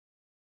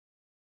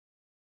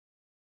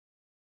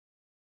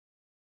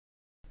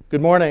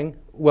Good morning.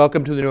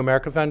 Welcome to the New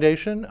America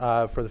Foundation.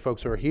 For the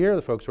folks who are here,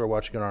 the folks who are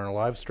watching it on our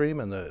live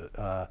stream, and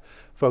the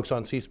folks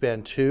on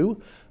C-SPAN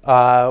 2.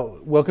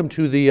 Welcome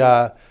to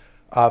the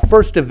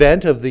first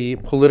event of the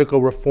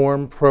Political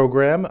Reform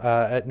Program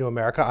at New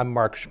America. I'm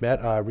Mark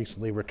Schmidt.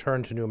 Recently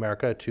returned to New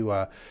America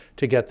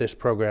to get this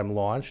program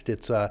launched.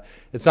 It's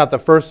not the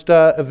first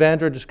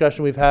event or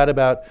discussion we've had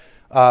about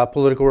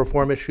political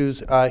reform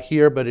issues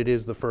here, but it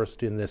is the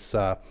first in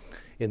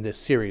this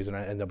series, and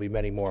there'll be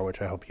many more, which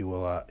I hope you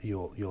will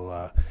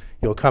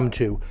you'll come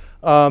to.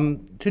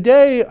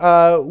 Today,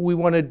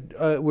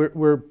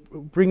 we're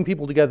bringing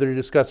people together to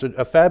discuss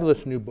a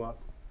fabulous new book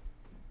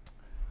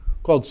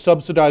called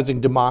Subsidizing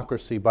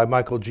Democracy by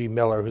Michael G.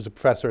 Miller, who's a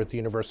professor at the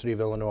University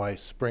of Illinois,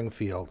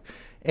 Springfield.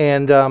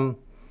 And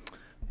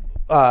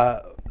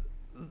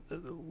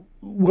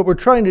what we're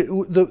trying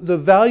to, the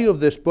value of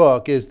this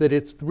book is that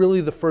it's really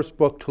the first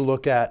book to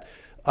look at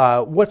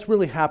what's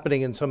really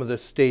happening in some of the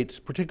states,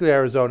 particularly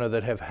Arizona,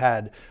 that have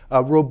had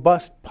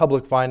robust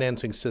public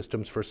financing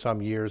systems for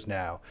some years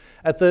now.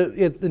 At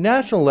the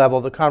national level,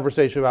 the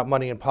conversation about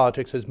money in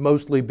politics has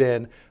mostly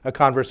been a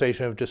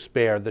conversation of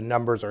despair. The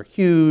numbers are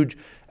huge,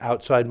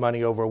 outside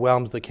money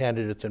overwhelms the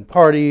candidates and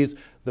parties,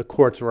 the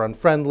courts are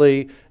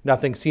unfriendly,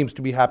 nothing seems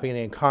to be happening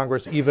in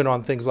Congress, even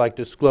on things like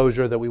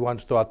disclosure that we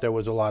once thought there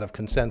was a lot of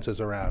consensus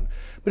around.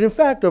 But in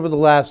fact, over the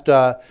last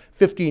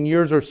 15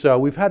 years or so,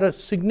 we've had a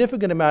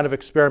significant amount of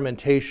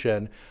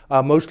experimentation,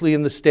 mostly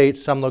in the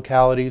states, some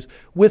localities,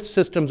 with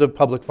systems of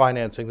public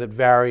financing that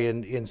vary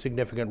in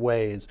significant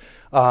ways.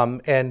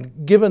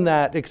 And given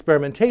that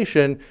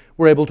experimentation,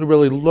 we're able to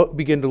really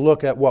begin to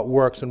look at what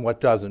works and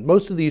what doesn't.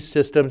 Most of these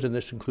systems, and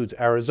this includes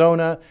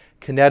Arizona,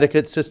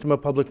 Connecticut's system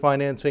of public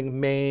financing,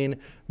 Maine,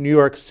 New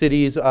York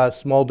City's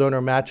small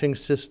donor matching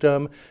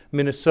system,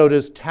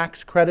 Minnesota's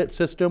tax credit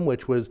system,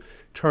 which was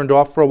turned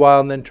off for a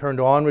while and then turned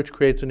on, which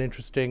creates an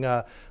interesting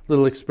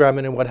little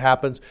experiment in what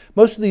happens.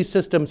 Most of these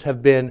systems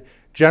have been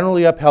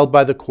generally upheld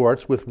by the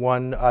courts, with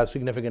one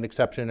significant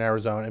exception in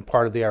Arizona and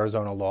part of the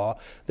Arizona law.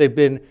 They've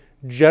been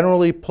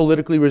generally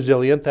politically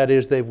resilient, that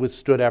is, they've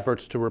withstood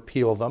efforts to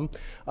repeal them,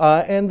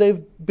 and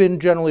they've been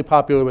generally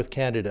popular with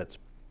candidates.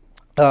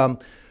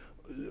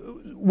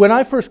 When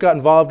I first got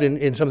involved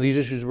in some of these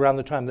issues around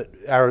the time that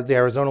the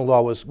Arizona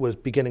law was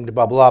beginning to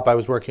bubble up, I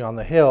was working on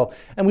the Hill,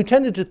 and we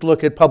tended to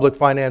look at public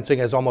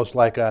financing as almost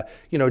like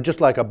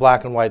just like a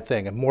black and white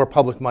thing. If more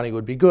public money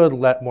would be good,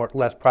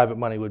 less private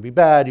money would be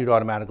bad. You'd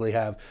automatically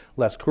have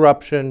less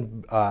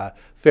corruption,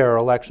 fairer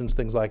elections,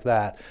 things like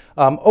that.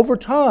 Over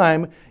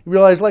time, you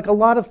realize like a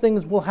lot of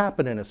things will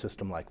happen in a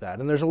system like that,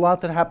 and there's a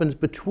lot that happens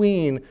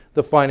between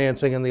the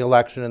financing and the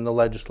election and the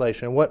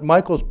legislation. And what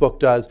Michael's book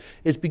does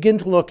is begin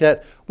to look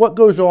at what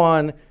goes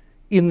on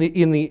in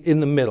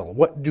the middle.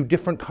 What do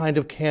different kind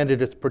of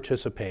candidates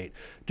participate?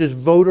 Does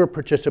voter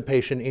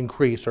participation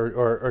increase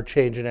or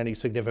change in any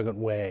significant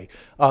way?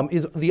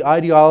 Is the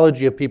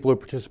ideology of people who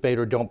participate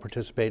or don't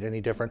participate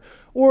any different?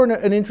 Or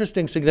an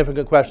interesting,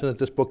 significant question that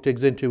this book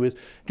digs into is,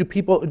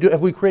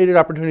 have we created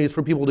opportunities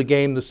for people to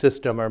game the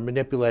system or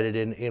manipulate it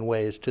in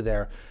ways to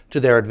their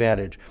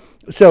advantage?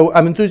 So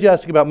I'm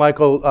enthusiastic about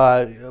Michael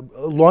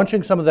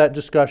launching some of that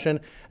discussion,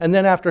 and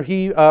then after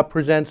he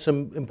presents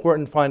some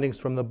important findings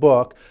from the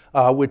book,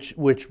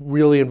 which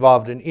really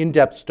involved an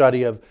in-depth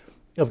study of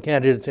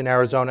candidates in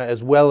Arizona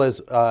as well as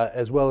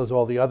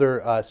all the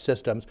other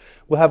systems,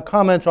 we'll have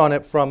comments on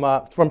it from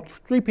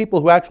three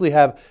people who actually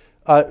have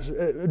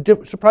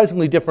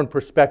surprisingly different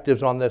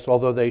perspectives on this,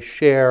 although they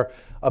share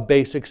a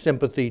basic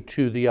sympathy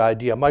to the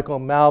idea. Michael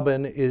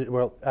Malbin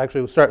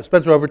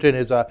Spencer Overton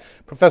is a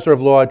professor of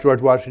law at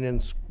George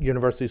Washington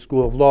University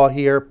School of Law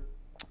here.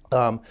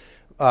 From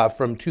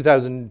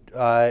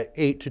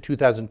 2008 to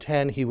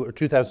 2010, he'll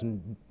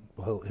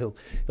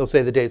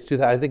say the dates,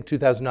 I think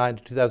 2009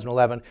 to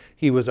 2011,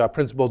 he was a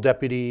principal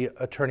deputy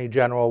attorney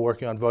general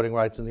working on voting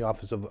rights in the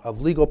Office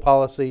of Legal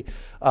Policy.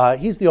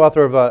 He's the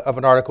author of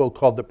an article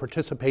called The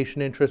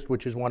Participation Interest,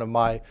 which is one of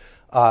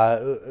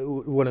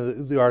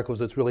the articles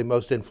that's really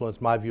most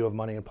influenced my view of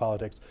money in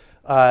politics.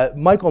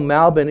 Michael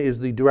Malbin is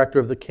the director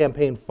of the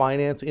Campaign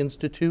Finance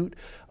Institute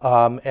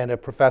and a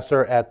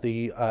professor at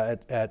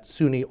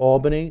SUNY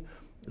Albany,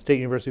 State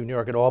University of New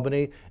York at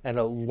Albany, and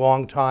a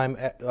longtime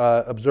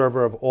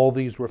observer of all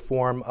these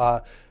reform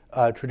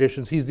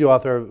traditions. He's the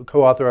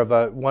co-author of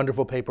a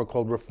wonderful paper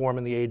called Reform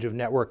in the Age of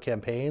Network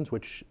Campaigns,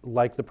 which,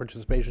 like the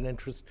participation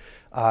interest,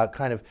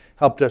 kind of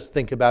helped us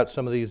think about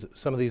some of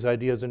these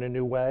ideas in a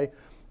new way.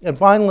 And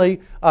finally,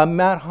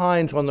 Matt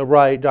Hines on the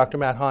right. Dr.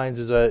 Matt Hines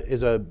is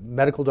a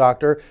medical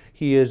doctor.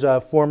 He is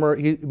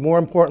more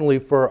importantly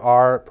for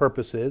our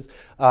purposes,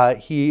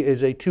 he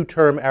is a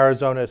two-term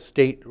Arizona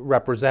state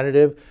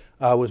representative,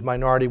 was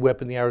minority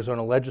whip in the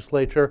Arizona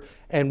legislature,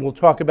 and we'll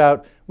talk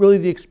about really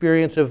the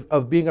experience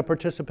of being a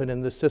participant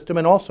in this system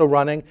and also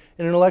running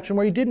in an election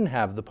where he didn't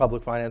have the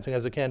public financing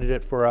as a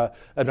candidate for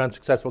an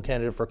unsuccessful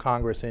candidate for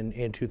Congress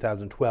in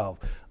 2012.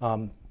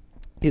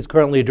 He's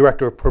currently a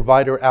director of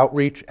provider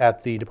outreach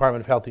at the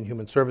Department of Health and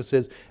Human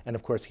Services, and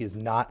of course he is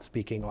not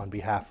speaking on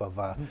behalf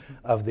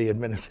of the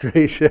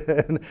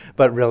administration,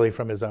 but really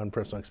from his own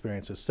personal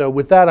experiences. So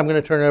with that, I'm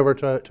going to turn it over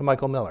to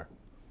Michael Miller.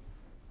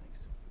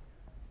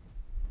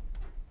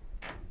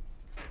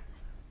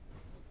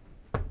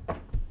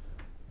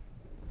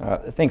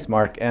 Thanks,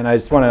 Mark. And I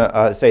just want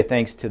to say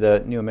thanks to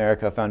the New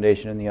America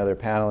Foundation and the other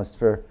panelists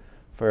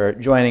for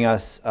joining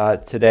us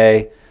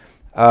today.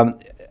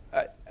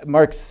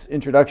 Mark's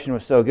introduction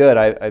was so good,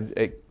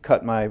 I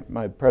cut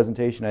my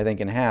presentation, I think,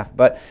 in half.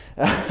 But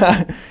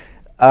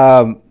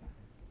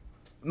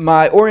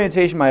my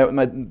orientation,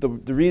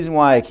 the reason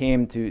why I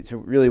came to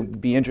really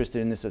be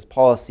interested in this as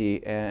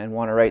policy and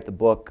want to write the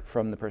book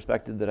from the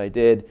perspective that I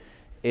did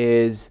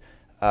is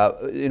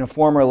in a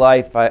former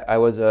life, I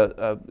was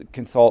a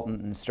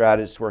consultant and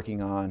strategist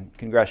working on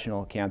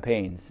congressional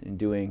campaigns and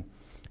doing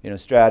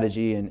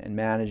strategy and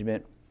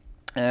management.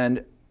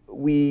 And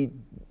we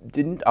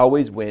didn't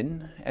always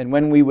win, and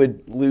when we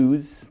would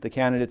lose, the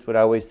candidates would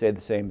always say the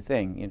same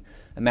thing.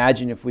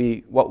 Imagine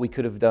what we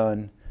could have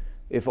done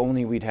if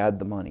only we'd had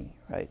the money,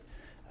 right?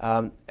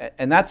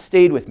 And that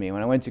stayed with me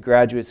when I went to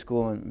graduate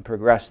school and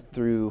progressed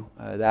through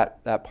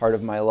that part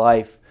of my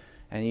life.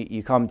 And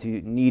you come to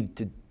need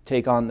to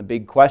take on the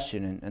big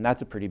question, and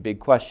that's a pretty big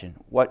question.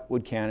 What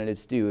would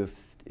candidates do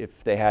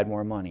if they had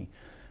more money?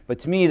 But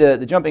to me,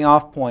 the jumping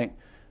off point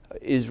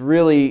is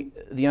really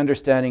the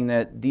understanding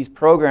that these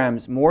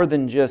programs, more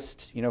than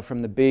just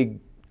from the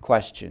big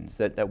questions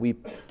that we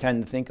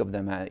tend to think of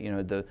them at,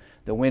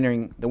 the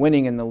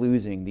winning and the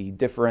losing, the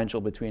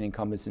differential between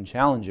incumbents and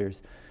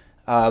challengers,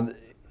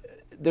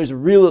 there's a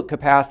real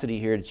capacity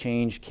here to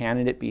change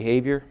candidate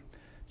behavior,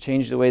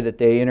 change the way that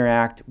they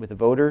interact with the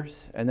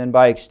voters, and then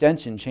by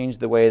extension change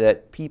the way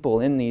that people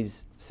in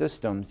these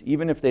systems,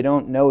 even if they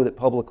don't know that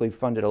publicly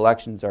funded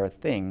elections are a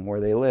thing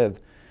where they live,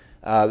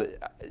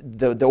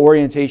 the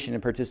orientation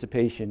and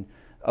participation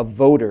of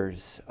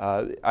voters,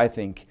 I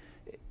think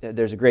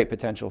there's a great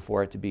potential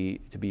for it to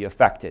be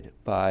affected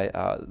by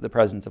the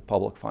presence of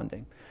public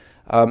funding.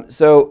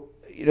 So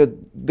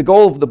the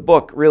goal of the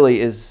book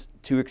really is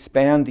to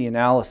expand the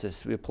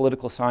analysis.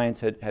 Political science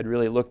had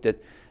really looked at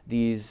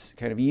these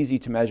kind of easy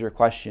to measure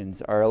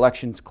questions. Are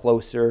elections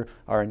closer?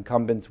 Are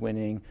incumbents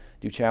winning?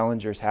 Do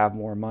challengers have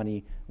more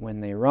money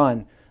when they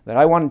run? But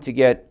I wanted to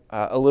get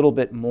a little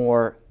bit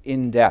more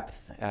in depth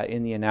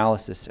in the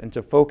analysis and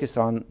to focus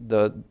on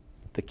the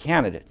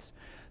candidates.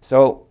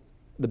 So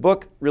the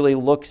book really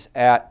looks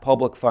at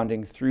public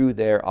funding through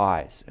their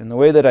eyes. And the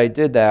way that I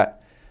did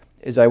that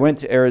is I went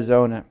to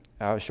Arizona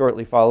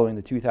shortly following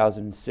the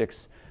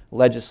 2006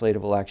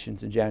 legislative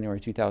elections in January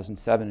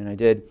 2007, and I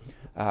did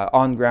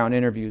on-ground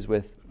interviews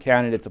with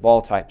candidates of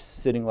all types,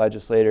 sitting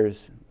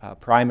legislators,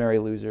 primary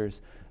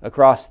losers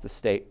across the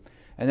state,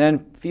 and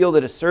then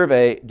fielded a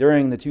survey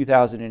during the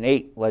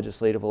 2008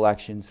 legislative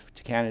elections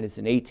to candidates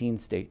in 18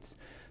 states.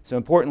 So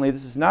importantly,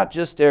 this is not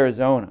just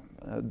Arizona.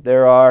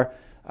 There are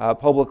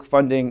public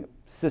funding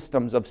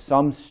systems of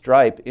some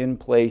stripe in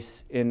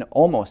place in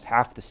almost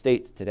half the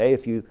states today,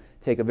 if you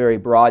take a very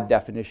broad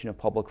definition of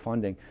public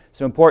funding.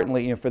 So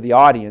importantly, for the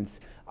audience,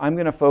 I'm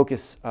going to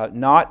focus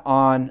not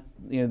on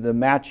the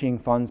matching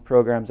funds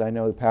programs. I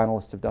know the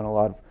panelists have done a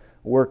lot of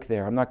work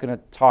there. I'm not going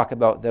to talk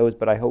about those,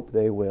 but I hope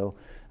they will.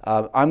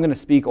 I'm going to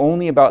speak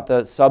only about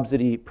the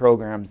subsidy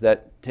programs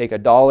that take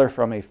 $1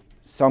 from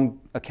some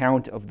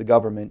account of the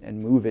government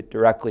and move it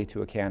directly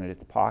to a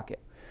candidate's pocket.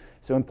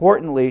 So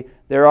importantly,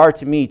 there are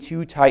to me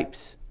two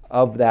types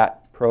of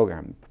that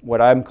program, what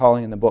I'm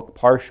calling in the book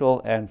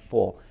partial and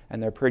full,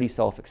 and they're pretty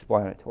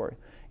self-explanatory.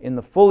 In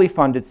the fully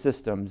funded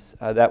systems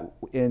that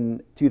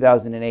in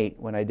 2008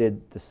 when I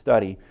did the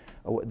study,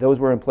 those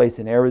were in place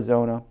in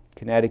Arizona,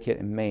 Connecticut,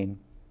 and Maine.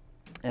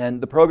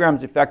 And the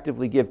programs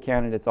effectively give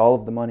candidates all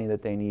of the money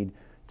that they need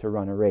to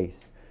run a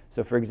race.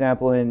 So for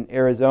example, in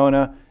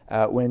Arizona,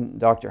 when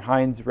Dr.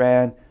 Hines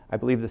ran, I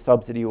believe the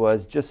subsidy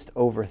was just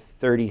over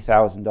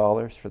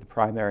 $30,000 for the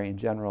primary and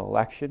general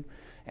election.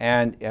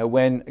 And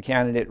when a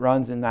candidate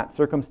runs in that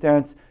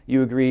circumstance,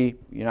 you agree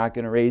you're not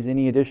going to raise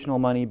any additional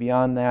money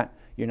beyond that,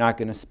 you're not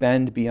going to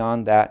spend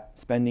beyond that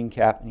spending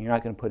cap, and you're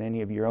not going to put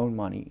any of your own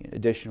money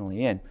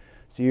additionally in.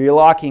 So you're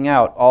locking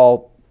out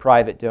all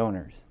private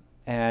donors.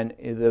 And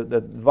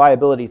the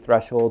viability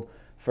threshold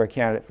for a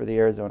candidate for the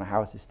Arizona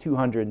House is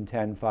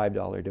 210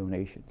 $5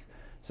 donations.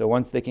 So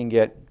once they can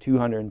get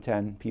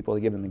 210 people to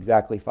give them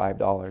exactly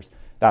 $5,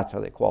 that's how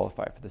they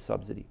qualify for the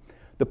subsidy.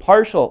 The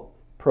partial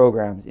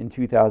programs in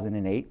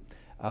 2008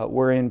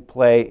 were in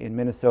play in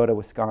Minnesota,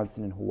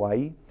 Wisconsin, and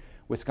Hawaii.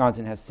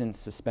 Wisconsin has since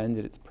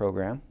suspended its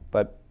program,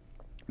 but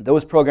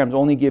those programs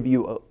only give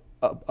you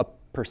a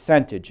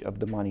percentage of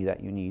the money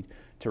that you need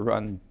to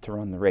run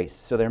the race.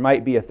 So there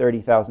might be a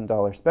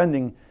 $30,000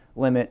 spending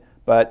limit,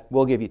 but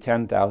we'll give you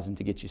 $10,000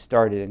 to get you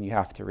started, and you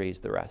have to raise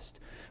the rest.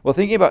 Well,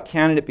 thinking about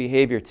candidate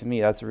behavior, to me,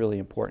 that's a really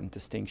important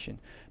distinction,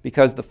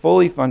 because the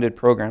fully funded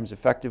programs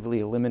effectively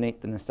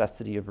eliminate the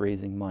necessity of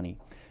raising money.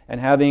 And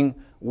having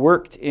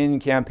worked in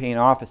campaign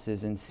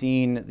offices and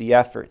seen the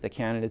effort the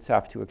candidates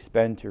have to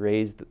expend to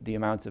raise the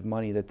amounts of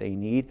money that they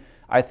need,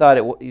 I thought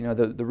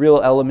the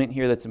real element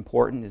here that's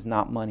important is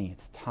not money,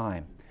 it's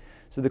time.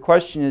 So the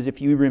question is,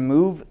 if you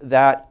remove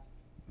that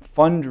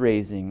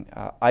fundraising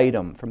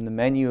item from the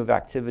menu of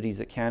activities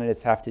that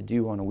candidates have to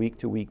do on a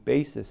week-to-week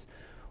basis,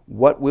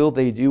 what will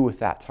they do with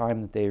that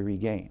time that they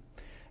regain?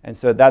 And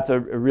so that's a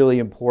really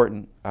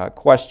important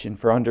question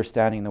for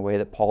understanding the way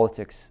that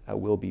politics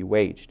will be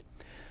waged.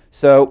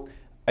 So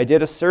I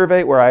did a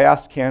survey where I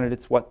asked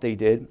candidates what they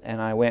did,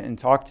 and I went and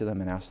talked to them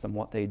and asked them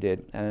what they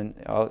did. And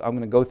I'm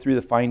going to go through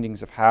the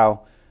findings of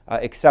how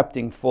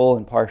accepting full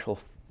and partial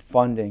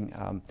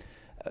funding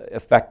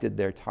affected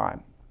their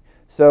time.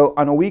 So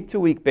on a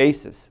week-to-week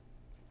basis,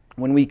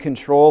 when we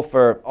control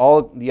for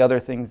all the other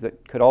things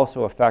that could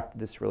also affect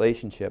this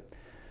relationship,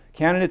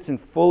 candidates in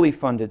fully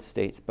funded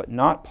states, but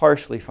not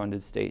partially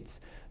funded states,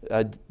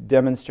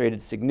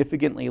 demonstrated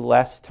significantly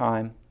less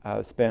time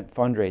spent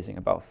fundraising,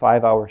 about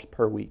 5 hours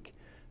per week.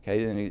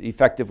 Okay, and it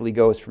effectively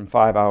goes from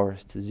 5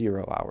 hours to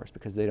 0 hours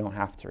because they don't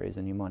have to raise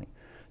any money.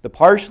 The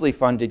partially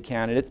funded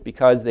candidates,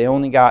 because they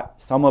only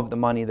got some of the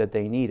money that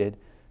they needed,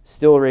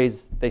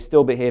 they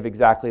still behave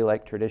exactly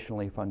like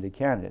traditionally funded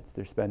candidates.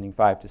 They're spending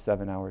 5 to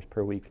 7 hours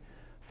per week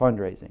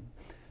fundraising.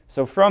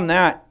 So from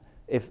that,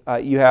 if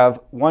you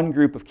have one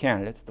group of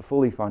candidates, the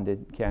fully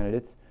funded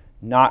candidates,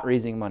 not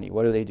raising money,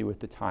 what do they do with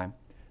the time?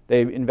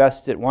 They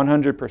invest it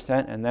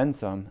 100% and then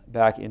some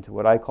back into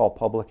what I call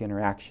public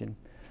interaction.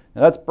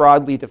 Now that's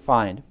broadly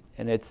defined,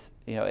 and it's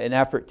an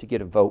effort to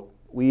get a vote.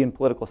 We in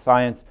political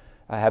science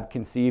have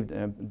conceived,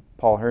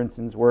 Paul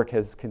Hernson's work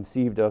has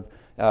conceived of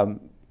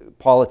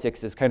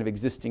politics as kind of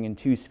existing in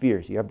two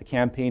spheres. You have the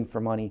campaign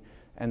for money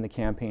and the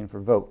campaign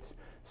for votes.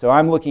 So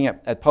I'm looking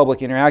at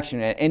public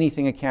interaction, at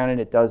anything a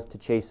candidate does to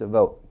chase a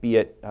vote, be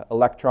it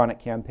electronic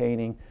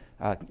campaigning,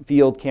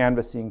 field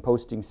canvassing,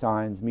 posting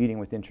signs, meeting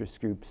with interest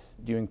groups,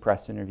 doing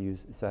press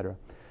interviews, etc.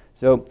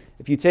 So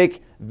if you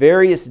take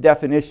various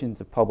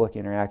definitions of public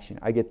interaction,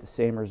 I get the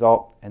same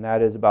result, and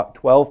that is about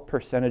 12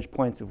 percentage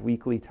points of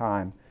weekly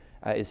time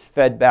is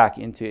fed back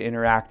into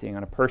interacting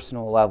on a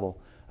personal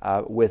level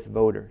with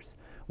voters.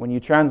 When you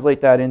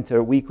translate that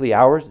into weekly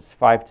hours, it's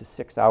 5 to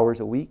 6 hours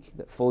a week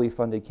that fully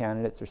funded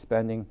candidates are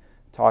spending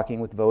talking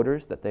with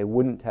voters that they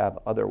wouldn't have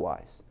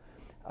otherwise.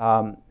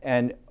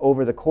 And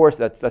over the course,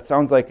 that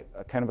sounds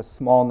like kind of a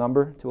small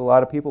number to a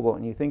lot of people, but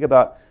when you think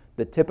about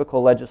the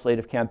typical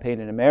legislative campaign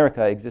in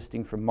America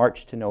existing from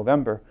March to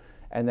November,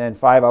 and then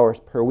 5 hours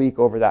per week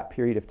over that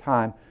period of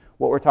time,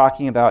 what we're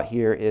talking about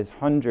here is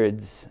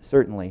hundreds,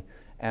 certainly,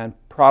 and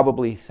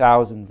probably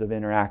thousands of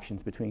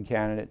interactions between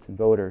candidates and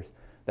voters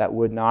that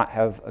would not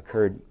have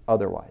occurred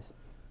otherwise.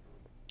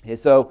 Okay,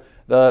 so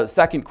the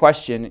second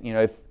question,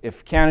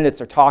 if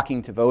candidates are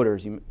talking to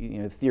voters,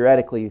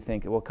 theoretically you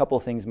think, well, a couple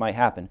of things might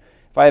happen.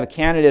 If I have a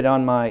candidate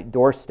on my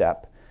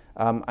doorstep,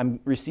 I'm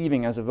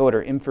receiving as a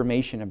voter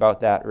information about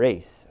that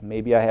race.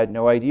 Maybe I had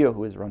no idea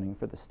who was running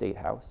for the state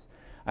house.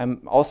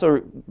 I'm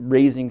also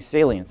raising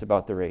salience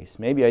about the race.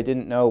 Maybe I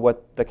didn't know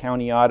what the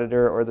county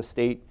auditor or the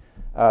state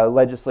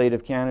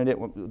legislative candidate,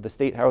 the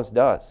state house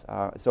does.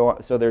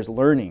 So there's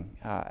learning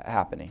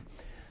happening.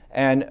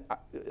 And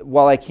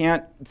while I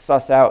can't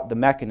suss out the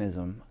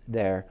mechanism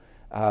there,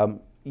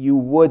 you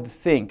would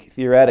think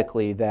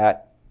theoretically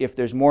that if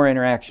there's more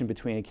interaction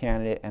between a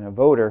candidate and a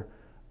voter,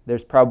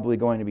 there's probably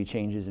going to be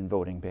changes in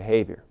voting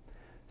behavior.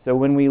 So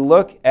when we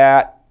look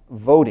at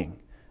voting,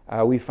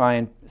 we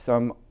find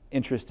some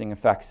interesting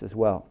effects as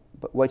well.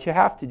 But what you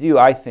have to do,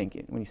 I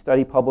think, when you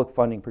study public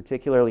funding,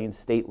 particularly in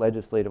state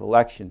legislative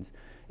elections,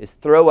 is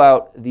throw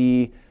out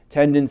the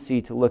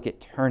tendency to look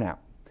at turnout.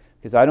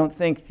 Because I don't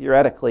think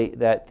theoretically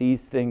that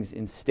these things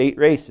in state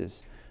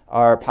races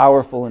are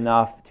powerful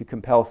enough to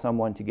compel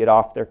someone to get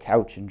off their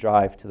couch and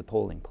drive to the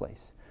polling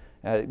place.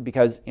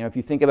 Because if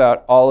you think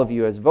about all of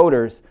you as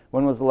voters,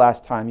 when was the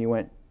last time you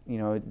went,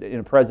 in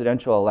a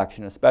presidential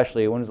election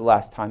especially, when was the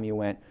last time you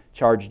went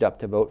charged up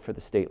to vote for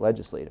the state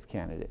legislative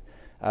candidate?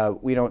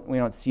 We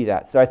don't see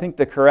that. So I think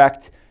the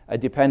correct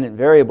dependent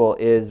variable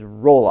is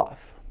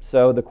roll-off.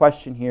 So the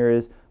question here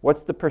is,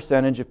 what's the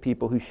percentage of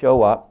people who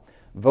show up,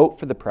 vote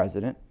for the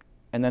president,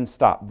 and then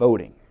stop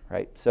voting,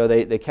 right? So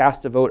they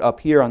cast a vote up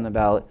here on the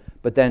ballot,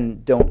 but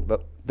then don't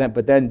vote,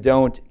 but then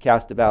don't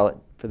cast a ballot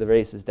for the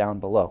races down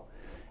below.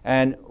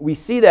 And we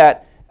see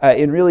that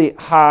in really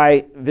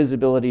high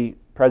visibility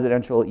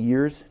presidential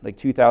years, like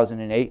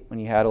 2008, when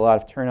you had a lot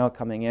of turnout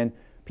coming in.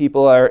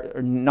 People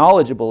are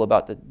knowledgeable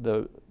about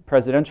the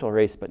presidential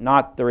race, but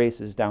not the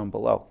races down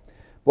below.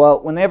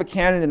 Well, when they have a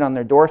candidate on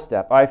their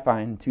doorstep, I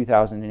find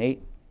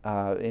 2008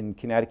 in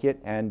Connecticut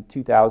and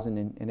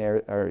 2000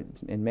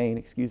 in Maine,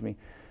 excuse me,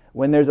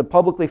 when there's a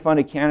publicly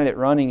funded candidate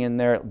running in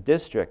their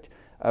district,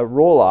 a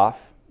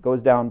roll-off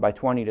goes down by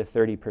 20 to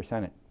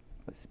 30%.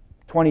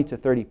 20 to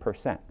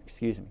 30%,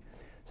 excuse me.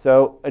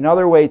 So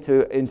another way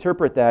to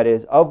interpret that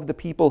is, of the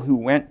people who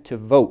went to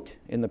vote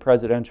in the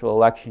presidential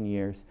election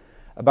years,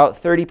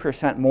 about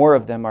 30% more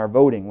of them are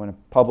voting when a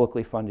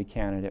publicly funded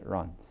candidate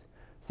runs.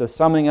 So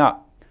summing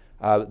up,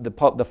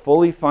 The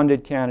fully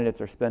funded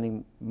candidates are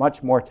spending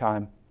much more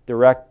time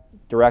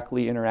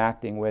directly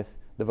interacting with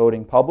the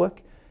voting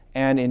public.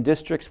 And in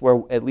districts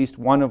where at least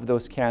one of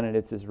those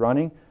candidates is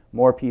running,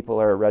 more people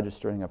are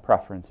registering a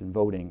preference and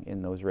voting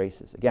in those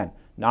races. Again,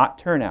 not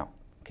turnout.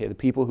 Okay, the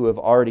people who have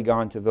already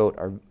gone to vote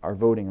are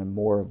voting on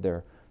more of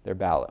their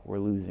ballot. We're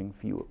losing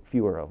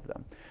fewer of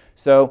them.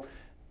 So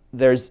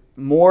there's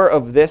more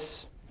of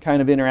this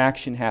kind of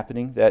interaction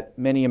happening that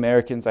many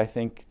Americans, I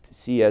think,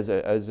 see as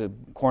a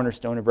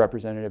cornerstone of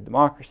representative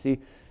democracy,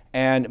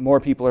 and more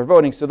people are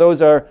voting. So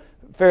those are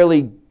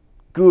fairly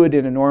good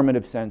in a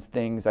normative sense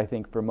things, I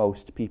think, for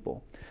most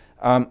people.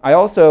 I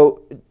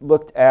also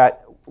looked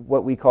at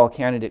what we call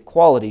candidate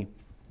quality,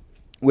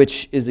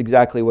 which is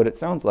exactly what it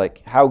sounds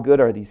like. How good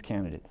are these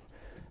candidates?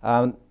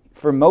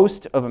 For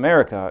most of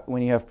America,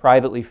 when you have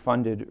privately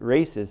funded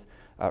races,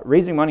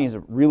 raising money is a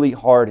really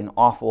hard and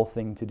awful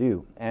thing to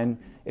do. And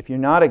if you're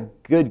not a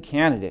good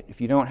candidate, if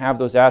you don't have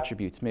those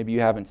attributes, maybe you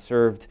haven't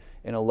served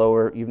in a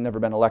lower, you've never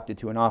been elected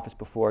to an office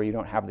before, you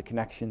don't have the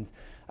connections.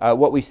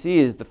 What we see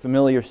is the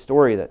familiar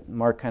story that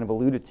Mark kind of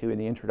alluded to in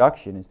the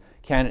introduction is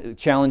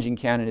challenging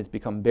candidates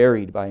become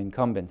buried by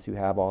incumbents who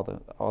have all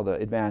the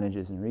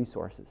advantages and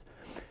resources.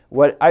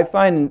 What I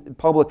find in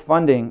public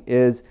funding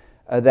is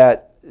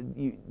that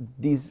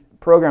these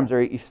programs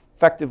are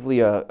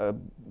effectively a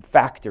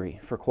factory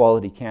for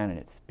quality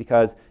candidates,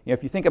 because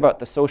if you think about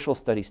the social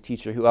studies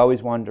teacher who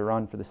always wanted to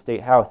run for the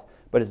state house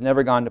but has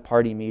never gone to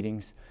party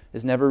meetings,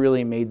 has never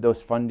really made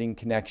those funding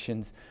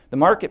connections, the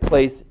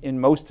marketplace in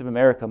most of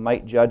America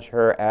might judge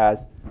her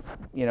as,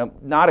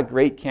 not a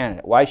great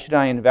candidate. Why should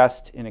I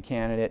invest in a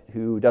candidate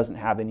who doesn't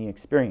have any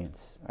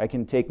experience? I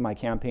can take my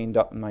campaign,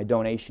 my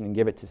donation and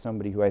give it to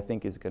somebody who I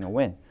think is going to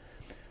win.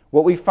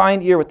 What we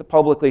find here with the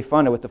publicly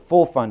funded, with the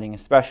full funding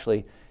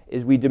especially,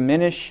 is we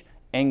diminish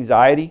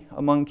anxiety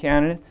among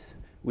candidates.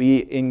 We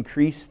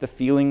increase the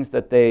feelings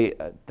that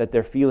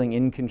they're feeling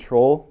in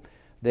control.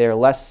 They're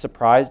less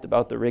surprised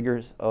about the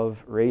rigors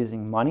of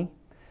raising money.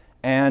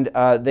 And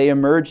they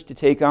emerge to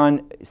take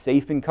on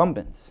safe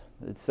incumbents.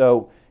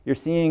 So you're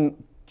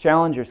seeing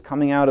challengers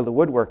coming out of the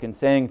woodwork and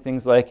saying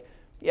things like,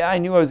 yeah, I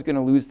knew I was going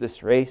to lose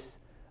this race,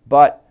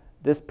 but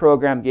this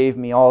program gave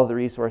me all of the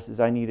resources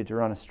I needed to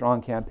run a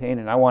strong campaign,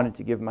 and I wanted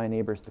to give my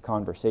neighbors the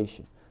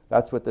conversation.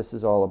 That's what this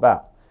is all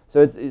about.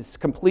 So it's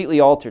completely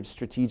altered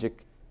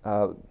strategic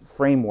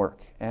framework,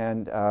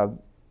 and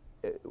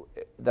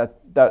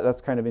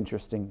that's kind of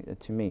interesting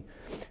to me.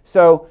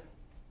 So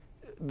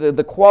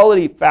the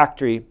quality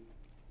factory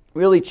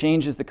really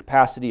changes the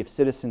capacity of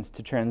citizens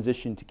to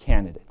transition to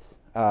candidates,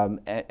 and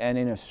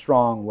in a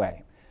strong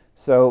way.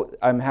 So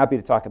I'm happy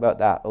to talk about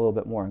that a little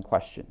bit more in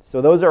questions.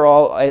 So those are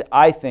all,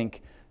 I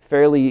think,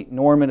 fairly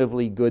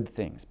normatively good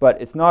things,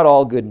 but it's not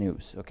all good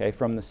news, okay,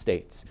 from the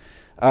states.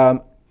 I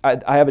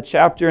have a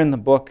chapter in the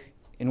book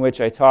in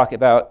which I talk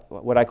about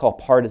what I call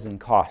partisan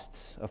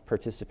costs of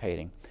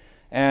participating.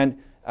 And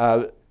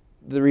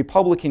the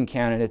Republican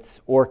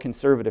candidates or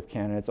conservative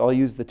candidates, I'll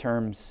use the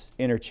terms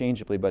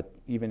interchangeably, but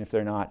even if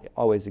they're not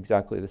always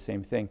exactly the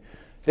same thing,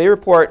 they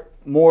report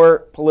more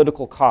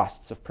political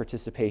costs of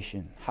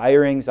participation,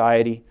 higher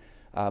anxiety,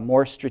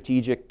 more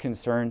strategic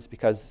concerns,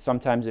 because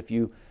sometimes if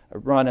you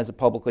run as a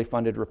publicly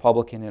funded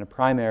Republican in a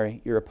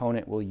primary, your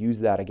opponent will use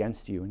that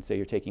against you and say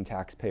you're taking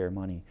taxpayer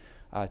money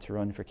to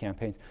run for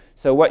campaigns.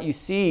 So what you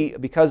see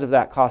because of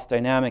that cost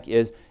dynamic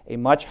is a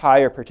much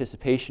higher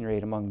participation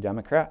rate among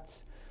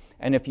Democrats.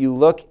 And if you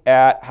look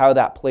at how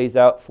that plays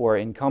out for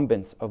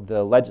incumbents of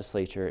the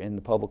legislature in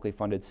the publicly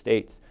funded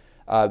states,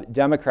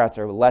 Democrats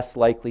are less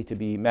likely to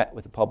be met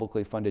with a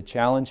publicly funded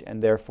challenge,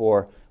 and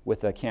therefore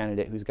with a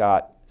candidate who's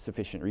got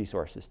sufficient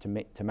resources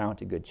to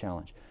mount a good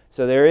challenge.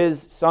 So there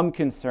is some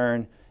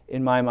concern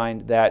in my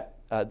mind that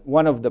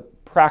one of the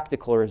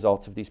practical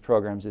results of these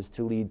programs is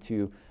to lead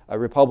to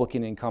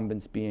Republican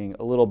incumbents being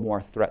a little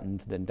more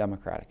threatened than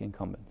Democratic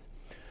incumbents.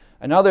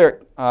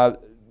 Another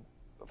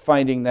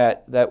finding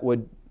that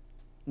would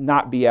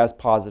not be as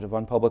positive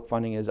on public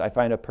funding is I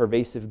find a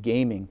pervasive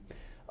gaming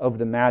of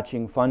the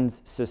matching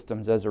funds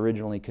systems as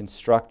originally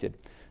constructed.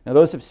 Now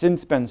those have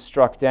since been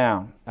struck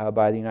down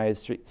by the United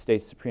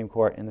States Supreme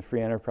Court in the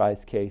free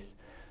enterprise case.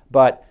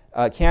 But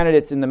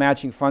candidates in the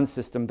matching funds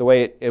system, the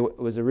way it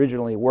was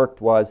originally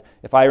worked was,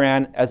 if I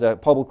ran as a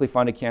publicly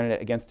funded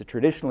candidate against a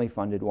traditionally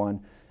funded one,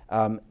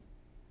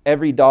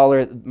 every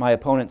dollar my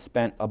opponent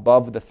spent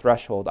above the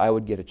threshold, I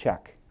would get a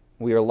check.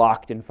 We are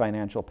locked in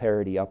financial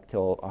parity up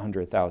till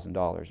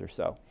 $100,000 or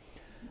so.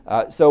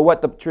 So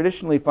what the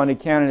traditionally funded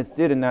candidates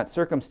did in that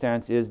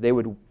circumstance is they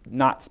would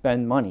not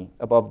spend money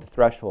above the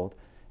threshold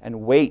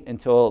and wait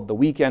until the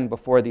weekend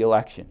before the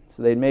election.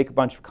 So they'd make a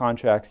bunch of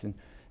contracts and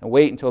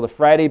wait until the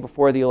Friday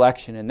before the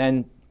election, and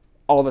then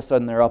all of a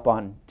sudden they're up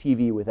on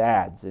TV with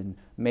ads and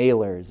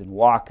mailers and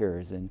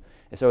walkers, and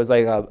so it was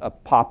like a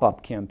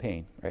pop-up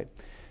campaign, right?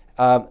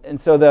 And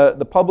so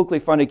the publicly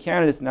funded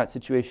candidates in that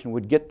situation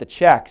would get the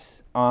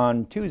checks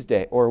on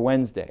Tuesday or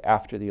Wednesday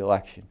after the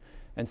election.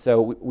 And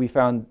so we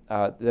found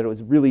that it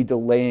was really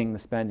delaying the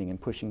spending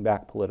and pushing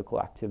back political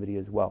activity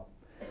as well.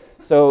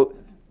 So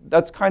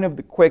that's kind of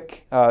the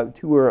quick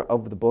tour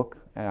of the book,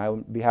 and I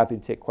would be happy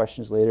to take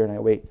questions later, and I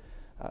await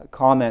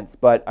comments.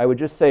 But I would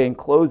just say in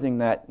closing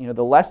that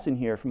the lesson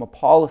here from a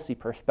policy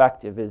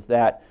perspective is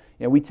that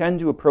we tend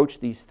to approach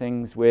these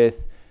things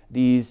with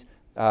these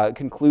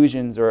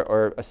conclusions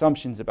or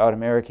assumptions about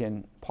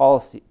American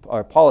policy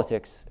or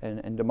politics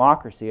and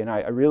democracy. And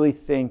I really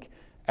think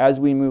as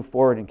we move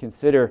forward and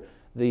consider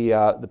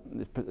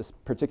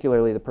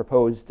particularly the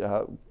proposed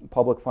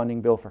public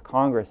funding bill for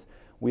Congress,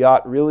 we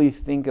ought really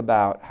think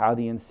about how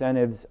the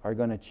incentives are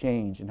going to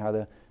change and how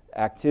the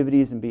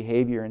activities and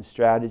behavior and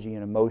strategy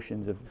and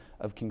emotions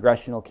of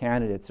congressional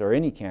candidates or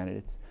any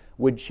candidates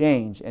would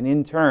change, and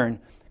in turn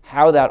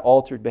how that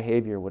altered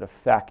behavior would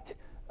affect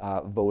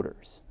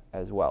voters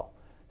as well.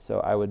 So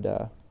I would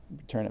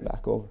turn it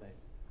back over.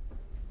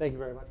 Thank you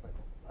very much,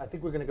 Michael. I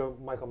think we're going to go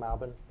Michael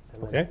Malbin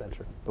and then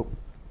Spencer. Oh,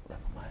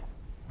 left my.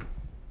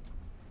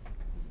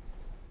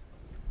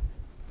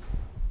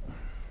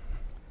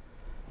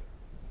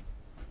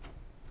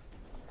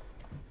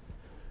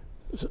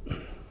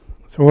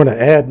 So I want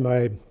to add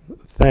my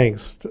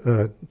thanks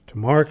to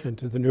Mark and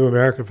to the New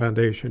America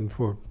Foundation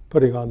for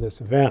putting on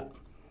this event.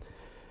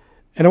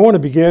 And I want to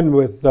begin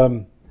with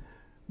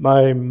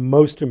my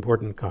most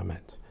important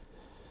comment,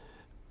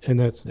 and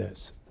that's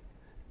this.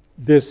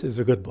 This is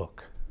a good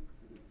book.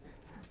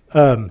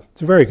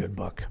 It's a very good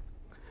book.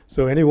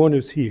 So anyone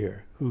who's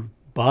here, who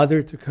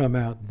bothered to come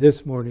out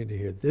this morning to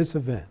hear this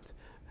event,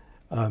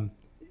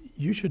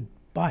 you should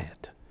buy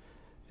it.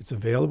 It's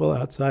available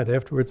outside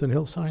afterwards, and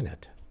he'll sign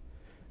it.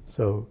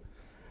 So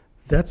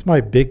that's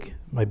my big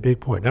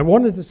point. I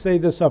wanted to say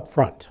this up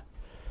front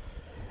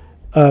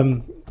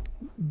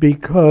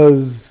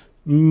because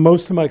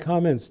most of my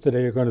comments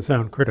today are going to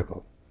sound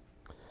critical.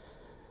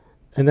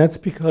 And that's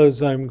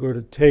because I'm going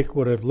to take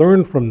what I've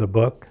learned from the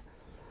book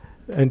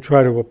and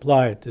try to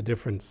apply it to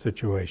different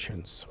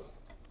situations.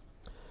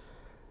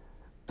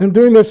 I'm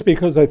doing this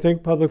because I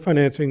think public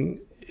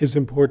financing is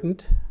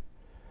important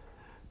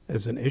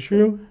as an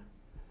issue,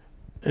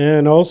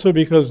 and also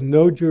because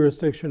no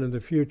jurisdiction in the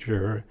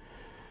future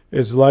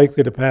is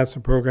likely to pass a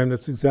program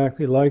that's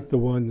exactly like the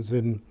ones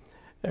in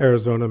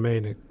Arizona,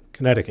 Maine, and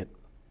Connecticut.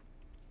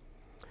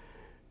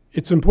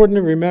 It's important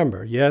to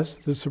remember, yes,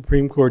 the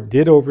Supreme Court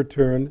did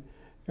overturn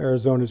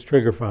Arizona's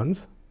trigger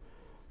funds,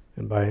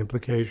 and by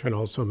implication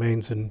also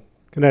Maine's and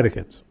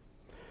Connecticut's.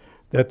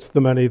 That's the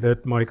money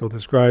that Michael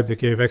described that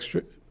gave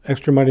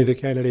extra money to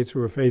candidates who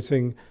were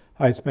facing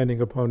high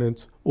spending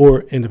opponents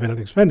or independent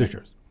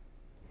expenditures.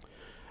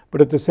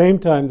 But at the same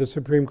time, the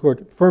Supreme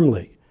Court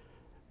firmly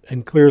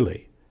and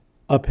clearly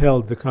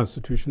upheld the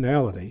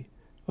constitutionality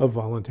of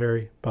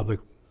voluntary public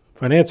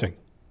financing.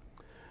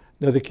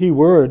 Now, the key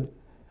word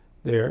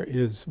there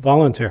is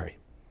voluntary.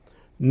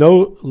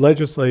 No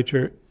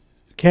legislature,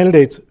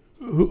 candidates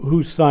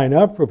who sign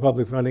up for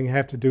public funding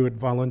have to do it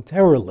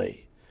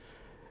voluntarily.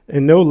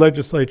 And no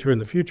legislature in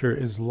the future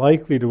is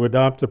likely to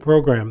adopt a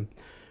program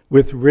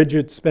with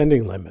rigid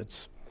spending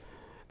limits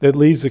that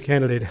leaves a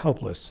candidate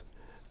helpless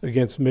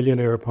against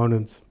millionaire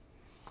opponents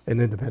and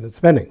independent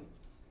spending.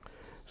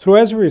 So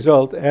as a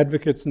result,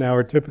 advocates now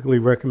are typically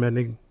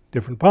recommending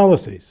different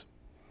policies.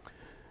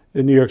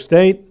 In New York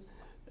State,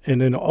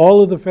 and in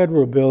all of the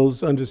federal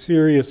bills under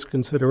serious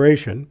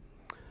consideration,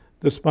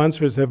 the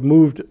sponsors have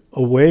moved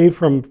away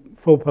from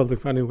full public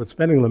funding with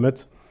spending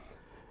limits,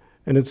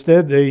 and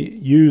instead they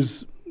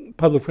use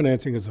public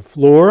financing as a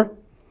floor,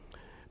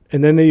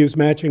 and then they use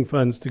matching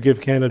funds to give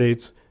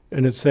candidates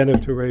an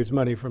incentive to raise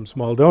money from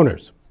small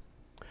donors.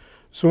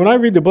 So when I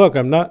read the book,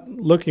 I'm not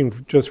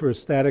looking just for a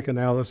static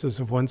analysis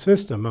of one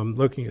system. I'm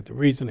looking at the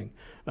reasoning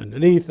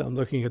underneath. I'm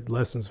looking at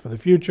lessons for the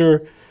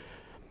future.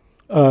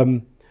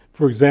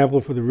 For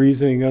example, for the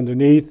reasoning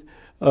underneath,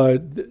 I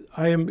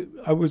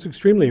was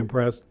extremely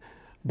impressed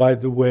by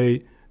the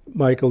way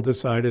Michael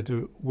decided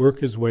to work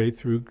his way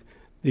through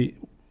the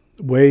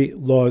way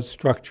laws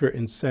structure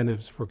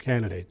incentives for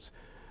candidates.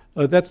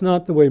 That's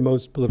not the way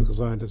most political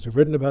scientists have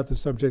written about the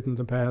subject in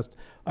the past.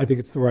 I think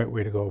it's the right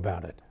way to go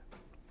about it.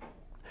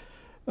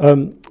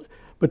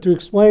 But to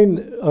explain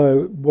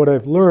what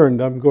I've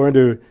learned, I'm going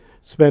to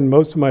spend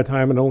most of my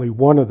time on only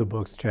one of the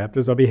book's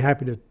chapters. I'll be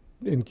happy to,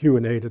 in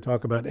Q&A, to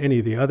talk about any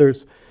of the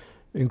others,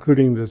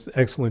 including this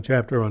excellent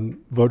chapter on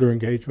voter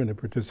engagement and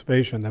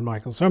participation that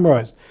Michael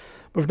summarized.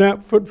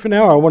 But for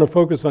now, I want to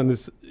focus on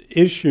this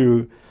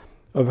issue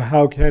of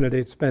how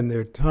candidates spend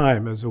their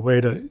time as a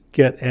way to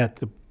get at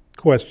the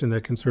question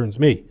that concerns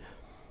me.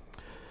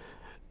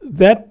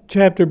 That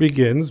chapter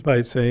begins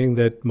by saying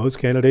that most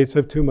candidates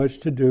have too much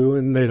to do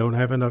and they don't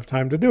have enough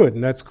time to do it,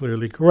 and that's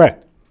clearly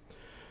correct.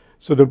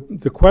 So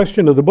the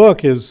question of the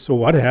book is, so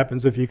what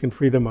happens if you can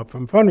free them up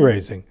from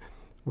fundraising,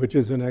 which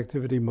is an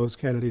activity most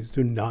candidates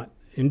do not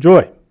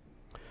enjoy?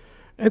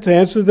 And to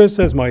answer this,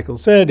 as Michael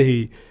said,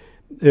 he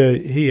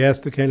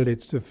asked the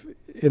candidates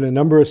in a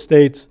number of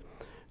states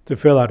to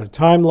fill out a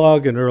time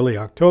log in early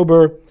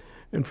October,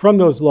 and from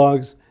those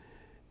logs,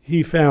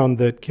 he found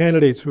that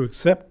candidates who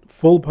accept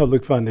full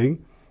public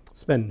funding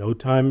spend no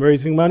time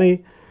raising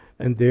money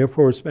and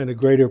therefore spend a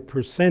greater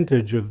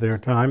percentage of their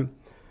time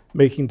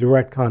making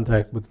direct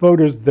contact with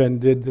voters than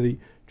did the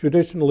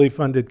traditionally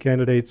funded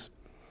candidates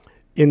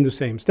in the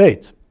same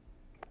states.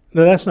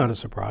 Now, that's not a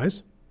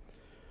surprise,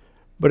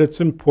 but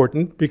it's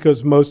important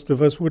because most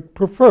of us would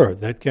prefer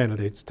that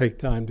candidates take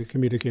time to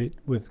communicate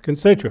with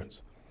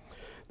constituents.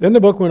 Then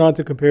the book went on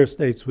to compare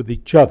states with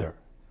each other,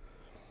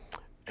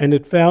 and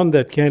it found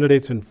that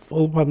candidates in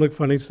full public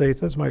funding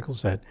states, as Michael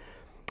said,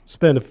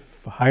 spend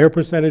a higher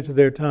percentage of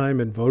their time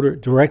in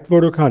direct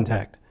voter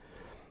contact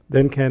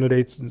than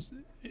candidates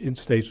in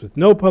states with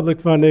no public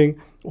funding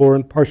or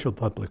in partial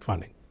public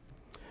funding.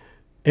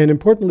 And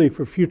importantly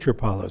for future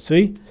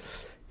policy,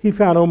 he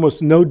found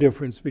almost no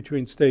difference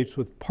between states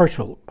with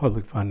partial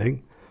public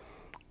funding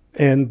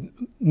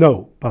and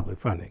no public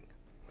funding.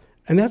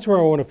 And that's where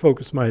I want to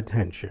focus my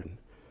attention,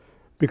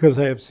 because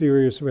I have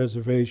serious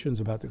reservations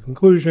about the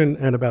conclusion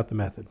and about the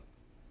method.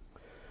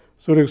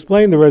 So to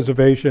explain the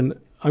reservation,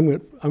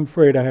 I'm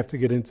afraid I have to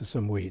get into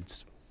some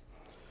weeds.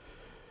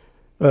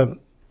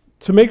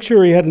 To make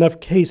sure he had enough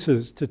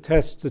cases to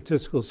test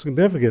statistical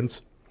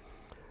significance,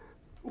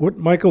 what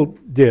Michael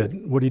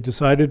did, what he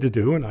decided to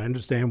do, and I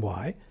understand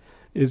why,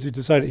 is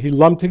he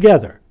lumped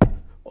together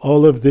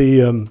all of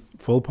the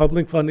full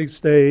public funding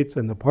states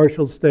and the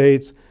partial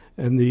states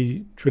and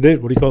the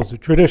what he calls the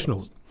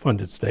traditional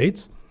funded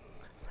states,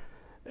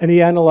 and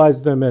he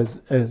analyzed them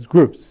as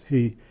groups.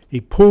 He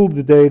pulled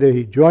the data,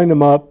 he joined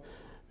them up,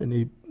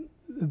 and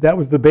that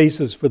was the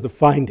basis for the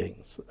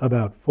findings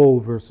about full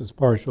versus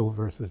partial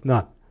versus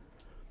none.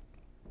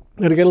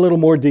 Now, to get a little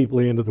more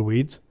deeply into the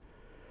weeds,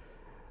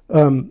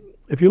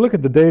 if you look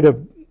at the data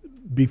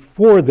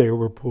before they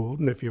were pooled,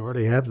 and if you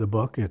already have the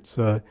book, it's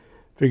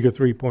figure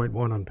 3.1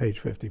 on page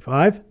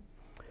 55,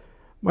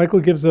 Michael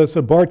gives us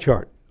a bar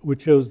chart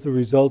which shows the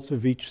results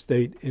of each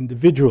state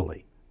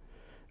individually.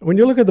 And when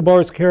you look at the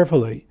bars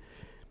carefully,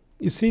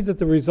 you see that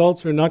the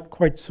results are not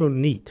quite so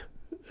neat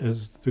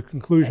as the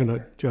conclusion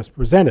I just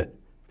presented.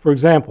 For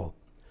example,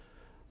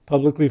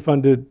 publicly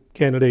funded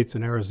candidates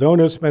in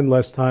Arizona spend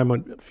less time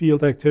on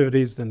field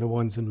activities than the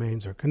ones in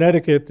Maine or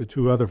Connecticut, the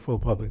two other full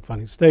public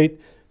funding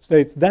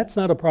states. That's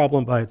not a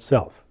problem by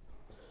itself.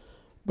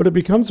 But it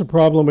becomes a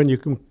problem when you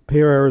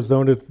compare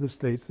Arizona to the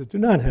states that do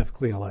not have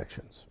clean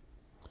elections.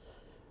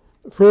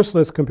 First,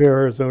 let's compare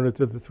Arizona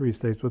to the 3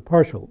 states with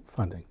partial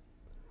funding.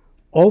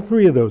 All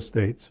 3 of those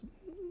states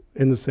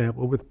in the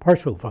sample with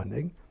partial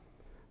funding,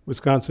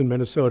 Wisconsin,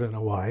 Minnesota, and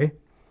Hawaii,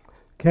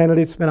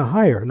 candidates spent a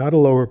higher, not a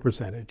lower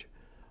percentage,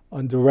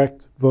 on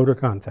direct voter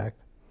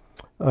contact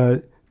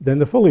than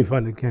the fully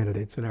funded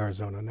candidates in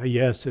Arizona. Now,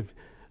 yes, if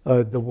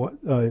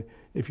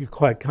you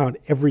count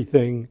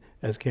everything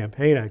as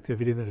campaign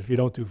activity, that if you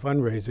don't do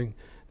fundraising,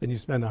 then you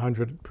spend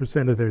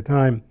 100% of their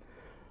time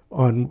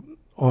on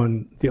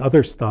the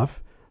other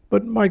stuff.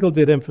 But Michael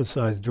did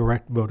emphasize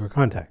direct voter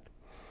contact.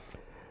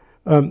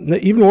 Now,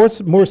 even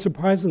more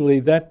surprisingly,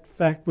 that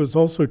fact was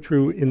also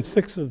true in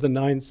 6 of the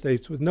 9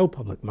 states with no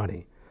public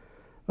money.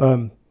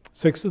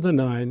 6 of the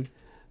 9,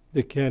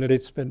 the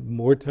candidates spent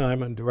more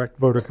time on direct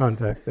voter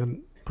contact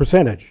and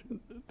percentage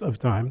of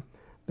time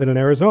than in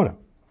Arizona.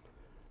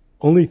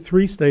 Only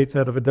 3 states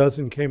out of a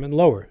dozen came in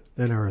lower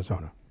than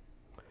Arizona.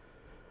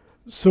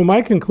 So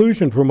my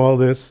conclusion from all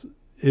this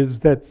is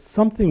that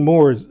something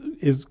more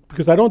is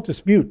because I don't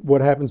dispute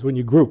what happens when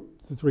you group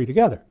the 3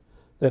 together,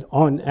 that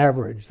on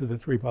average the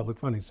 3 public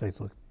funding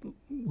states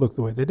look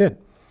the way they did.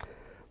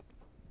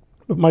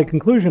 But my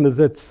conclusion is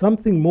that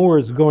something more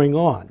is going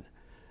on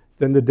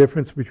than the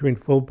difference between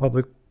full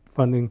public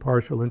funding,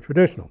 partial, and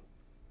traditional.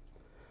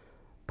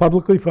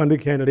 Publicly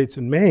funded candidates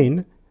in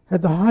Maine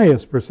had the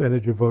highest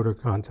percentage of voter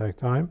contact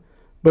time,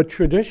 but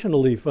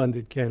traditionally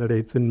funded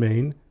candidates in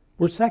Maine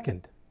were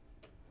second.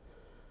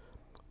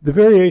 The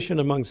variation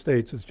among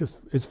states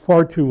is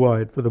far too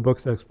wide for the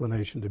book's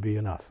explanation to be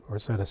enough or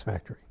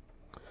satisfactory.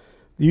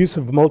 The use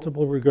of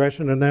multiple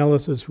regression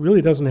analysis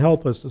really doesn't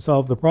help us to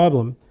solve the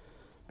problem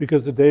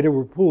because the data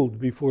were pooled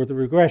before the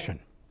regression.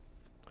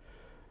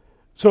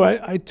 So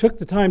I took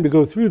the time to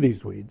go through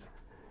these weeds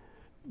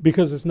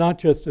because it's not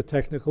just a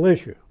technical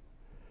issue.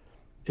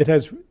 It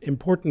has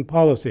important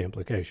policy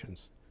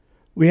implications.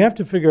 We have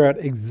to figure out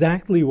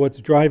exactly what's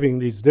driving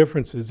these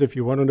differences if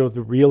you want to know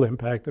the real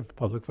impact of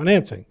public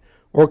financing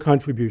or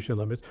contribution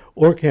limits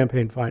or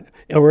campaign finance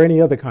or any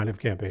other kind of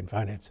campaign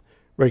finance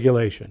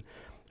regulation.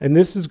 And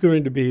this is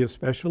going to be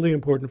especially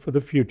important for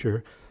the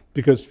future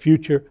because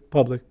future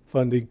public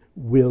funding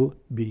will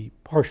be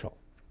partial.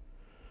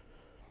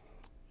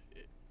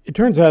 It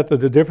turns out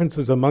that the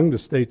differences among the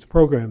states'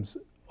 programs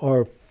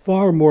are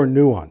far more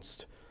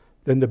nuanced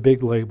than the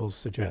big labels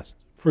suggest.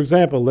 For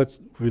example, if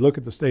we look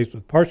at the states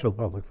with partial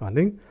public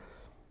funding,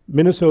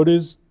 Minnesota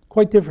is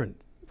quite different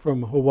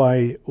from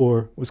Hawaii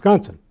or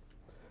Wisconsin.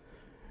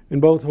 In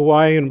both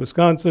Hawaii and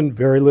Wisconsin,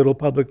 very little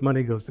public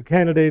money goes to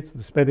candidates,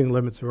 the spending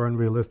limits are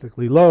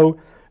unrealistically low,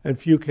 and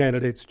few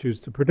candidates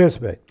choose to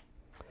participate.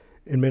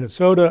 In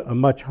Minnesota, a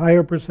much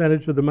higher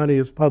percentage of the money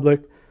is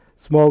public.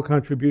 Small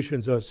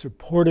contributions are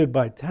supported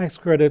by tax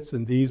credits,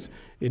 and these,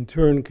 in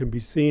turn, can be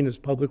seen as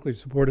publicly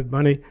supported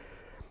money.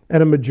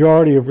 And a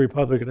majority of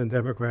Republican and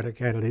Democratic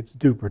candidates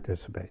do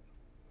participate.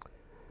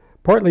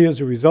 Partly as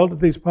a result of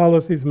these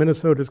policies,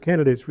 Minnesota's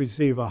candidates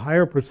receive a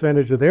higher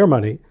percentage of their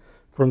money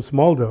from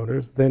small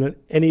donors than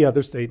any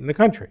other state in the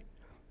country,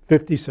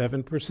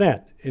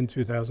 57% in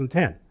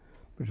 2010,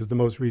 which is the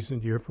most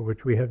recent year for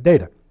which we have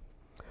data.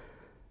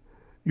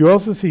 You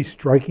also see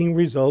striking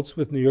results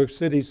with New York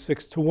City's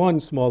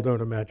 6-to-1 small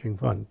donor matching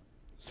fund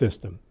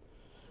system.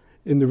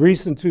 In the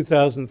recent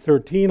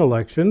 2013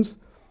 elections,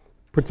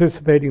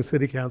 participating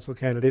city council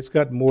candidates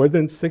got more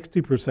than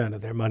 60%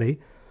 of their money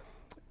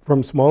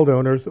from small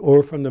donors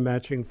or from the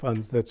matching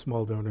funds that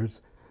small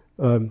donors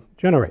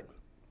generate.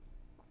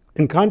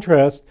 In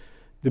contrast,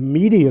 the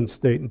median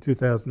state in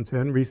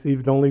 2010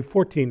 received only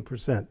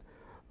 14%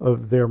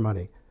 of their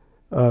money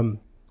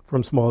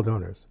from small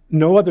donors.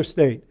 No other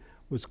state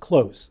was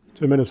close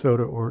to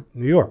Minnesota or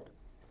New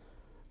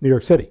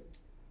York City.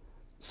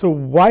 So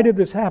why did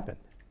this happen?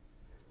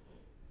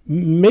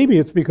 Maybe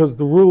it's because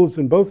the rules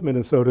in both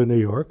Minnesota and New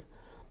York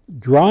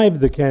drive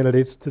the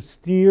candidates to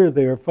steer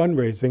their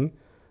fundraising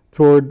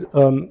toward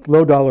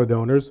low-dollar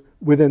donors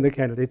within the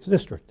candidate's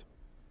district.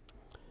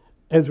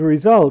 As a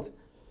result,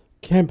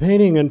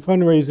 campaigning and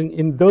fundraising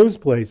in those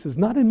places,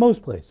 not in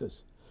most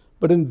places,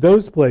 but in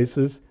those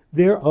places,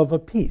 they're of a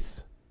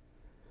piece.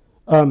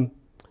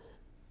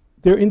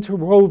 They're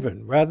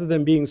interwoven rather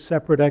than being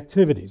separate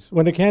activities.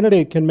 When a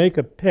candidate can make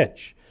a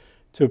pitch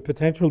to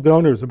potential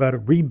donors about a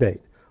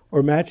rebate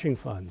or matching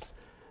funds,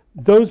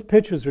 those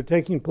pitches are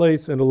taking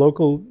place in a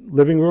local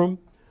living room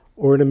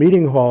or in a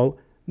meeting hall,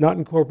 not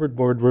in corporate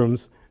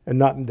boardrooms and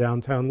not in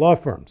downtown law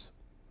firms.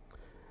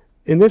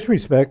 In this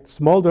respect,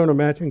 small donor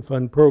matching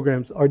fund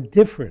programs are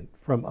different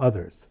from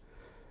others.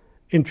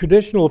 In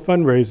traditional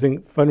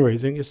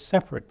fundraising is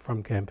separate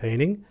from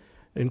campaigning.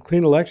 In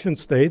clean election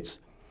states,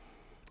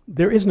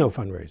 there is no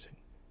fundraising.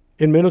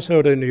 In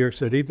Minnesota and New York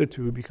City, the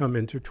two become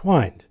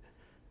intertwined.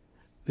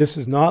 This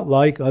is not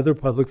like other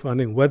public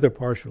funding, whether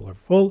partial or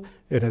full.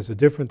 It has a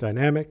different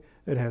dynamic.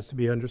 It has to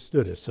be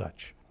understood as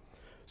such.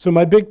 So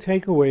my big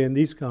takeaway in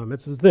these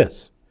comments is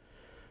this.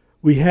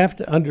 We have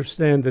to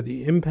understand that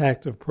the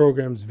impact of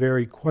programs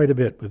vary quite a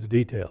bit with the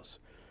details.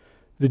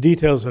 The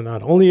details are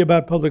not only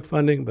about public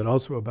funding, but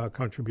also about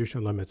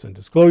contribution limits and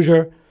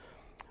disclosure.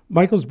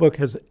 Michael's book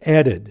has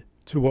added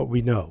to what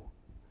we know.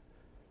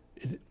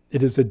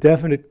 It is a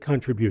definite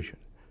contribution.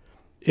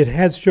 It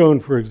has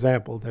shown, for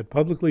example, that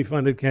publicly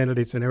funded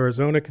candidates in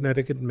Arizona,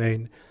 Connecticut, and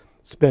Maine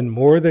spend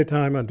more of their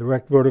time on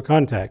direct voter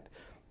contact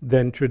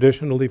than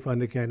traditionally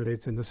funded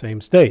candidates in the same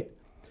state.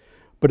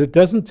 But it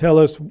doesn't tell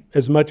us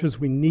as much as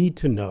we need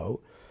to know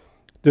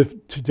to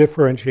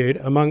differentiate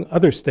among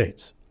other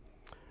states.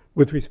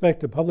 With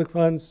respect to public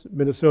funds,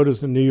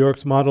 Minnesota's and New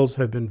York's models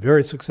have been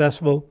very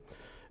successful,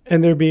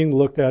 and they're being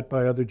looked at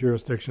by other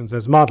jurisdictions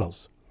as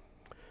models.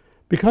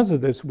 Because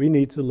of this, we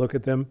need to look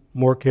at them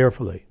more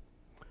carefully.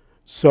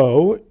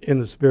 So, in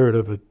the spirit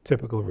of a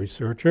typical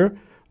researcher,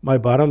 my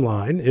bottom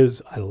line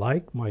is I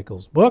like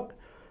Michael's book,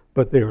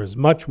 but there is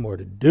much more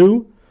to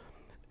do,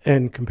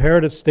 and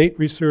comparative state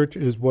research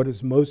is what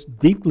is most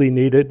deeply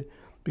needed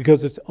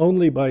because it's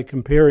only by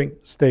comparing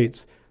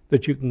states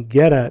that you can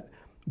get at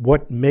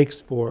what makes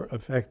for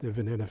effective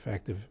and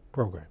ineffective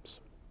programs.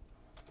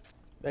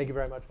 Thank you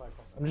very much,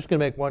 Michael. I'm just going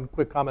to make one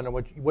quick comment on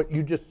what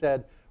you just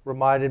said.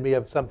 Reminded me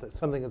of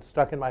something that's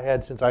stuck in my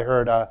head since I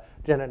heard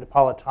Janet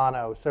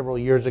Napolitano several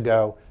years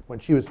ago when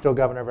she was still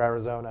governor of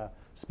Arizona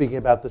speaking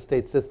about the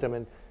state system,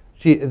 and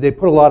they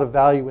put a lot of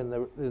value in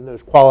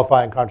those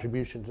qualifying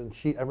contributions. And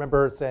I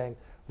remember her saying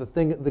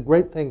the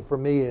great thing for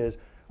me is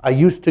I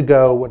used to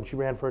go when she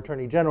ran for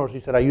attorney general. She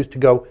said I used to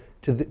go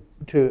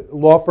to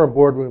law firm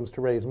boardrooms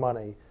to raise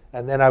money,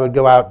 and then I would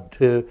go out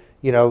to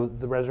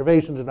the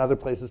reservations and other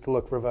places to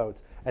look for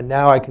votes. And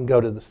now I can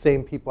go to the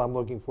same people I'm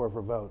looking for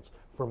votes.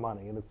 For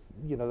money, and it's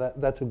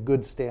that's a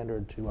good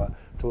standard to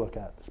look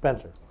at.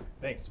 Spencer,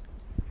 thanks.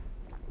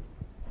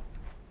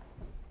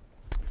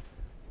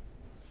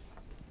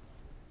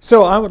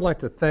 So I would like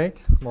to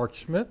thank Mark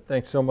Schmidt.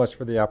 Thanks so much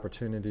for the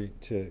opportunity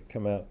to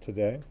come out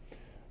today.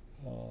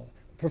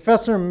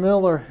 Professor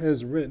Miller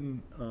has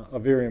written a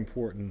very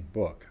important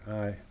book.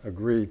 I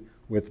agree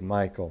with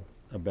Michael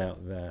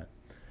about that.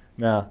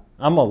 Now,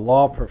 I'm a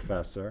law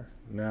professor,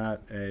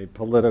 not a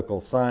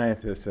political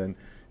scientist, and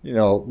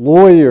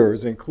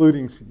lawyers,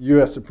 including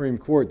U.S. Supreme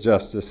Court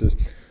justices,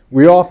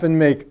 we often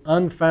make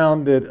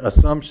unfounded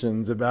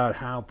assumptions about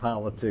how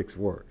politics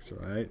works,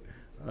 right?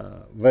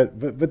 But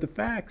the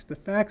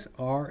facts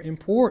are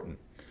important.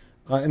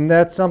 And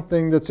that's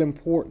something that's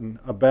important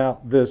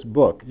about this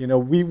book.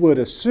 We would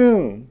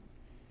assume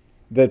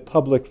that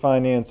public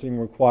financing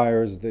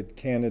requires that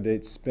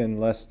candidates spend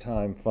less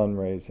time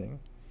fundraising.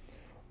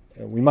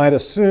 We might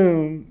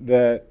assume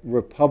that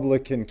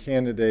Republican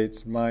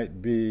candidates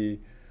might be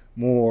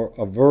more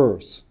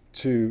averse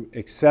to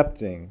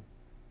accepting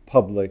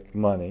public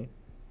money,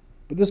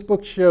 but this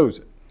book shows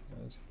it.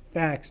 There's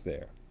facts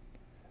there.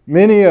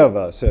 Many of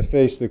us have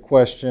faced the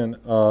question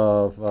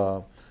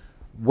of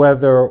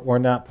whether or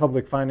not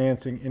public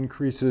financing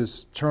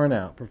increases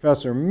turnout.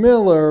 Professor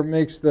Miller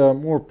makes the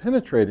more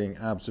penetrating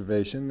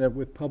observation that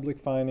with public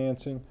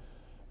financing,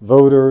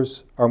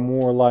 voters are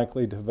more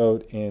likely to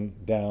vote in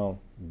down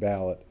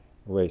ballot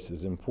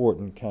races.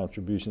 Important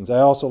contributions. I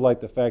also like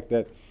the fact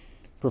that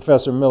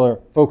Professor Miller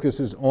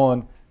focuses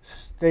on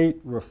state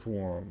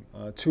reform.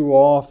 Too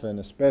often,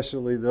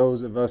 especially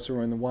those of us who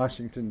are in the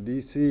Washington,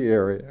 D.C.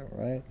 area,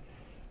 right,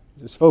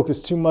 just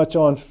focus too much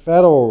on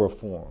federal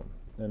reform.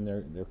 And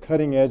they're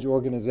cutting-edge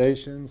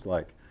organizations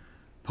like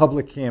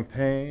Public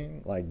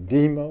Campaign, like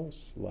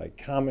Demos, like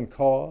Common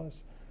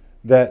Cause,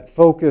 that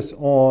focus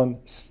on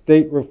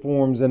state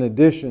reforms in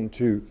addition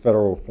to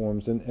federal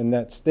reforms, and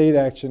that state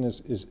action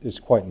is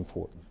quite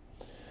important.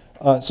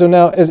 So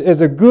now,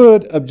 as a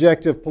good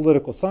objective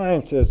political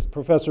scientist,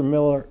 Professor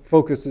Miller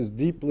focuses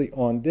deeply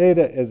on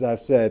data, as I've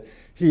said.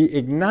 He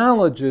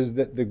acknowledges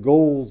that the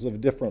goals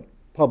of different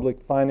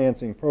public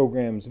financing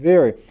programs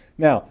vary.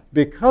 Now,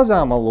 because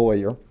I'm a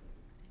lawyer,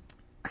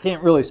 I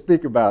can't really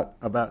speak about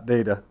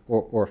data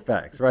or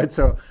facts, right?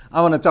 So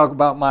I want to talk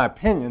about my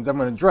opinions. I'm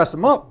going to dress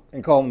them up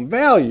and call them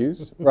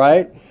values,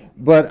 right?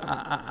 But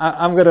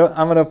I'm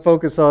gonna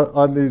focus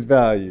on these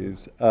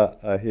values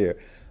here.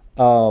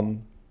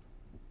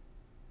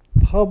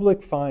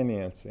 Public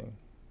financing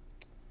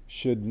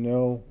should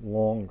no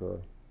longer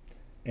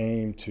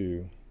aim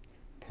to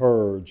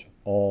purge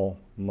all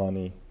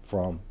money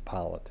from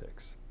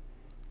politics.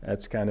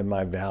 That's kind of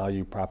my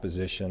value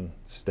proposition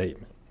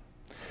statement.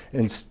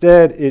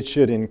 Instead, it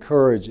should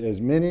encourage as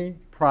many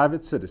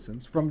private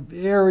citizens from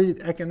varied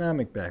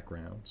economic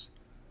backgrounds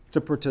to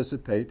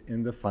participate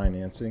in the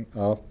financing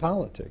of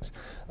politics.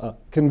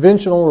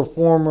 Conventional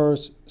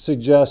reformers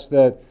suggest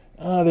that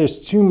there's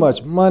too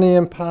much money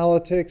in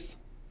politics,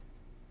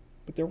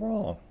 but they're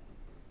wrong.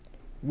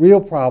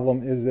 Real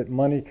problem is that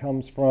money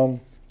comes from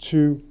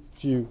too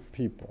few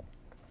people.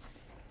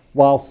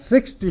 While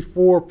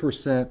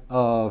 64%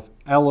 of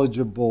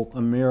eligible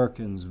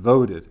Americans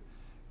voted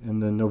in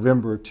the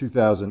November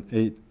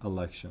 2008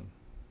 election,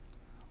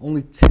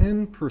 only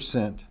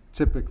 10%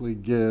 typically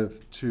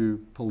give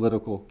to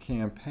political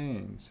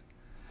campaigns,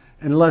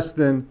 and less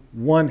than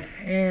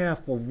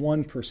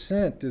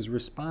 1/2% is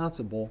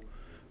responsible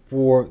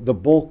for the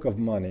bulk of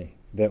money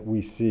that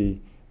we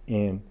see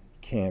in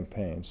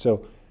campaigns.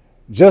 So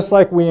just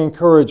like we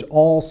encourage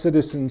all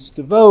citizens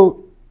to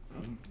vote,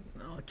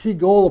 a key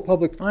goal of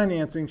public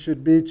financing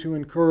should be to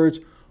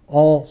encourage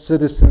all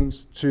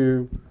citizens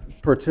to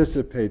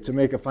participate, to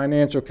make a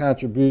financial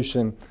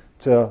contribution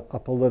to a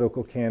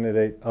political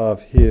candidate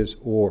of his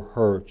or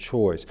her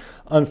choice.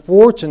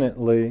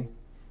 Unfortunately,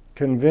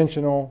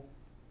 conventional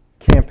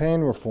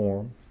campaign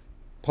reform,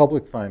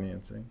 public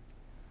financing,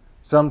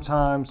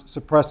 sometimes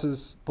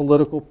suppresses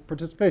political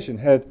participation.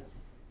 Had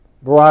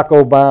Barack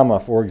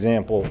Obama, for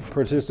example,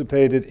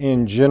 participated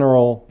in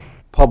general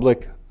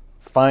public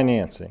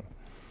financing,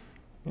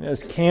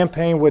 his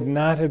campaign would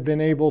not have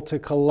been able to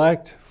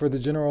collect for the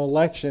general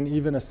election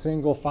even a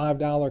single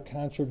 $5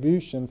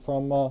 contribution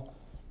from a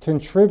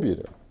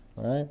contributor,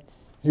 right?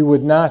 He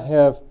would not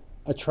have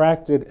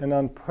attracted an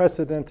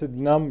unprecedented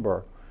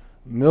number,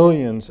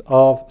 millions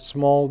of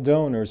small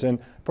donors. And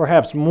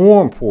perhaps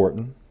more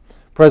important,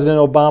 President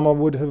Obama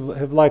would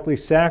have likely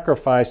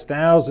sacrificed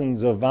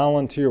thousands of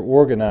volunteer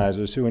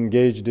organizers who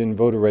engaged in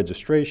voter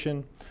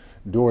registration,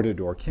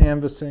 door-to-door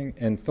canvassing,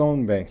 and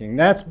phone banking.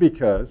 That's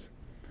because,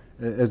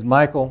 as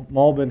Michael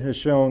Malbin has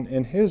shown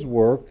in his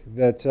work,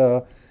 that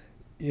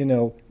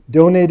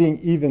donating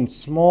even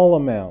small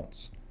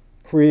amounts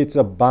creates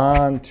a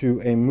bond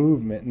to a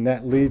movement, and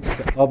that leads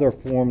to other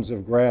forms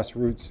of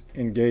grassroots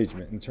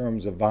engagement in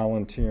terms of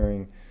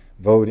volunteering,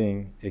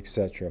 voting,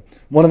 etc.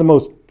 One of the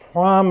most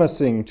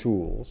promising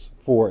tools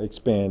for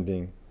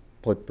expanding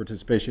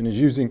participation is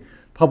using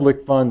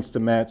public funds to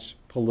match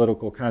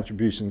political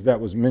contributions. That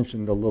was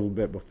mentioned a little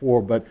bit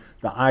before, but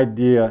the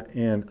idea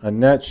in a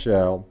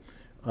nutshell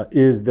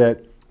is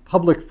that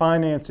public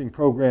financing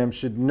programs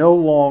should no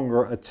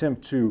longer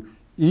attempt to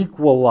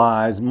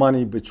equalize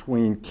money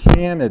between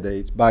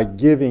candidates by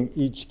giving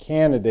each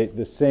candidate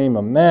the same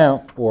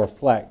amount or a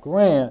flat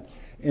grant.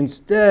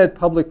 Instead,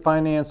 public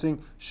financing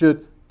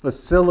should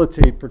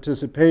facilitate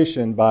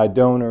participation by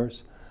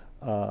donors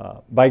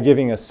by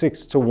giving a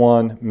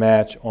 6-to-1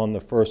 match on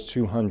the first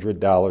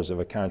 $200 of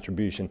a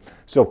contribution.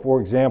 So, for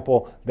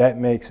example, that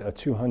makes a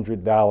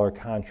 $200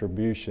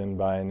 contribution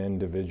by an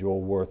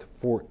individual worth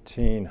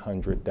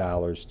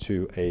 $1,400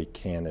 to a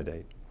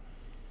candidate.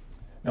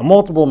 Now,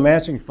 multiple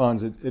matching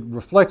funds, it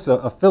reflects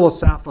a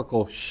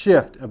philosophical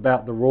shift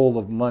about the role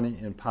of money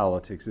in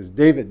politics. As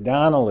David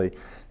Donnelly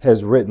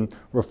has written,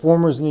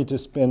 reformers need to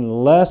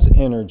spend less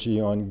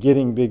energy on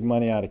getting big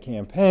money out of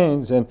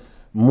campaigns and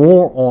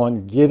more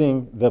on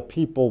getting the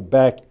people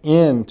back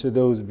into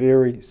those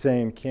very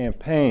same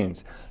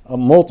campaigns.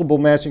 Multiple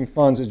matching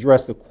funds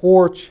address the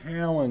core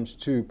challenge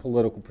to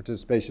political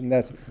participation,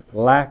 that's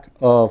lack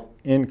of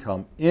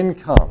income.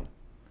 Income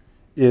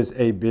is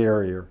a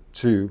barrier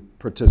to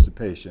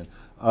participation.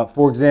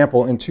 For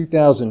example, in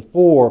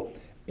 2004,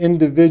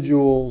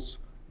 individuals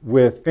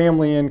with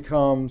family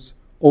incomes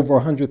over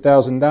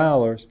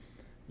 $100,000,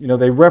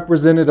 they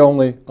represented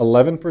only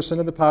 11%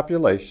 of the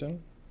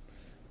population.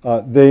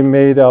 they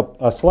made up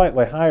a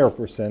slightly higher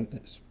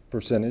percentage,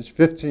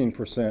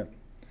 15%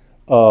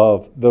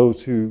 of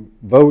those who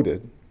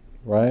voted,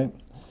 right?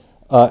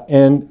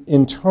 And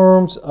in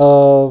terms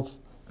of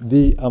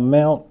the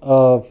amount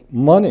of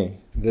money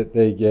that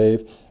they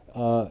gave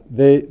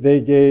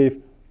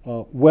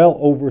well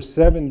over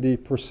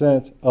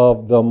 70%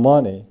 of the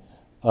money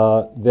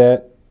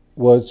that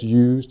was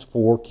used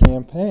for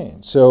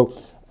campaigns. So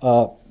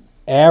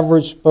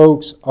average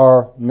folks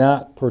are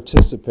not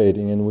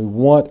participating, and we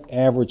want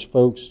average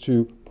folks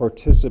to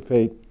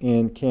participate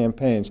in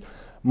campaigns.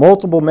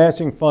 Multiple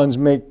matching funds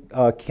make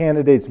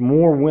candidates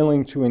more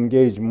willing to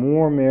engage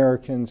more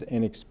Americans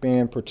and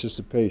expand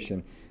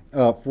participation.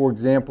 For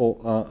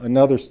example,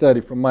 another study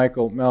from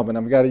Michael Melvin.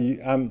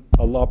 I'm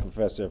a law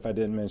professor, if I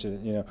didn't mention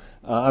it. You know,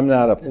 I'm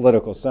not a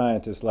political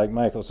scientist like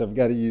Michael, so I've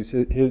got to use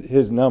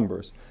his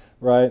numbers,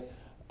 right?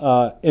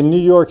 In New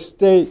York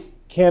State,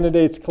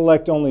 candidates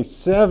collect only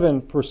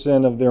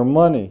 7% of their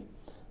money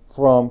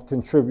from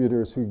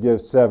contributors who give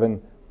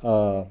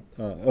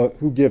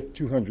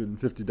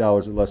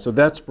 $250 or less. So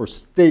that's for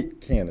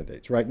state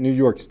candidates, right? New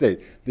York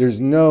State. There's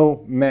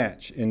no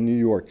match in New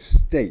York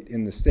State,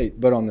 in the state.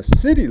 But on the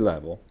city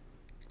level,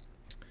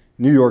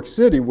 New York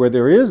City, where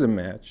there is a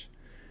match,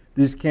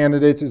 these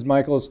candidates, as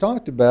Michael has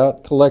talked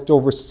about, collect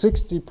over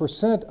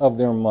 60% of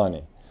their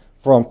money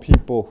from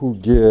people who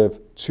give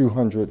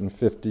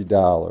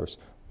 $250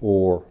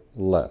 or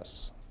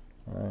less,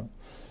 right?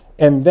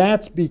 And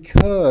that's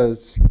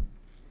because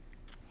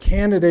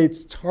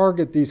candidates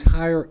target these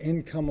higher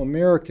income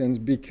Americans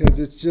because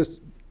it's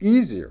just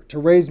easier to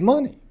raise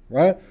money,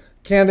 right?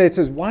 Candidate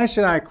says, why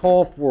should I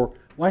call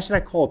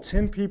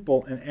 10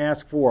 people and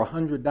ask for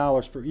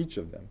 $100 for each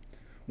of them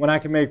when I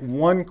can make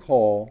one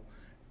call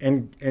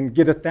and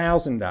get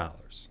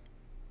 $1,000,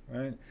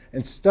 right?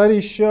 And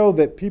studies show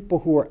that people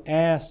who are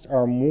asked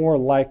are more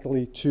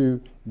likely to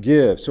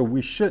give. So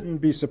we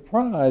shouldn't be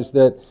surprised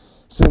that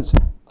since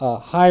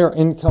higher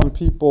income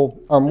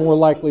people are more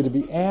likely to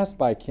be asked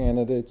by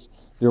candidates,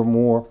 they're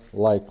more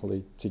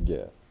likely to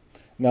give.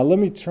 Now let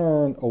me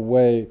turn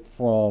away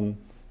from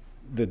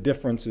the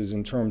differences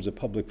in terms of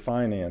public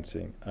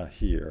financing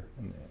here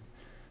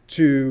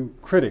to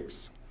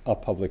critics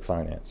of public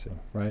financing,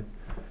 right?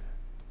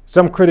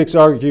 Some critics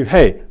argue,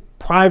 hey,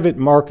 private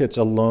markets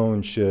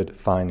alone should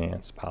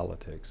finance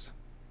politics.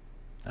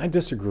 I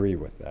disagree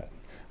with that.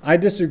 I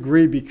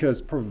disagree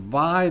because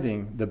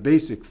providing the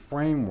basic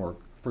framework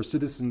for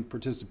citizen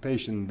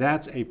participation,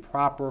 that's a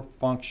proper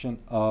function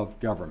of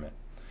government.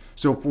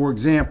 So for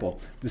example,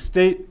 the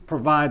state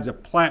provides a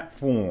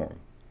platform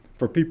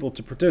for people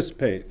to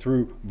participate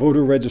through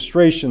voter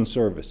registration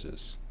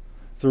services,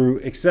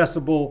 through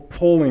accessible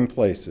polling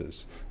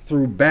places,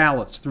 through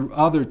ballots, through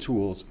other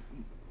tools.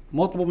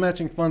 Multiple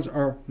matching funds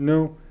are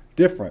no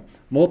different.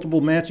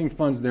 Multiple matching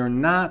funds, they're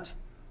not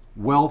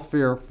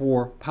welfare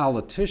for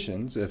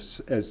politicians,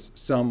 as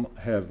some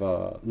have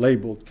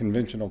labeled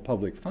conventional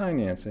public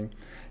financing.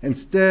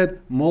 Instead,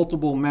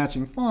 multiple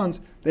matching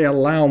funds, they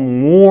allow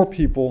more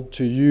people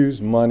to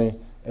use money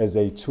as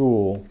a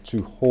tool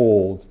to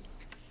hold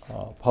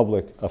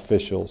public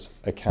officials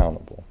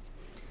accountable.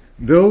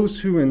 Those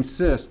who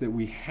insist that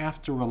we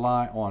have to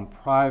rely on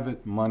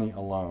private money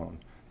alone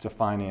to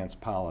finance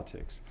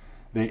politics,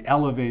 they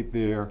elevate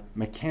their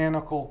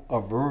mechanical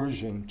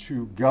aversion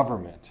to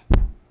government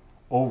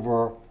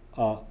over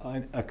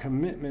a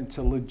commitment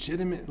to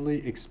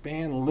legitimately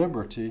expand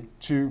liberty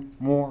to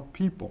more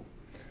people.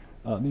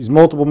 These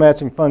multiple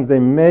matching funds, they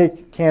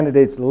make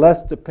candidates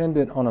less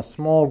dependent on a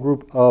small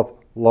group of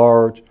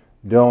large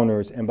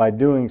donors, and by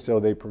doing so,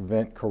 they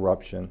prevent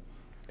corruption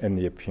and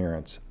the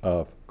appearance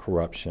of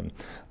corruption.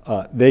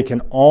 They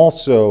can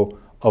also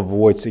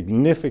avoid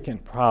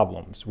significant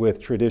problems with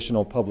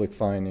traditional public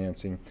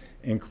financing,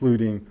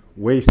 including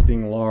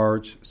wasting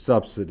large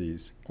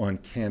subsidies on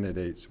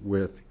candidates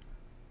with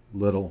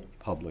little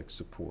public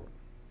support.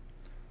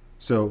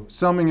 So,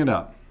 summing it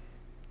up,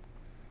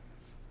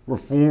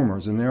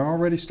 reformers, and they're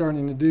already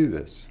starting to do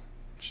this,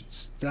 should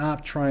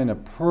stop trying to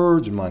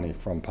purge money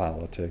from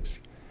politics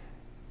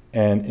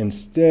and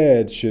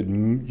instead should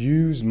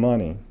use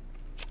money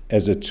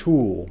as a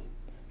tool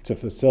to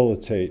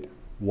facilitate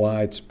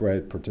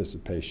widespread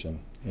participation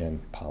in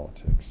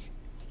politics.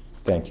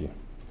 Thank you.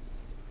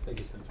 Thank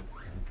you, Spencer.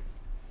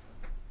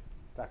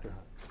 Dr.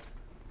 Hunt.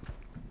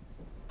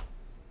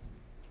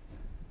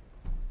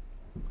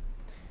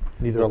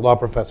 Neither a law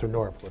professor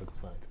nor a political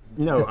scientist.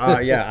 No,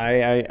 yeah,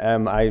 I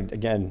am,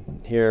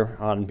 again, here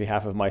on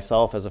behalf of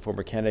myself as a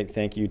former candidate,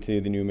 thank you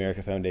to the New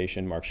America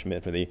Foundation, Mark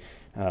Schmidt,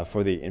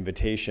 for the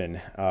invitation.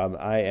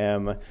 I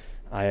am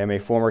a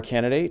former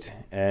candidate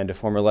and a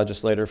former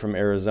legislator from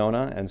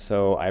Arizona, and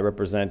so I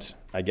represent,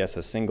 I guess,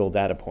 a single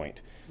data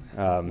point.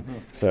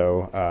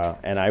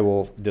 And I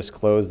will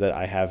disclose that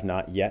I have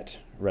not yet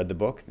read the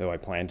book, though I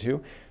plan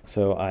to.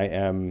 So I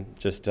am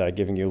just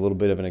giving you a little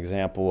bit of an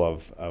example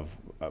of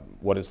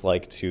what it's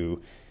like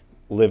to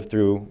live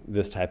through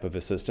this type of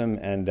a system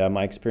and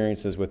my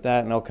experiences with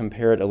that, and I'll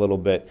compare it a little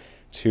bit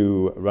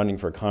to running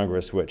for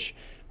Congress, which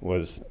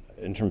was,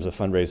 in terms of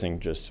fundraising,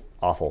 just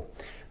awful.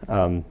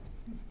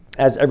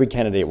 as every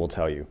candidate will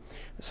tell you.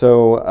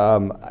 So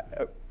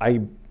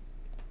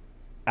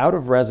out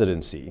of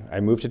residency, I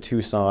moved to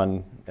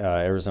Tucson,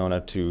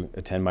 Arizona to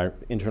attend my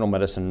internal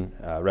medicine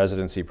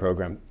residency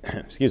program,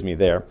 excuse me,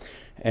 there.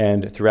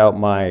 And throughout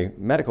my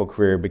medical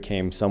career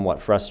became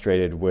somewhat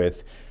frustrated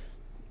with,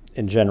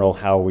 in general,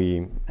 how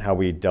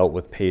we dealt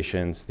with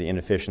patients, the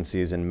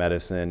inefficiencies in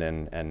medicine,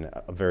 and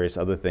various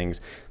other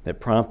things that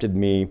prompted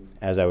me,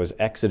 as I was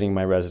exiting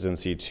my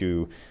residency,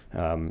 to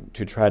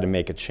try to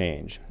make a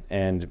change.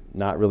 And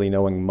not really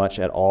knowing much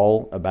at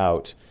all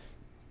about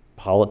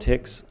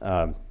politics,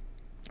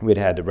 we'd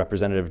had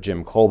Representative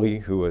Jim Colby,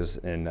 who was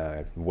in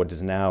what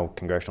is now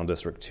Congressional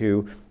District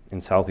 2 in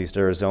Southeast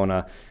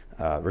Arizona,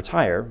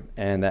 retire,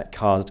 and that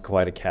caused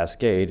quite a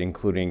cascade,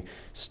 including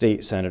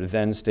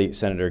then State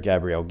Senator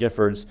Gabrielle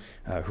Giffords,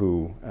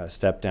 who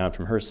stepped down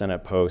from her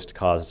Senate post,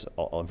 caused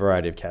a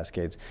variety of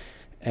cascades,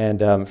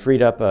 and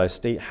freed up a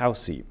state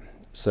House seat.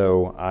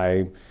 So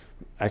I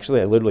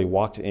literally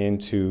walked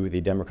into the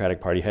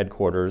Democratic Party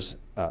headquarters,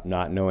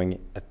 not knowing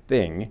a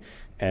thing,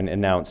 and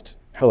announced,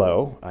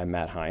 "Hello, I'm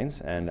Matt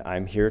Hines, and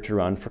I'm here to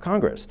run for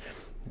Congress."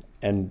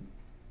 And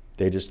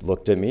they just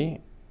looked at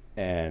me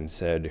and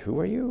said, "Who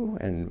are you,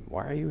 and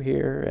why are you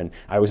here?" And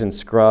I was in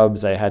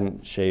scrubs. I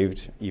hadn't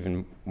shaved,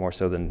 even more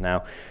so than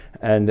now.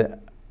 And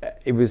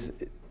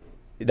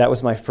that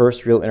was my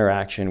first real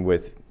interaction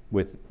with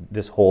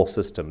this whole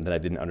system that I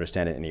didn't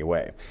understand in any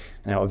way.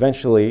 Now,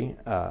 eventually,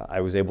 I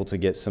was able to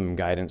get some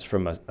guidance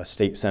from a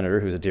state senator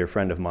who's a dear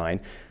friend of mine,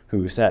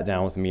 who sat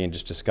down with me and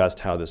just discussed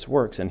how this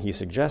works. And he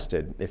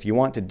suggested, if you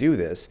want to do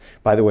this,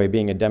 by the way,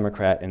 being a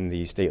Democrat in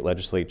the state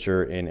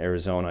legislature in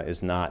Arizona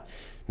is not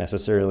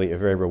necessarily a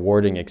very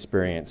rewarding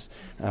experience,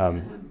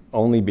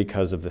 only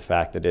because of the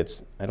fact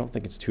that I don't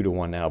think it's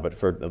 2-to-1 now, but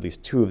for at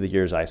least 2 of the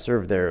years I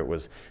served there, it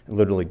was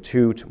literally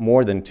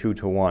more than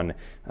 2-to-1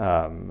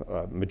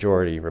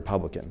 majority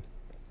Republican.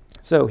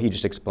 So he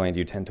just explained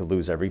you tend to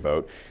lose every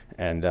vote,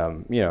 and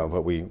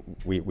but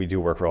we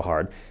do work real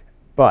hard.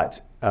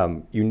 But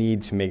you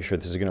need to make sure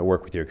this is going to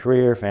work with your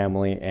career,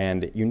 family,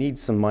 and you need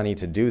some money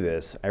to do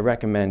this. I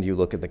recommend you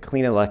look at the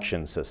clean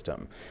election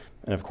system.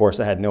 And of course,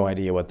 I had no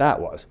idea what that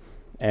was.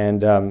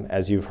 And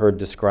as you've heard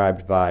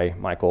described by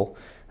Michael,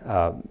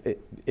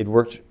 it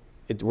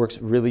works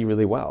really,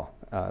 really well.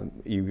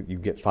 You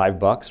get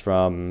 $5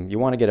 from, you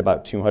want to get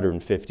about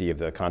 250 of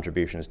the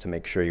contributions to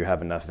make sure you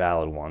have enough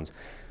valid ones.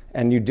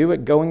 And you do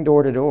it going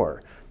door to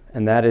door.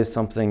 And that is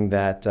something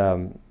that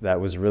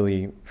was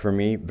really, for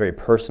me, very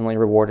personally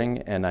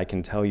rewarding. And I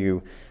can tell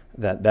you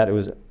that it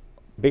was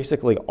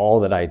basically all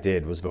that I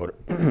did was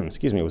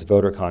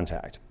voter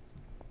contact.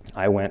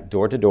 I went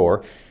door to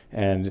door,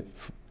 and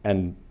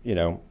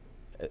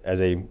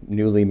as a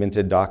newly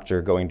minted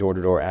doctor going door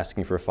to door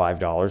asking for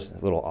 $5,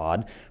 a little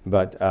odd,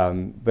 but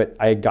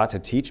I got to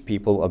teach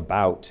people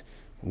about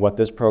what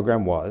this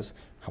program was,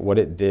 what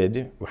it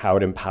did, how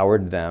it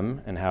empowered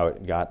them, and how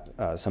it got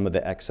some of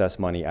the excess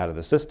money out of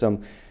the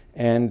system.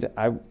 And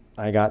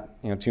I got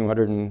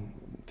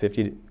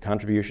 250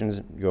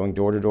 contributions going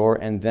door to door,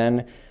 and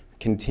then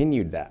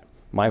continued that.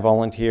 My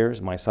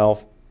volunteers,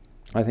 myself,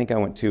 I think I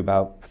went to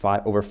about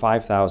over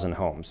 5,000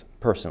 homes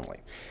personally.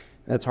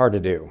 That's hard to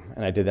do,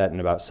 and I did that in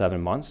about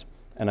 7 months.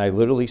 And I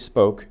literally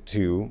spoke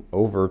to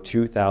over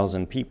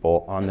 2,000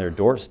 people on their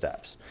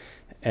doorsteps.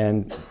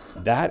 And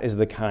that is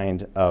the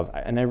kind of,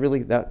 and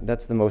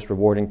that's the most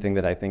rewarding thing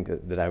that I think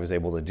that I was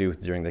able to do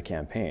during the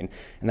campaign.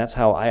 And that's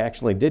how I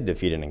actually did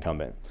defeat an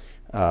incumbent.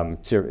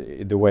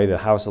 The way the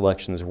House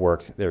elections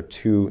work, the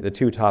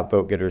two top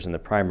vote getters in the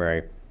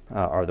primary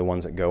are the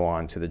ones that go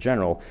on to the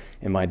general.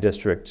 In my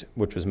district,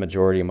 which was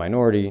majority and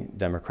minority,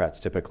 Democrats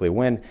typically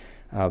win.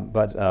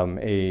 But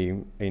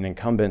an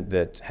incumbent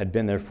that had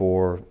been there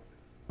for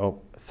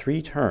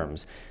 3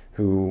 terms,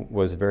 who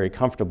was very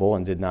comfortable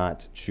and did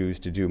not choose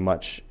to do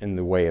much in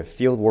the way of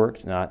field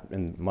work, not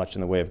much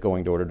in the way of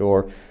going door to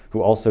door,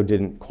 who also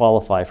didn't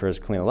qualify for his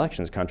clean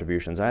elections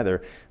contributions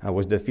either,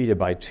 was defeated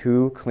by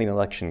 2 clean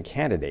election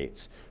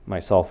candidates,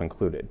 myself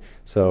included.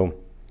 So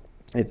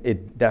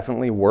it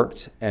definitely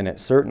worked, and it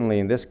certainly,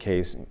 in this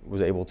case,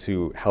 was able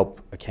to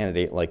help a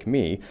candidate like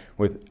me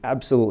with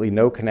absolutely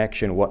no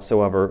connection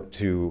whatsoever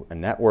to a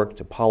network,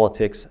 to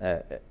politics.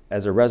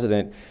 As a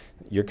resident,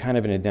 you're kind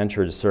of an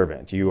indentured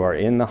servant. You are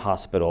in the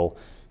hospital,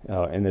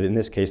 in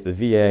this case the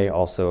VA,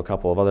 also a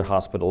couple of other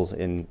hospitals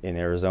in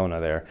Arizona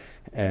there,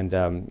 and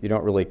you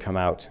don't really come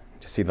out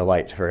to see the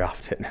light very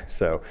often.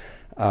 So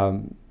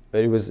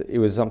but it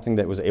was something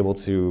that was able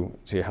to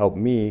help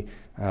me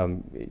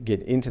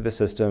get into the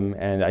system,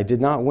 and I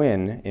did not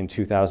win in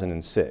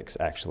 2006,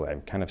 actually. I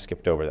kind of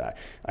skipped over that.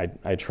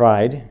 I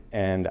tried,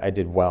 and I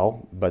did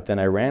well, but then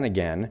I ran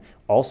again,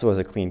 also as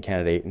a clean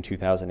candidate in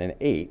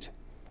 2008,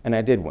 and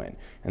I did win.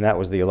 And that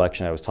was the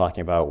election I was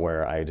talking about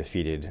where I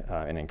defeated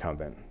an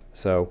incumbent.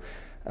 So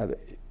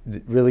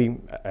really,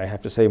 I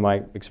have to say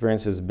my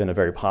experience has been a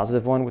very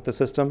positive one with the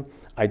system.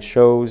 I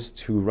chose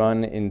to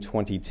run in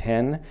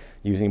 2010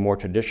 using more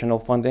traditional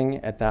funding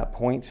at that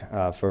point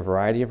for a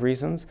variety of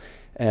reasons.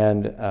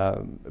 And,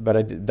 but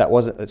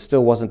it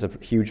still wasn't a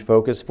huge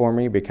focus for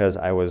me because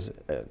I was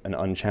an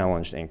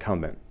unchallenged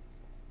incumbent.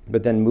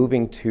 But then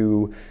moving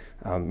to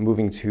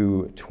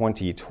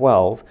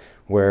 2012,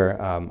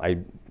 where I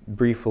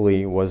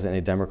briefly was in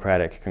a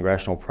Democratic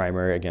congressional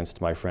primary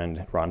against my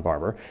friend Ron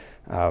Barber,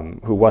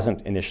 who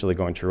wasn't initially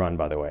going to run,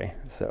 by the way.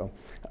 So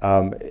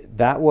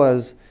that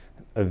was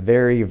a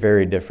very,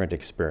 very different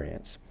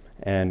experience,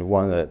 and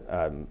one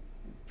that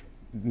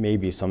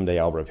maybe someday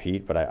I'll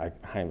repeat, but I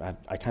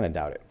kind of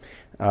doubt it.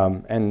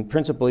 And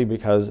principally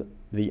because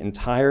the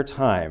entire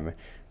time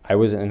I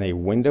was in a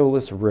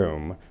windowless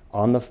room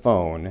on the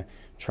phone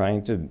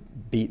trying to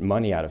beat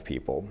money out of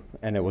people,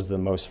 and it was the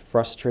most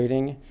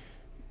frustrating.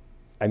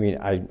 I mean,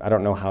 I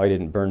don't know how I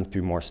didn't burn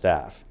through more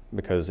staff,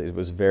 because it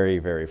was very,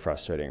 very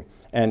frustrating.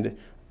 And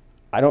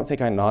I don't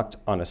think I knocked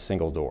on a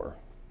single door.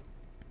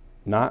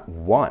 Not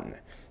one.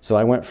 So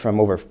I went from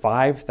over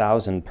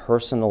 5,000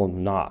 personal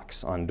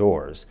knocks on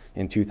doors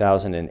in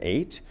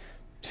 2008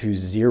 to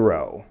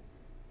 0,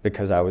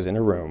 because I was in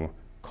a room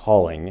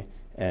calling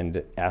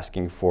and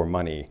asking for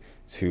money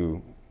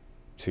to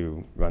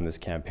run this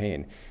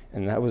campaign.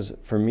 And that was,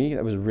 for me,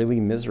 that was really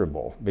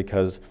miserable,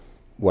 because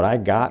what I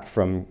got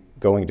from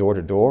going door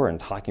to door and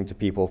talking to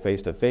people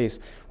face to face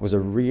was a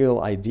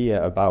real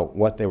idea about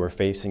what they were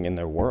facing in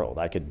their world.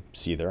 I could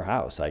see their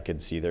house, I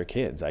could see their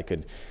kids, I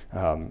could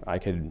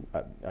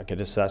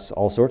assess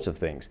all sorts of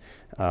things.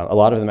 A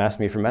lot of them asked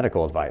me for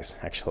medical advice,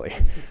 actually,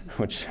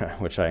 which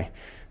I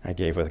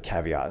gave with a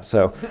caveat.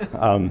 So,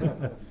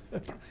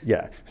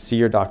 yeah, see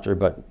your doctor,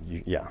 but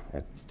yeah,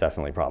 it's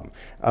definitely a problem.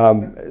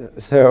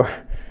 So,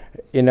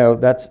 you know,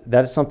 that's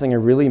something I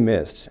really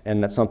missed,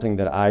 and that's something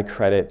that I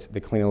credit the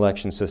clean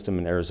election system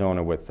in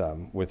Arizona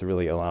with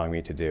really allowing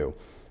me to do.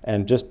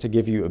 And just to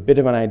give you a bit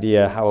of an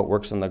idea how it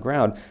works on the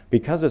ground,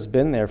 because it's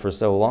been there for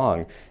so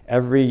long,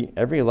 every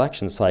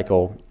election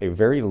cycle, a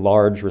very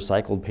large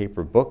recycled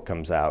paper book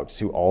comes out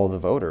to all the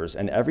voters,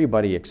 and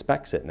everybody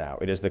expects it now.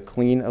 It is the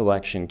Clean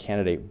Election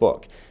Candidate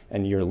Book,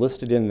 and you're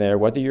listed in there,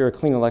 whether you're a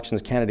clean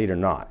elections candidate or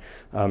not.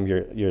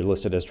 You're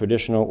listed as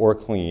traditional or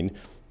clean.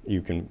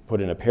 You can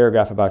put in a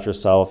paragraph about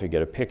yourself, you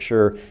get a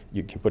picture,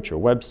 you can put your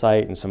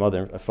website and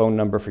a phone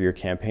number for your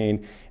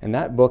campaign, and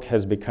that book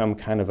has become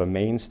kind of a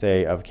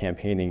mainstay of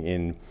campaigning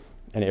in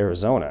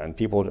Arizona, and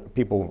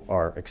people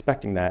are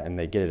expecting that, and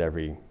they get it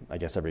every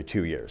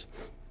 2 years.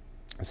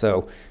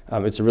 So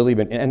it's really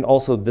been, and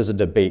also there's a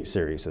debate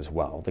series as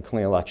well. The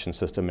clean election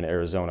system in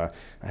Arizona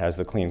has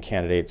the clean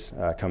candidates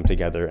come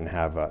together and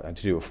have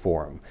to do a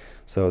forum.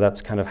 So that's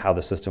kind of how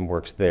the system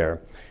works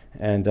there.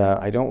 And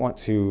I don't want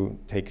to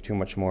take too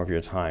much more of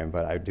your time,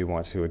 but I do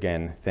want to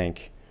again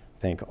thank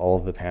all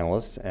of the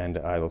panelists, and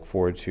I look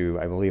forward to,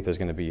 I believe there's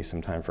going to be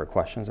some time for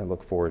questions. I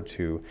look forward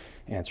to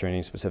answering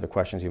any specific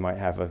questions you might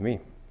have of me.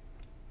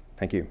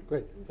 Thank you.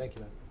 Great, thank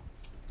you, Matt.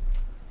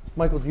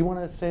 Michael, do you want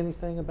to say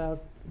anything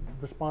about,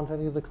 respond to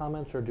any of the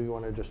comments, or do you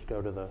want to just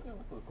go to the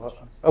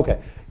question? Okay,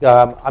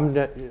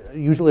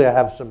 usually I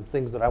have some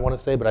things that I want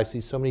to say, but I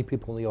see so many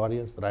people in the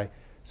audience that I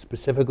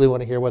specifically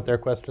want to hear what their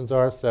questions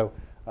are, so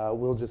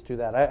we'll just do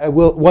that. I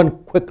will, one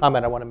quick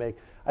comment I want to make.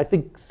 I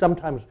think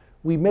sometimes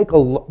we make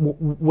especially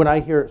when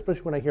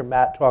I hear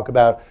Matt talk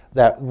about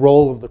that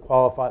role of the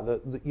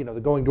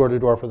the going door to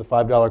door for the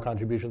 $5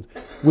 contributions,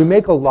 we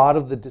make a lot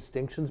of the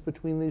distinctions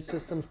between these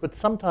systems, but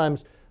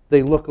sometimes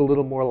they look a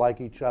little more like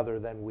each other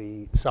than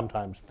we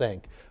sometimes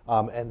think.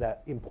 And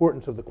that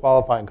importance of the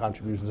qualifying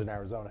contributions in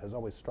Arizona has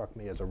always struck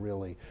me as a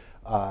really,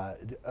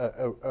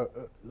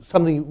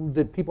 something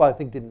that people I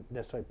think didn't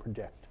necessarily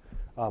predict,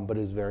 but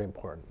is very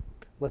important.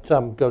 Let's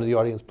go to the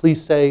audience.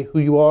 Please say who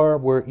you are,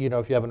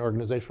 if you have an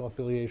organizational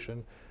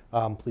affiliation,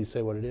 please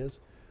say what it is.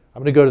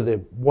 I'm gonna go to the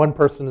one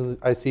person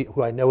I see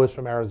who I know is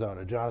from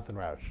Arizona, Jonathan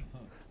Rausch.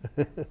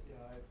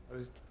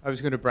 I was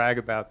going to brag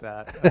about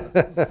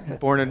that.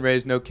 Born and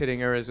raised, no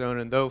kidding,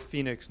 Arizona, though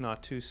Phoenix,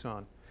 not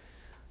Tucson.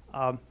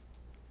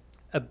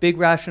 A big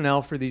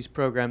rationale for these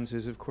programs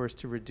is, of course,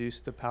 to reduce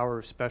the power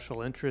of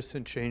special interests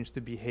and change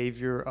the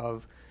behavior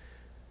of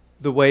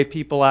the way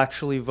people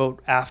actually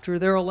vote after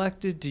they're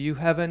elected. Do you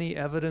have any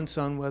evidence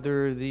on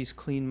whether these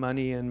clean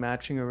money and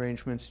matching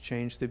arrangements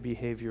change the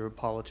behavior of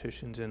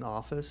politicians in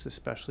office,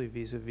 especially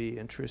vis-a-vis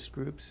interest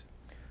groups?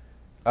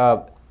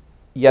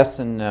 Yes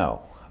and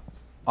no.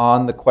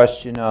 On the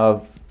question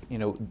of,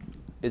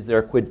 is there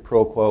a quid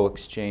pro quo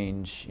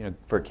exchange,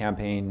 for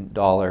campaign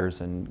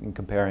dollars and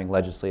comparing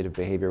legislative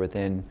behavior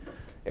within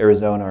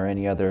Arizona or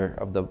any other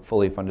of the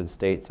fully funded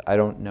states, I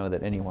don't know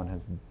that anyone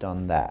has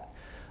done that.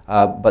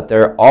 But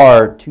there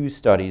are two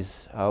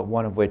studies,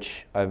 one of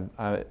which I'm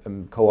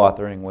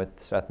co-authoring with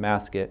Seth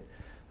Maskett,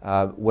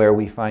 where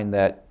we find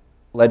that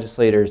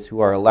legislators who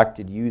are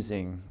elected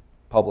using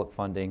public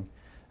funding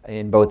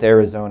in both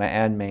Arizona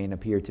and Maine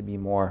appear to be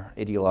more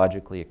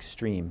ideologically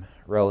extreme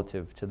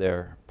relative to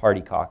their party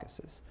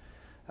caucuses.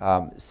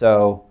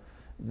 So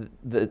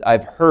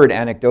I've heard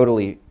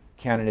anecdotally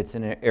candidates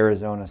in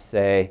Arizona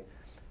say,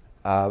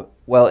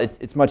 well,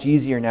 it's much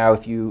easier now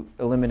if you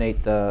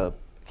eliminate the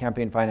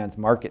campaign finance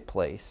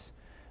marketplace,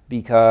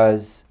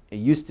 because it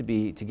used to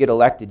be, to get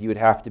elected, you would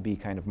have to be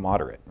kind of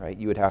moderate, right?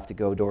 You would have to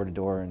go door to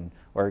door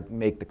or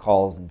make the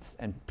calls,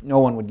 and no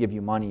one would give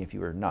you money if you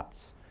were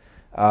nuts.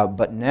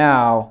 But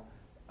now,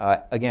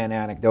 again,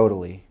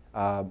 anecdotally,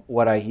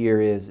 what I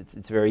hear is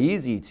it's very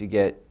easy to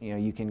get,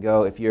 you can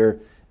go, if you're,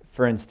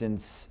 for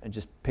instance,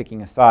 just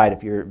picking a side,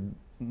 if you're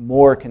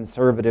more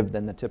conservative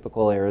than the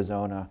typical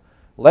Arizona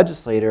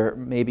legislator,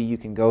 maybe you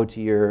can go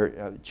to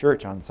your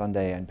church on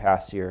Sunday and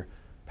pass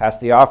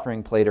the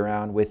offering plate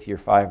around with your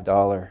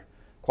 $5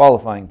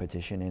 qualifying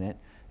petition in it,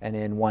 and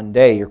in one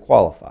day you're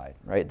qualified,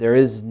 right? There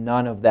is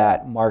none of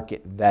that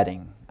market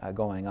vetting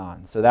going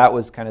on. So that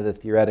was kind of the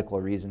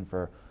theoretical reason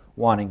for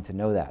wanting to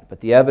know that.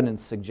 But the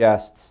evidence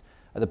suggests,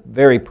 the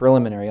very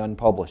preliminary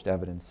unpublished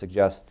evidence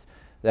suggests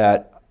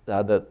that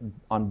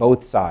on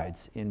both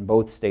sides, in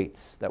both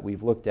states that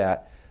we've looked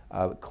at,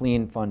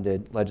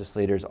 clean-funded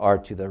legislators are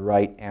to the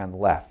right and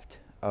left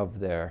of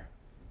their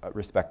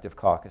respective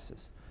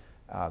caucuses.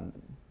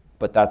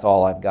 But that's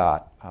all I've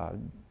got,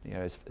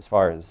 as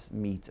far as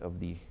meat of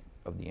the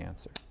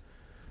answer.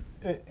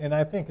 And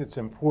I think it's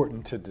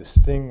important to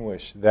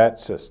distinguish that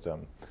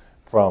system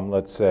from,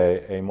 let's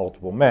say, a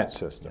multiple match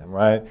system,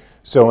 right?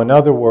 So in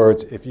other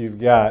words, if you've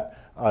got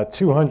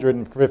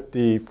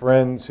 250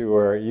 friends who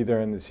are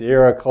either in the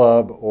Sierra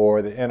Club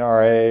or the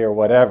NRA or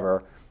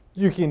whatever,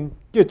 you can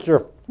get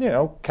your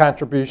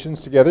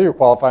contributions together, your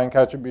qualifying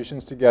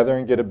contributions together,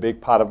 and get a big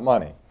pot of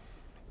money.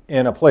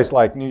 In a place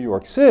like New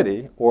York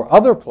City or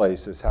other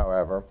places,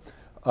 however,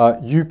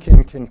 you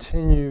can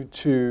continue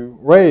to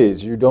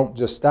raise. You don't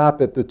just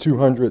stop at the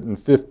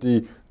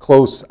 250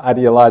 close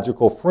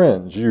ideological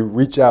friends. You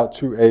reach out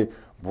to a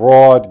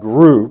broad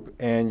group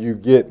and you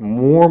get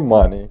more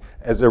money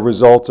as a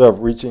result of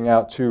reaching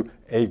out to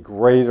a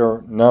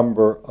greater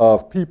number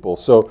of people.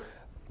 So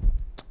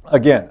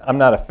again, I'm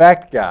not a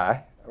fact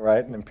guy,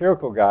 right, an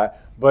empirical guy,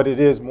 but it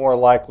is more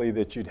likely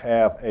that you'd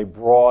have a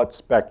broad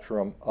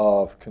spectrum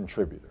of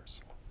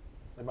contributors.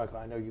 And Michael,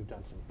 I know you've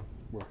done some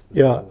work.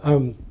 Yeah, I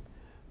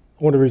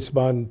want to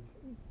respond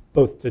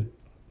both to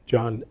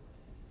John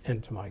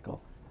and to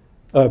Michael.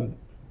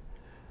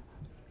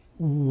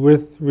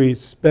 With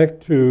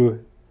respect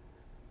to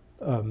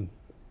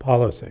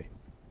policy,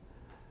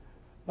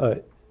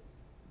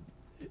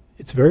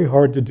 it's very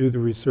hard to do the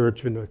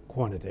research in a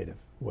quantitative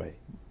way.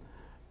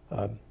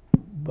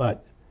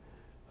 But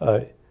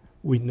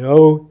we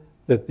know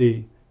that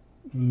the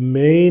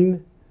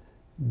main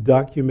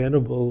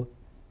documentable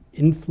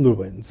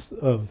influence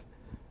of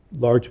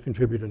large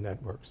contributor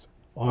networks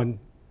on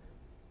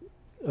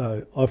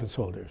office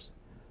holders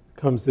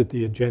comes at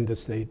the agenda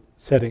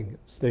setting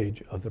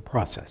stage of the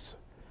process,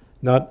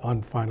 not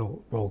on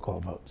final roll call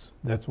votes.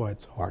 That's why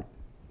it's hard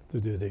to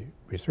do the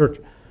research.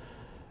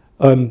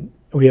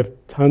 We have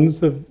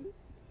tons of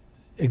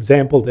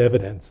exampled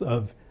evidence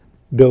of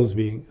bills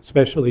being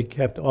especially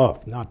kept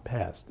off, not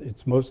passed.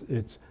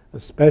 It's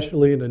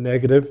especially in a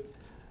negative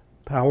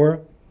power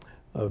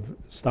of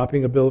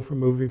stopping a bill from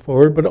moving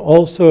forward, but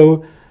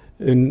also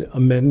in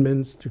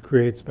amendments to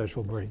create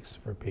special breaks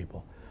for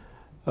people.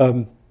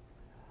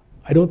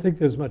 I don't think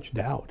there's much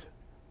doubt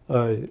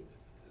that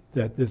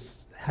this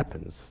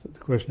happens. The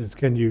question is,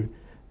 can you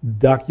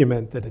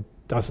document that it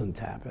doesn't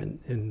happen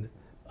in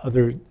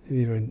other,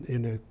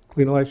 in a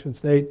clean election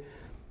state?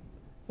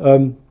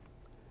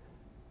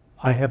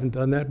 I haven't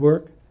done that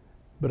work,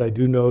 but I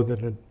do know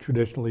that a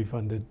traditionally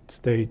funded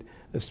state,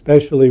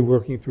 especially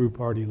working through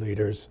party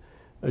leaders,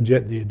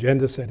 the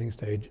agenda setting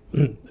stage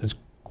is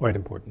quite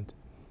important.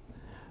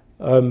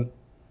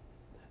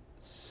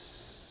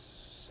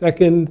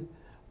 Second,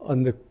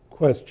 on the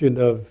question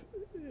of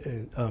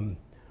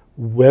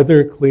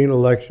whether clean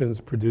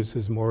elections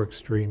produces more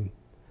extreme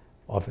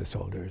office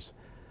holders.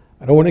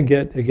 I don't want to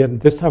get, again,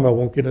 this time I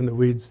won't get in the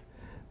weeds.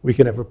 We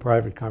can have a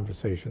private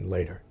conversation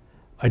later.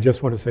 I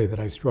just want to say that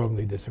I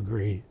strongly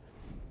disagree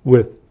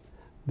with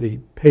the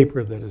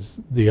paper that is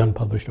the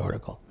unpublished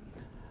article.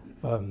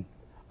 I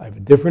have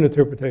a different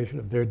interpretation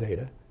of their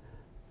data.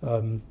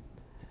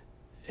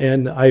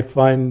 And I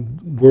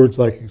find words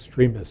like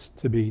extremist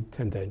to be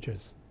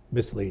tendentious,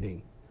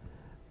 misleading.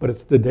 But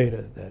it's the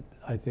data that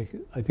I think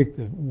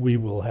that we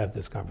will have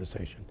this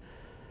conversation.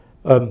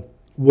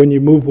 When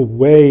you move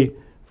away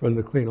from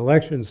the clean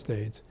election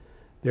states,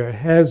 there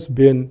have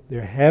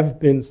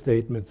been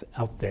statements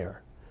out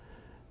there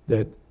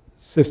that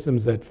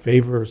systems that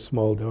favor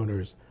small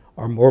donors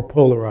are more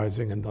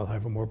polarizing and they'll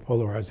have a more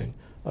polarizing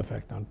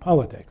effect on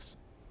politics.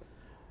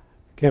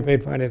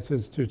 Campaign Finance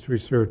Institute's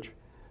research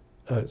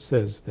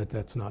says that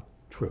that's not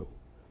true.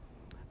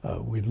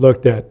 We've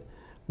looked at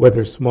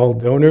whether small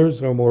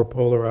donors are more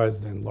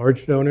polarized than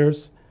large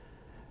donors,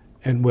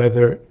 and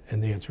the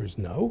answer is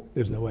no.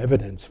 There's no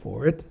evidence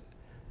for it.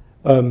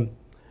 And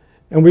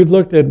we've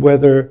looked at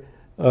whether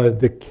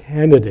the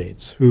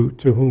candidates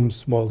to whom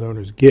small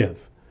donors give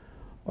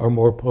are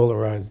more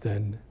polarized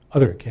than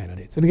other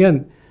candidates. And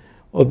again,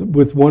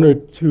 with one or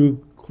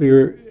two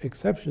clear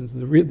exceptions,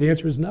 the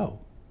answer is no.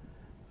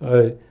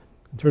 In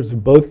terms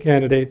of both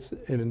candidates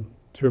and in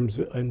terms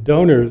of and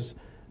donors,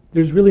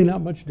 there's really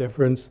not much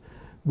difference,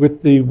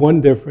 with the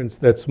one difference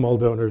that small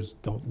donors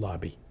don't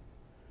lobby.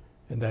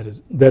 And that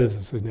is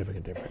a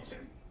significant difference.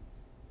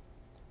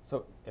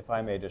 So if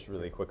I may just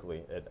really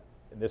quickly,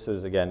 this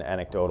is again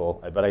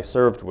anecdotal, but I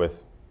served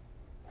with,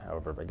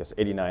 however, I guess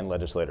 89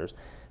 legislators.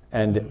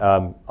 And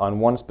on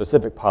one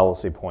specific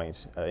policy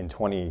point in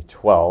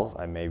 2012,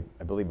 I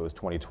believe it was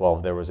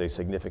 2012, there was a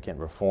significant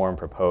reform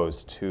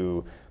proposed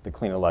to the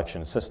clean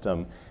election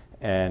system,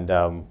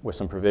 and with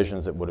some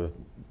provisions that would have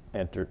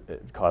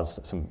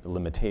caused some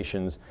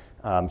limitations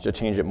to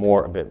change it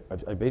more a bit.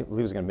 I believe it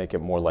was going to make it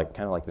more like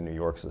kind of like the New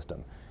York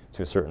system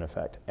to a certain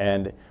effect.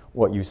 And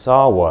what you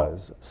saw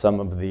was some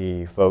of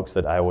the folks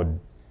that I would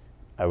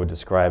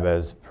describe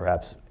as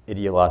perhaps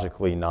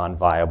ideologically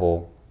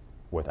non-viable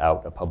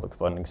without a public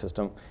funding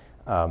system.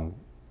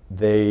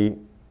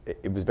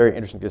 It was very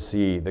interesting to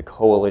see the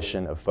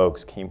coalition of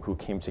folks who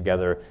came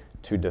together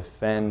to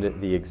defend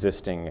the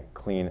existing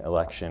clean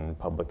election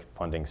public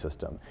funding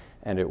system.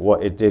 And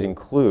it did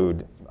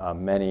include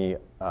many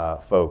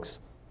folks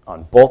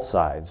on both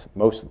sides.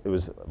 It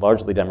was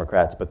largely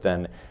Democrats, but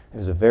then there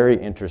was a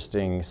very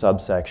interesting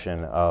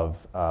subsection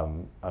of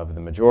the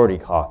majority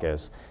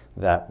caucus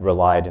that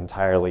relied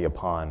entirely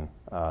upon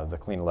the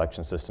clean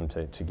election system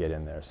to get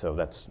in there. So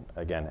that's,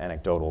 again,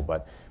 anecdotal,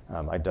 but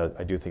I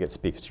do think it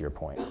speaks to your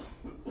point.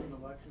 Clean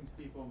elections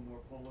people more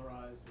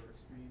polarized or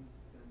extreme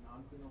than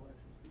non-clean elections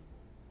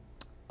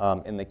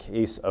people? In the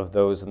case of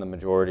those in the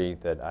majority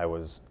that I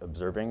was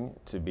observing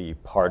to be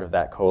part of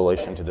that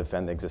coalition to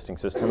defend the existing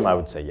system, I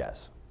would say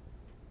yes.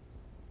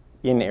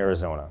 In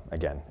Arizona,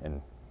 again,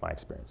 in my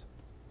experience.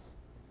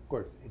 Of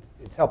course,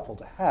 it's helpful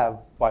to have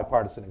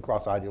bipartisan and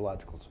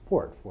cross-ideological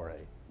support for a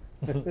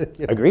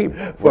Agreed.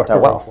 for Worked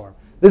out well. reform.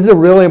 This is a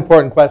really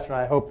important question.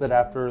 I hope that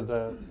after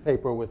the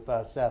paper with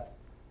Seth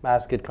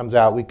Maskett comes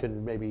out, we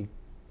can maybe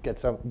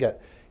get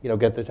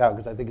this out,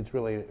 because I think it's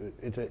really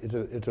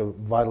it's a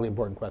vitally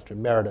important question.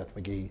 Meredith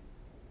McGee.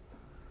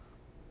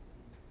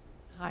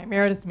 Hi,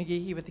 Meredith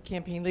McGee with the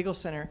Campaign Legal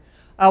Center.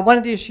 One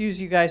of the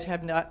issues you guys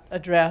have not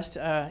addressed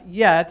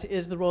yet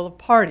is the role of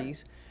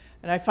parties.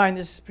 And I find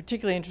this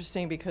particularly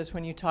interesting because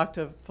when you talk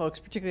to folks,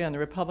 particularly on the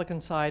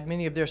Republican side,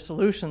 many of their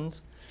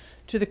solutions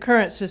to the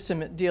current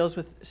system, it deals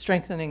with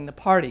strengthening the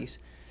parties.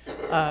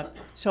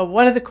 So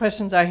one of the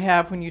questions I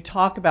have when you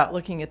talk about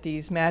looking at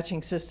these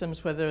matching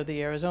systems, whether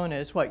the Arizona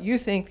is what you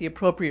think the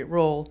appropriate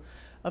role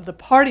of the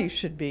parties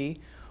should be.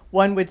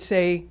 One would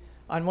say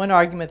on one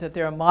argument that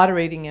they're a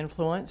moderating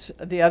influence.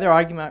 The other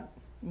argument,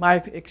 my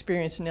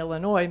experience in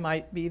Illinois,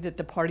 might be that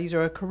the parties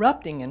are a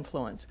corrupting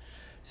influence.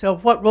 So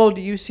what role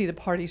do you see the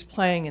parties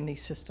playing in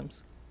these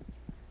systems?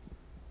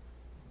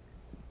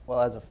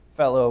 Well, as a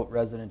fellow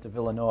resident of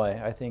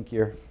Illinois, I think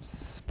you're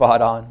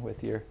spot on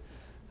with your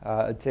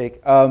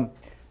take.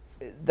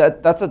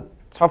 That's a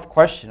tough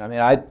question. I mean,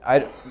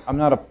 I'm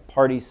not a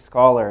party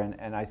scholar,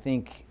 and I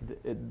think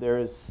there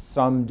is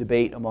some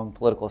debate among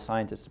political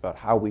scientists about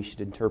how we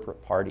should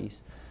interpret parties.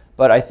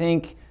 But I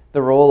think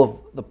the role of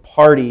the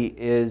party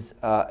is,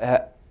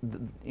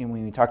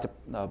 when we talk to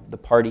the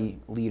party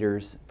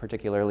leaders,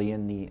 particularly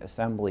in the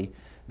assembly,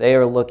 they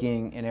are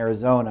looking in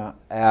Arizona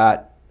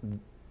at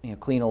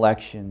clean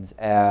elections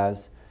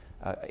as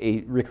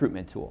a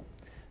recruitment tool,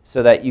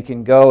 so that you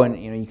can go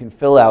and you can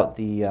fill out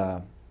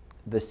the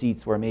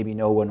seats where maybe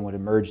no one would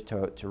emerge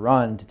to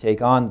run to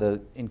take on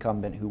the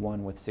incumbent who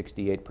won with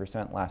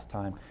 68% last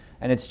time.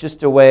 And it's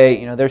just a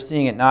way, they're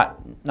seeing it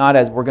not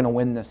as we're going to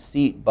win this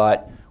seat,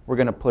 but we're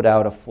going to put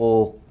out a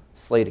full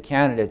slate of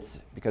candidates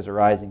because a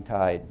rising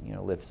tide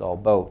lifts all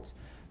boats.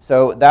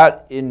 So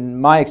that, in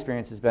my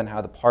experience, has been how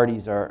the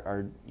parties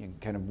are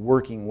kind of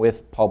working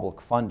with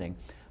public funding.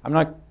 I'm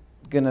not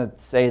going to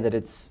say that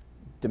it's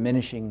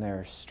diminishing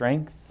their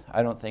strength.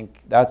 I don't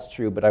think that's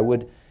true, but I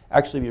would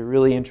actually be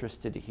really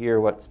interested to hear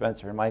what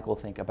Spencer and Michael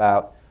think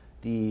about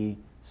the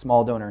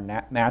small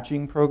donor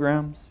matching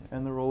programs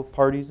and the role of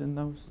parties in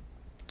those.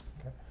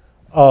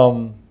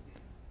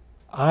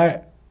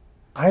 Okay.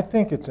 I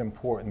think it's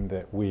important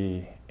that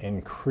we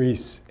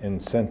increase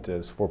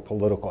incentives for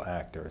political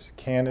actors,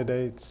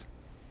 candidates,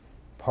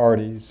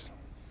 parties,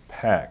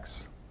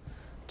 PACs,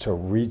 to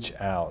reach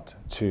out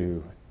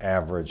to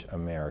average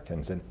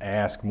Americans and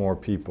ask more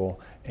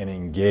people and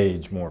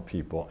engage more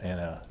people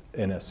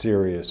in a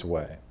serious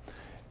way.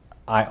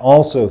 I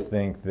also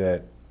think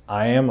that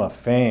I am a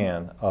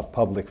fan of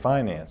public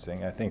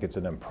financing. I think it's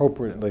an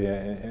appropriately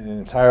and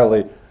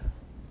entirely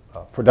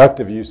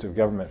productive use of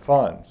government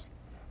funds.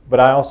 But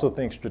I also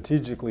think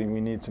strategically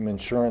we need some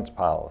insurance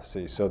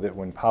policy so that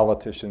when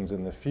politicians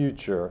in the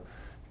future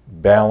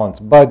balance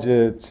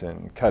budgets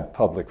and cut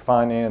public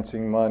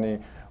financing money,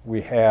 we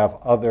have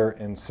other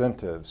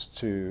incentives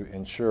to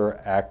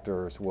ensure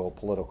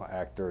political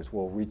actors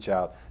will reach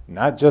out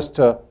not just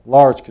to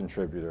large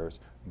contributors,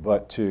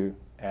 but to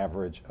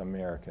average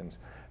Americans.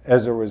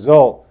 As a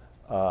result,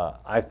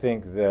 I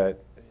think that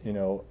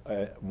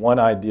one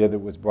idea that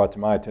was brought to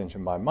my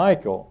attention by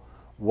Michael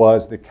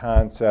was the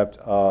concept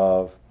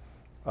of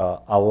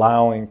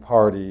allowing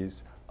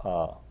parties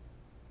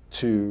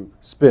to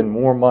spend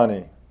more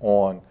money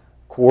on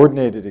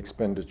coordinated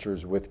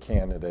expenditures with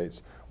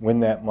candidates when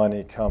that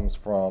money comes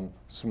from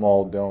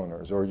small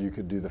donors, or you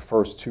could do the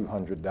first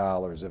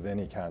 $200 of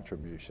any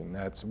contribution.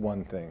 That's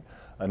one thing.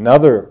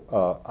 Another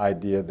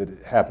idea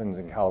that happens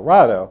in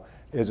Colorado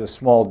is a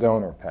small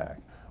donor PAC,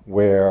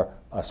 where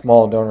a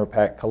small donor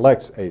PAC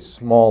collects a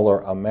smaller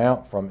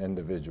amount from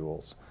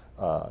individuals,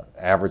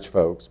 average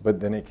folks,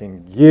 but then it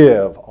can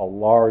give a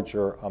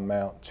larger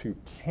amount to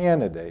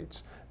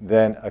candidates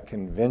than a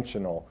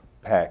conventional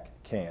PAC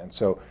can.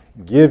 So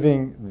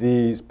giving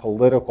these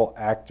political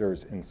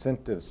actors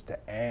incentives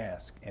to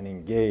ask and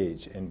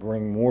engage and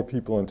bring more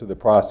people into the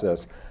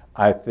process,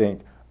 I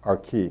think, are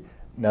key.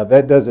 Now,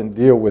 that doesn't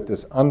deal with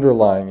this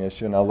underlying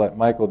issue, and I'll let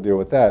Michael deal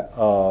with that,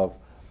 of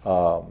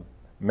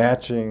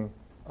matching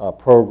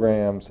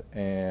programs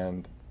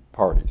and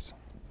parties.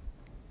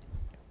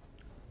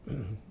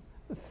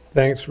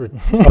 Thanks for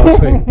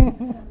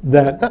tossing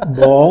that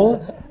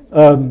ball.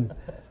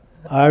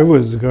 I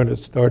was going to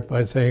start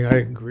by saying I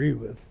agree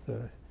with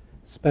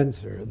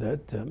Spencer that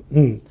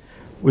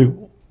we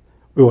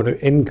want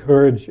to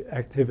encourage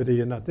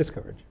activity and not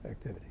discourage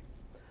activity.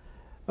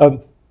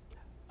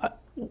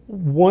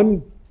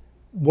 One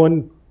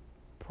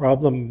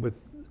problem with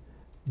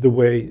the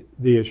way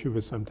the issue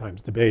is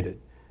sometimes debated,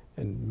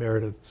 and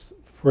Meredith's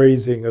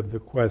phrasing of the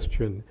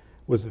question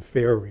was a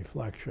fair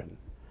reflection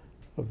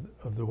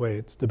of the way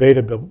it's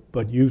debated,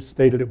 but you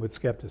stated it with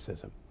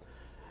skepticism.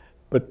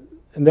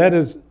 And that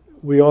is,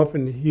 we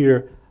often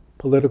hear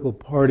political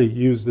party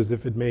used as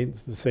if it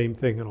means the same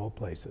thing in all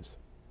places.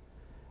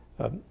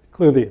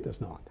 Clearly it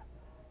does not.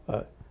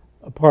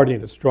 A party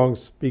in a strong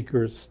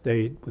speaker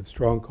state with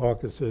strong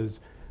caucuses,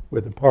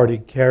 where the party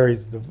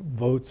carries the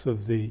votes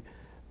of the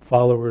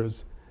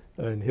followers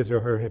in his or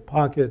her hip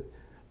pocket,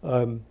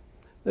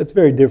 that's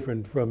very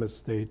different from a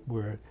state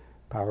where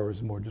power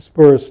is more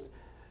dispersed,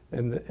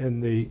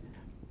 and the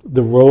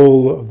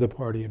role of the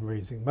party in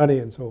raising money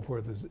and so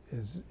forth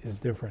is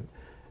different.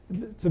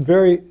 It's a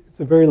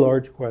very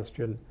large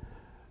question.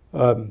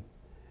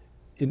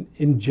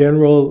 In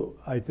general,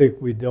 I think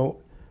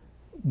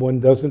one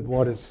doesn't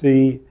want to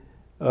see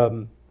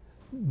the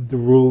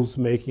rules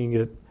making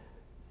it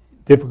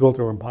difficult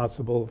or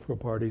impossible for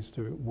parties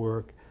to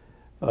work.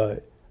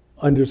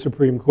 Under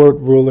Supreme Court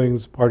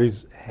rulings,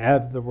 parties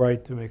have the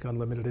right to make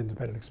unlimited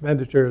independent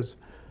expenditures.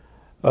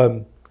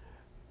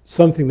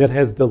 Something that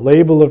has the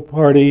label of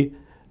party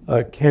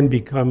can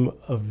become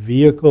a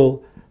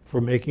vehicle for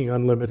making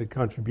unlimited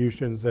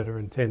contributions that are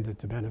intended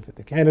to benefit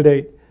the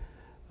candidate.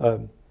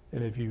 And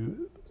if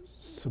you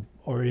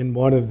are in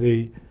one of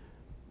the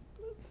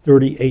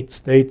 38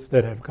 states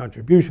that have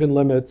contribution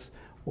limits,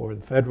 or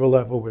the federal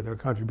level where there are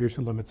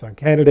contribution limits on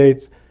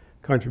candidates,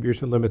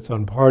 contribution limits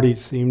on parties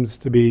seems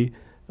to be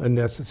a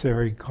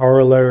necessary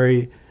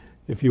corollary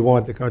if you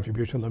want the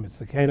contribution limits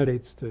to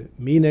candidates to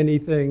mean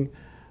anything.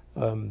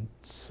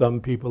 Some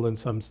people in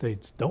some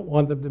states don't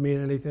want them to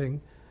mean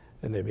anything,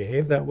 and they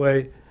behave that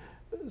way.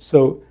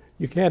 So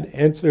you can't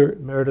answer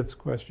Meredith's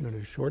question in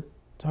a short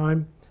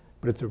time,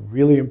 but it's a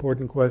really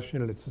important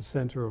question, and it's the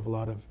center of a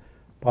lot of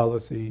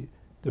policy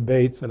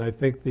debates, and I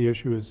think the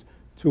issue is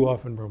too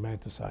often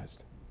romanticized.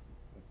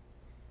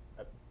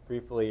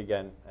 Briefly,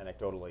 again,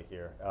 anecdotally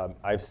here,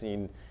 I've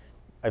seen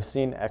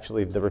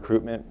actually the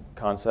recruitment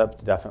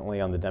concept definitely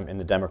in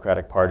the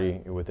Democratic Party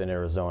within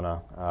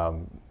Arizona,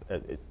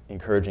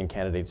 encouraging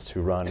candidates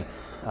to run,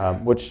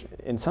 which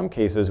in some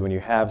cases, when you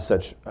have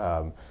such,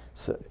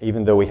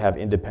 even though we have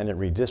independent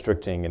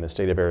redistricting in the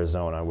state of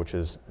Arizona, which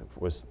has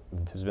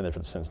been there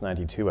since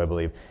 '92, I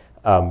believe,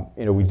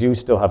 we do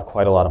still have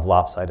quite a lot of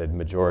lopsided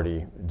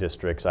majority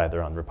districts,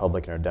 either on the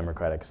Republican or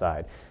Democratic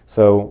side.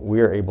 So we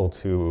are able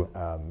to,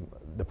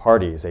 the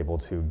party is able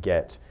to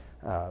get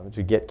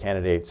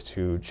candidates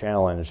to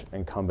challenge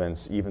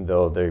incumbents, even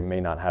though they may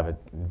not have a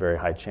very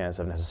high chance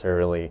of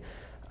necessarily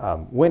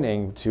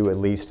winning, to at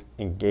least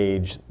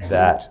engage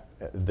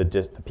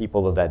the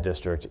people of that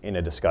district in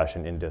a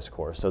discussion, in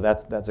discourse. So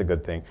that's a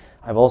good thing.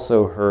 I've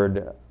also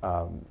heard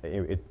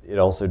it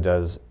also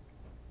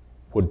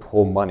would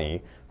pull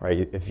money,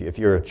 right? If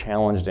you're a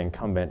challenged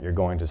incumbent, you're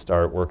going to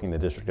start working the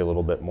district a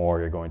little bit more.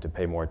 You're going to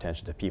pay more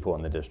attention to people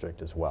in the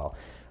district as well.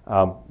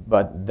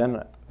 But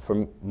then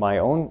from my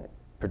own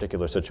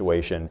particular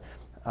situation,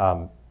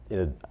 I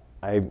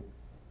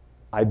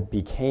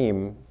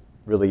became,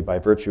 really by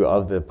virtue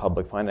of the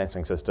public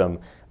financing system,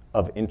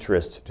 of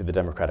interest to the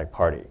Democratic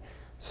Party.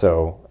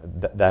 So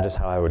that is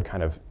how I would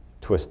kind of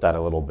twist that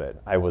a little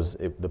bit.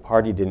 The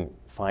party didn't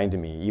find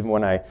me. Even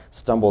when I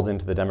stumbled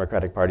into the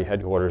Democratic Party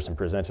headquarters and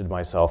presented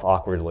myself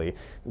awkwardly,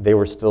 they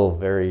were still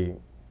very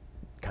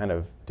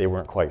they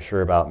weren't quite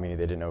sure about me.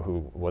 They didn't know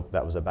what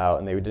that was about,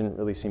 and they didn't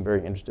really seem very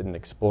interested in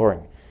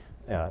exploring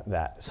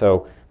that.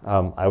 So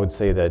I would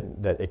say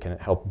that it can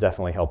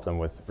definitely help them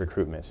with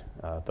recruitment,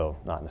 though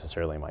not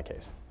necessarily in my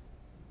case.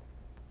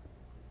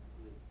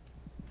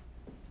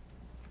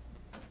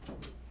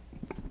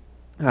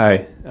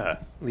 Hi,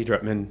 Lee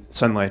Drutman,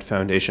 Sunlight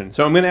Foundation.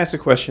 So I'm going to ask a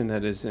question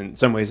that is in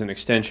some ways an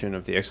extension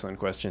of the excellent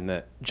question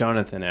that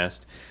Jonathan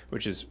asked,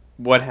 which is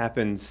what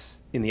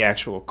happens in the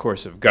actual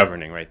course of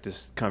governing, right?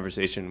 This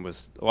conversation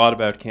was a lot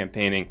about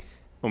campaigning,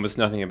 almost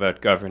nothing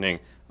about governing,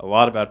 a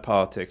lot about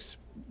politics,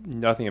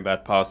 nothing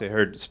about policy. I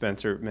heard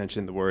Spencer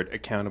mention the word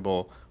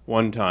accountable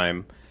one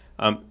time.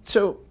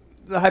 So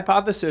the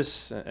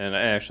hypothesis, and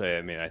I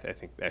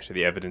think actually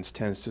the evidence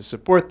tends to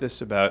support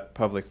this about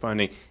public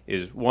funding,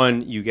 is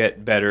one, you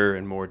get better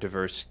and more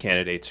diverse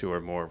candidates who are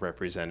more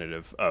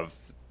representative of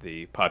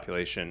the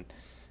population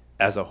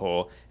as a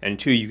whole, and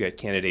two, you get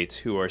candidates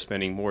who are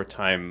spending more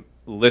time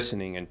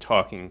listening and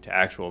talking to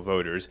actual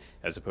voters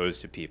as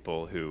opposed to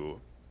people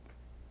who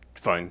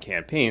fund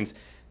campaigns.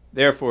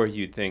 Therefore,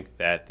 you'd think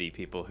that the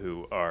people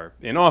who are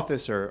in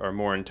office are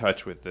more in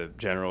touch with the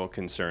general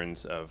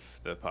concerns of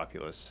the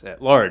populace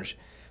at large.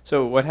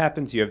 So what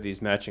happens, you have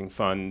these matching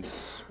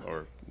funds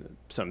or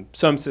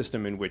some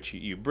system in which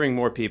you bring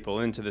more people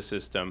into the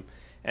system,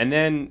 and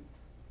then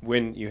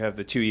when you have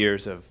the 2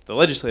 years of the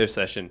legislative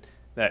session,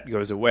 that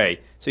goes away.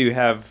 So you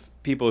have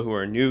people who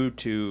are new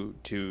to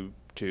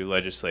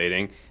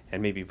legislating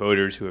and maybe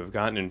voters who have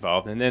gotten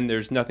involved, and then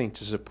there's nothing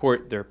to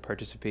support their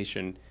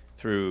participation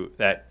through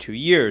that 2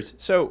 years.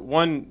 So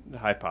one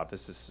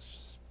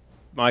hypothesis,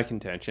 my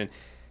contention,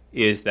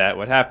 is that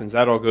what happens,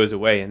 that all goes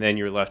away, and then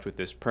you're left with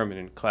this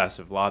permanent class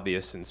of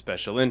lobbyists and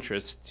special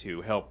interests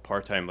to help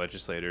part-time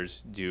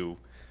legislators do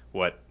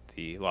what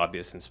the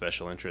lobbyists and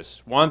special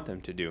interests want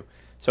them to do.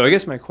 So I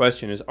guess my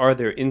question is, are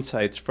there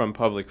insights from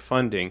public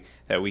funding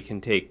that we can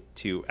take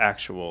to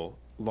actual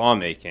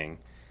lawmaking,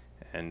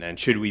 and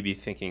should we be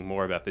thinking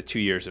more about the 2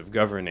 years of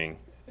governing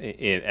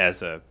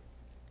as a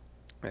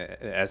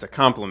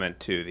complement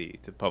to the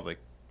public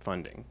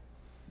funding?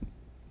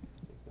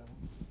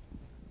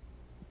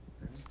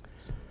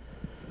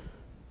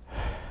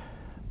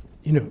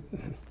 You know,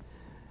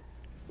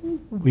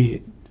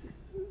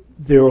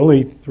 there are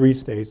only 3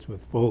 states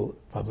with full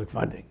public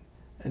funding,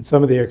 and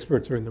some of the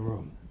experts are in the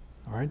room,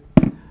 all right?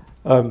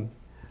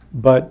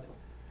 But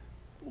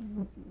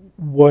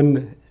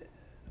one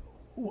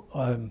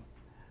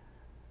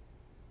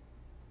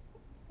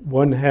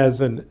has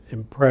an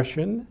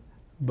impression,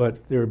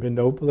 but there have been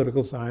no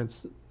political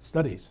science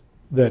studies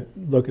that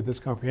look at this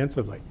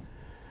comprehensively,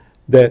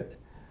 that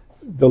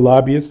the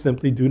lobbyists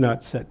simply do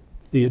not set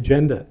the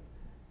agenda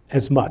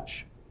as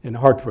much in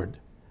Hartford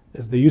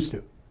as they used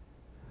to.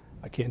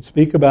 I can't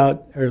speak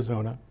about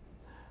Arizona,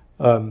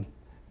 and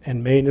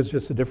Maine is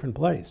just a different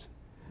place.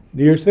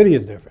 New York City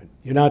is different.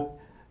 You're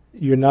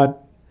not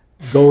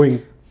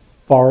going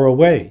far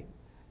away.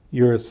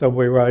 You're a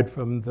subway ride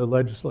from the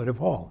legislative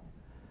hall,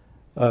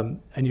 and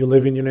you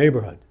live in your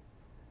neighborhood.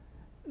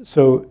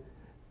 So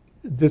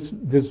this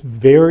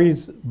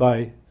varies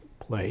by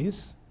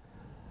place,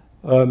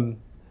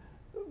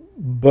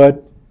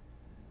 but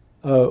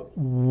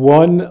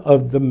one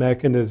of the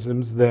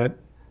mechanisms that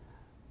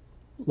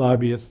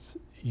lobbyists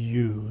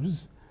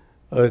use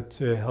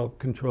to help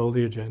control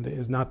the agenda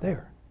is not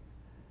there.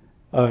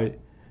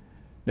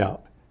 Now,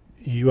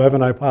 you have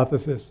an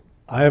hypothesis,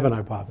 I have an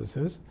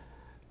hypothesis.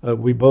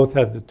 We both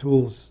have the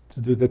tools to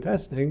do the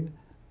testing,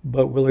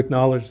 but we'll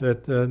acknowledge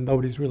that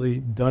nobody's really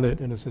done it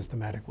in a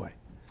systematic way.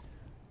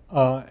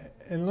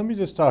 And let me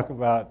just talk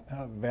about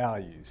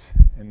values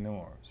and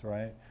norms,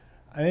 right?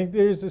 I think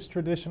there's this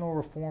traditional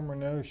reformer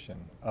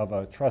notion of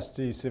a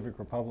trustee civic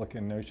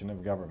republican notion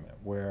of government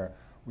where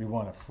we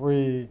want to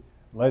free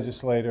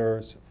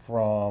legislators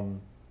from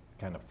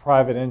kind of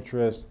private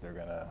interests. They're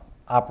going to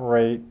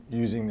operate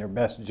using their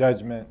best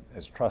judgment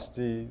as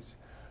trustees.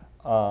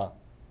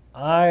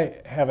 I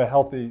have a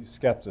healthy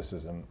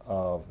skepticism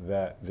of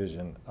that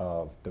vision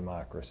of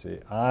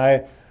democracy.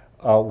 I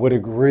would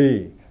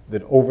agree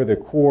that over the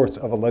course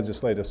of a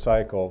legislative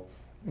cycle,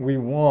 we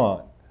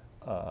want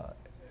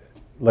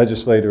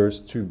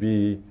legislators to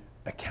be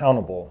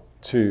accountable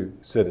to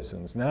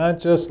citizens, not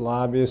just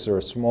lobbyists or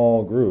a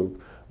small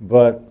group,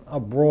 but a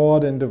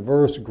broad and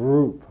diverse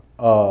group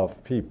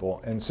of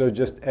people. And so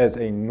just as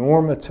a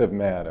normative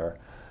matter,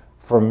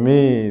 for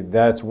me,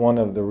 that's one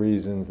of the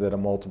reasons that a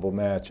multiple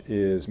match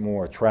is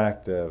more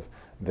attractive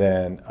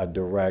than a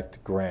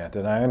direct grant.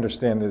 And I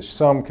understand there's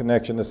some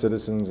connection to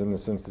citizens in the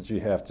sense that you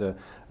have to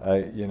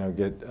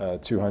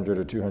get 200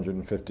 or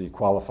 250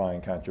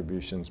 qualifying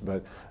contributions,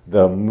 but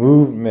the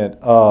movement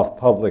of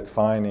public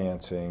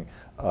financing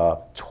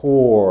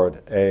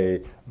toward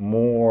a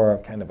more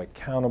kind of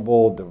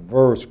accountable,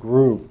 diverse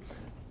group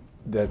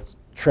that's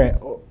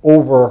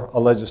over a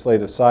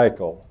legislative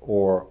cycle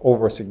or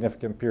over a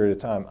significant period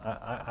of time,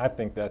 I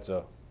think that's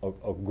a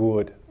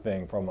good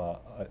thing from a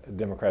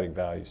democratic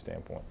value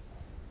standpoint.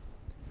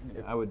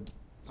 I would.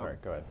 Sorry,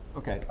 go ahead.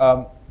 Okay.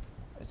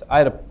 So I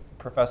had a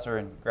professor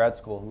in grad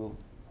school who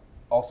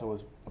also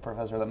was a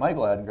professor that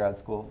Michael had in grad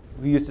school,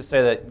 who used to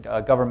say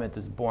that government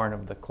is born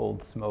of the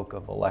cold smoke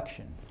of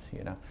elections.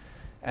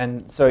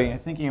 And so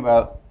thinking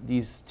about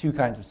these two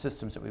kinds of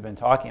systems that we've been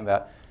talking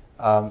about,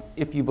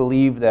 if you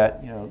believe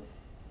that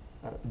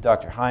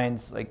Dr.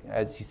 Hines, like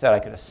as he said, I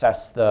could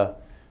assess the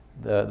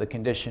the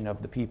condition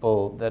of the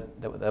people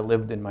that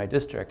lived in my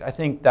district. I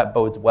think that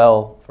bodes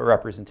well for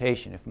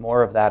representation. If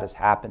more of that is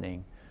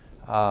happening,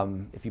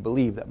 if you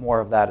believe that more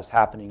of that is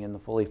happening in the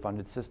fully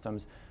funded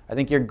systems, I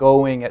think you're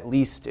going at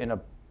least in a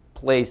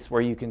place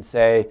where you can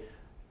say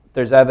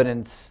there's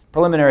evidence,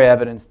 preliminary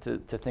evidence to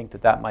think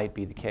that that might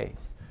be the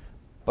case.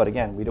 But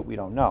again, we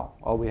don't know.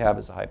 All we have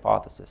is a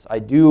hypothesis. I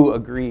do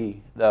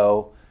agree,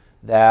 though,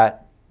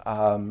 that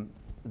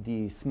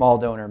the small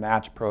donor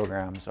match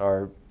programs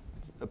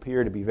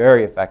appear to be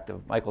very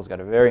effective. Michael's got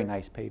a very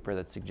nice paper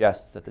that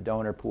suggests that the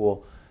donor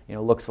pool,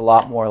 looks a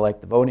lot more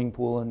like the voting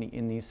pool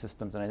in these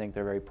systems, and I think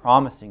they're very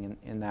promising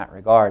in that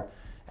regard.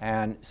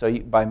 And so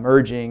by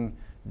merging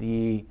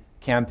the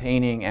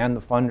campaigning and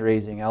the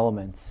fundraising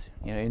elements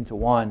into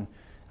one,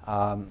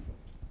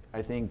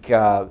 I think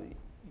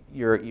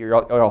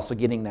you're also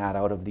getting that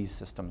out of these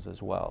systems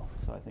as well.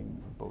 So I think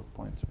both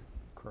points are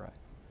correct.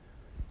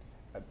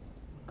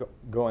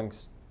 Going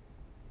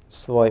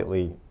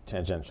slightly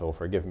tangential,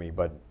 forgive me,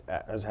 but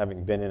as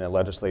having been in a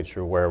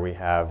legislature where we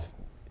have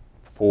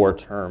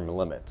 4-term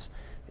limits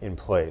in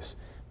place,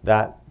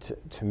 that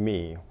to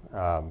me,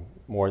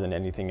 more than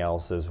anything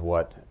else, is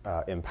what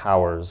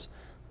empowers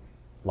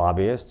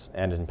lobbyists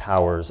and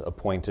empowers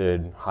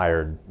appointed,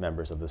 hired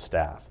members of the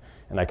staff.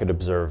 And I could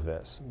observe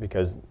this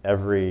because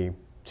every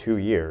 2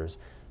 years,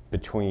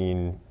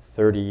 between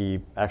 40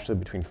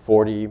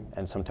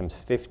 and sometimes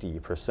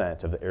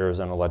 50% of the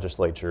Arizona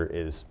legislature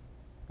is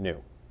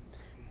new.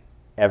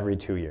 Every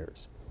 2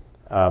 years.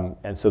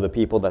 And so the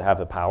people that have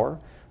the power,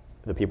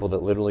 the people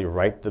that literally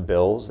write the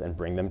bills and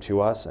bring them to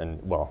us, and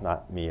well,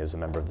 not me as a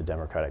member of the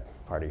Democratic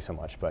Party so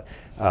much, but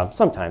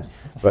sometimes,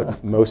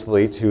 but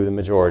mostly to the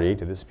majority,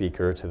 to the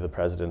speaker, to the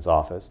president's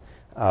office.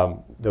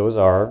 Those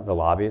are the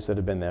lobbyists that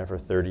have been there for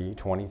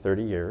 20,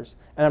 30 years.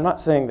 And I'm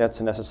not saying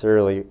that's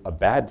necessarily a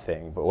bad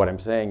thing, but what I'm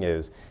saying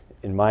is,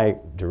 in my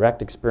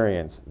direct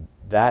experience,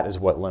 that is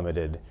what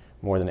limited,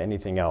 more than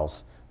anything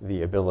else,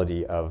 the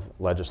ability of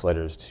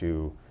legislators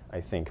to,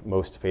 I think,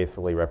 most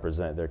faithfully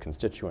represent their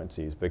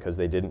constituencies, because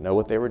they didn't know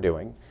what they were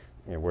doing.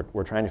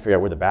 We're trying to figure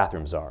out where the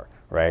bathrooms are,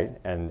 right?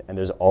 And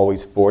there's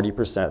always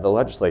 40% of the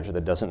legislature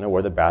that doesn't know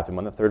where the bathroom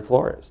on the 3rd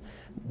floor is,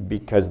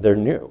 because they're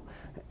new.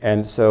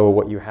 And so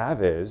what you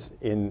have is,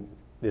 in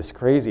this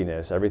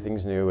craziness,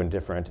 everything's new and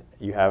different,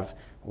 you have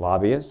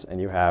lobbyists, and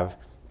you have,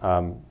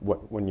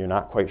 when you're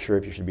not quite sure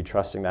if you should be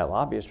trusting that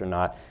lobbyist or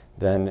not,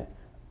 then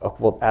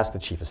well, ask the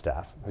chief of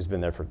staff, who's been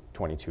there for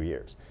 22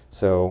 years.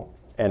 So,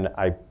 and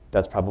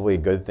that's probably a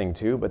good thing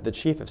too, but the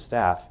chief of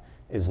staff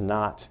is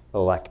not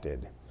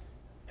elected,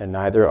 and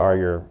neither are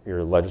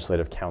your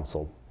legislative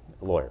council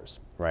lawyers,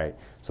 right?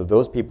 So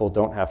those people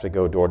don't have to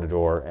go door to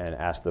door and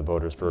ask the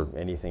voters for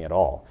anything at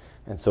all.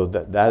 And so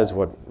that is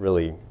what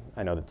really,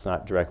 I know that's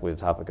not directly the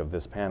topic of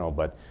this panel,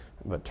 but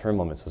term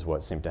limits is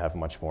what seemed to have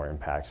much more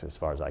impact as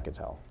far as I could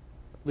tell.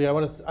 Lee, I'm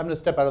going to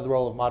step out of the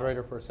role of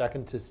moderator for a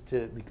second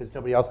because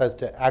nobody else has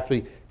to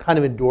actually kind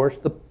of endorse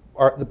the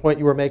point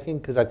you were making,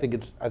 because I think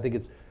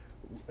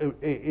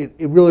it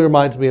really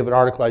reminds me of an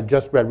article I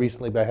just read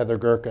recently by Heather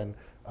Gerken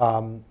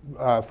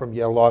from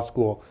Yale Law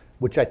School,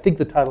 which I think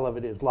the title of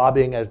it is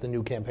 "Lobbying as the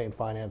New Campaign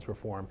Finance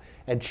Reform,"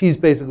 and she's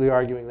basically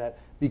arguing that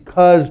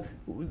because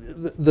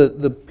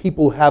the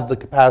people who have the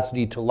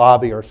capacity to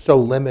lobby are so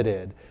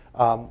limited,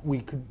 we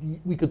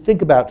could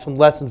think about some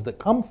lessons that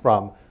come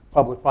from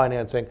public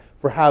financing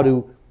for how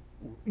to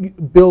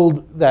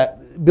build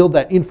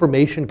that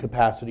information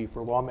capacity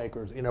for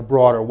lawmakers in a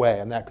broader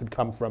way, and that could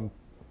come from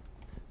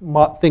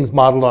things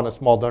modeled on a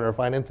small donor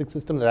financing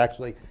system that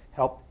actually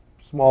help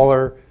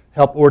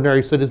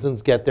ordinary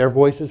citizens get their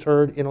voices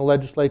heard in a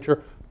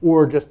legislature,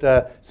 or just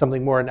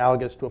something more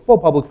analogous to a full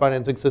public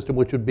financing system,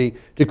 which would be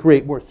to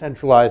create more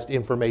centralized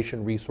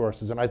information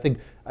resources. And I think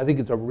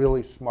it's a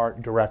really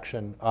smart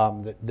direction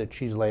that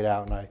she's laid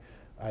out, and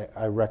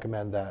I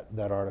recommend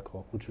that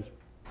article, which is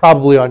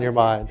probably on your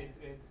mind. It's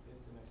an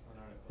excellent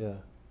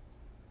article.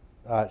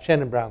 Yeah.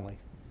 Shannon Brownlee.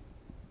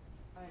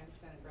 Hi, I'm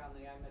Shannon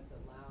Brownlee. I'm at the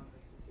Lown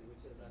Institute,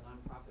 which is a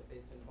nonprofit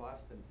based in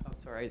Boston. Oh,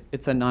 sorry.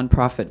 It's a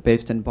nonprofit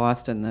based in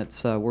Boston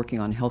that's working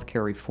on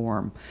healthcare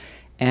reform.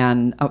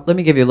 And let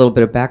me give you a little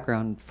bit of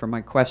background for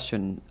my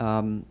question.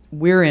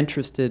 We're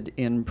interested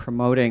in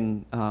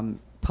promoting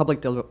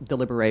public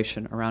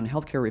deliberation around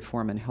healthcare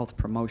reform and health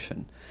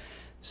promotion.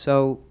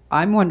 So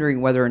I'm wondering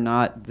whether or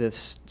not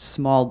this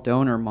small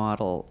donor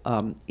model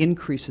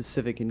increases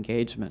civic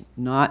engagement,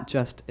 not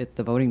just at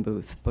the voting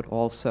booth, but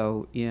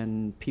also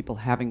in people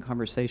having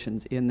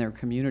conversations in their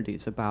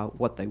communities about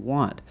what they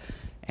want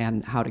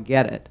and how to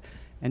get it.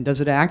 And does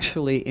it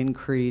actually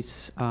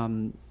increase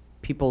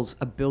people's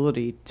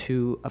ability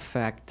to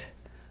affect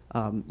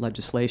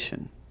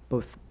legislation?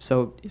 Both.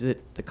 So is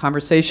it the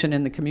conversation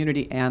in the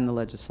community and the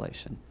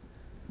legislation?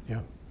 Yeah.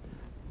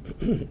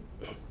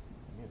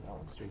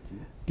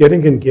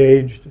 Getting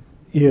engaged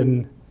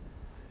in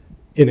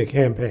a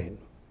campaign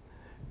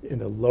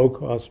in a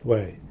low-cost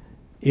way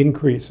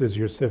increases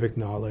your civic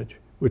knowledge,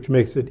 which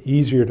makes it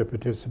easier to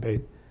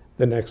participate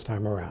the next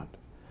time around.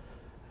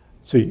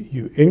 So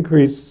you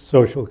increase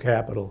social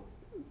capital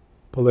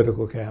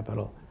political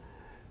capital.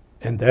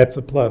 And that's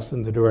a plus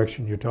in the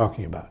direction you're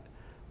talking about.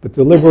 But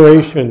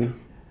deliberation,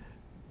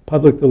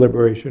 public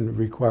deliberation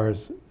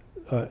requires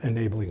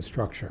enabling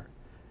structure.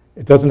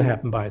 It doesn't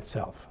happen by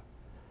itself.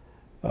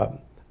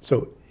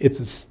 So it's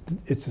a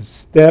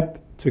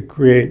step to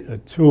create a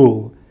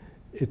tool.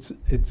 It's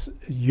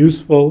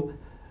useful,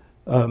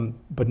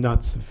 but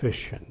not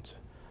sufficient.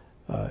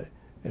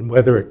 And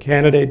whether a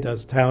candidate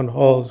does town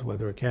halls,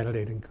 whether a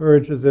candidate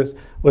encourages this,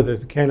 whether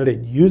the candidate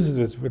uses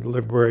this for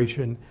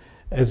deliberation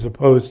as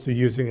opposed to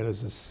using it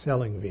as a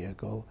selling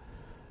vehicle,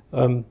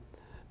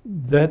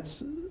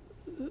 those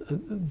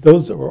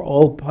are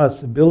all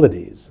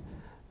possibilities.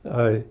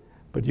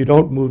 But you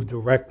don't move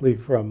directly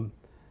from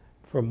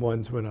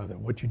one to another.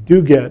 What you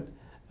do get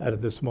out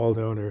of the small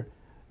donor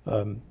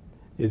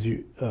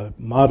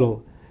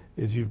model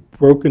is you've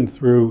broken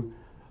through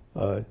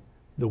the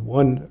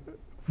one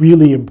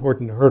really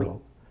important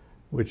hurdle,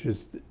 which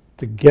is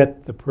to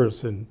get the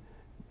person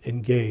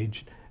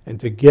engaged and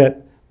to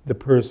get the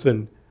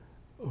person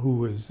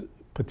who is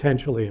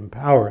potentially in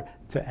power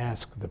to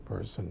ask the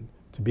person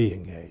to be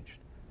engaged.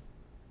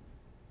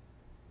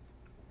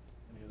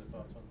 Any other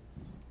thoughts on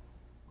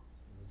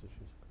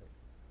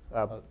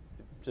those issues?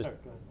 Just,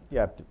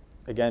 yeah,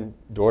 again,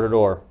 door to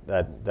door.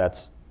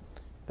 That's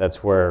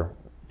where,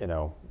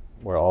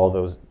 where all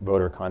those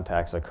voter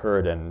contacts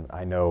occurred, and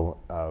I know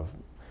of.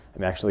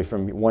 Actually,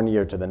 from one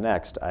year to the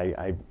next,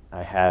 I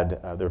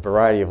had there were a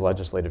variety of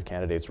legislative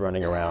candidates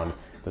running around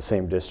the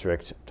same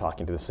district,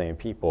 talking to the same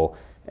people,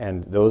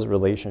 and those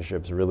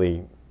relationships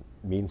really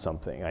mean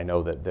something. I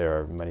know that there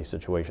are many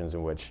situations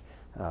in which,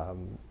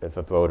 if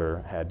a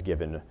voter had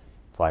given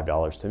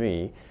 $5 to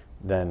me,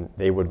 then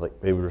they would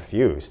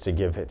refuse to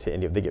give it to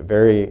any. They get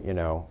very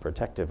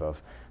protective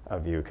of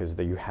you because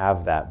you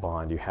have that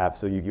bond.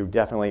 So you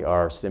definitely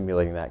are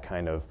stimulating that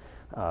kind of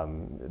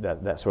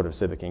that sort of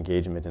civic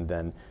engagement, and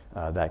then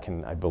that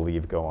can, I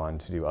believe, go on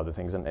to do other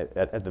things. And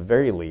at the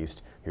very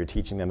least, you're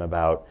teaching them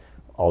about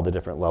all the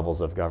different levels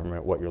of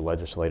government, what your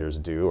legislators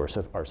do or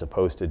are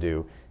supposed to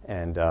do,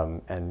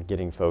 and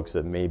getting folks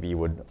that maybe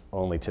would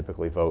only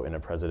typically vote in a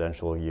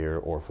presidential year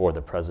or for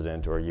the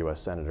president or a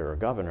U.S. senator or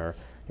governor.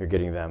 You're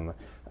getting them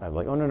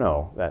like, oh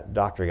no, that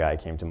doctor guy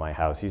came to my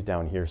house. He's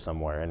down here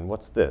somewhere. And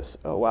what's this?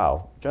 Oh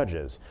wow,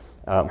 judges.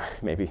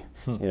 Maybe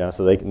so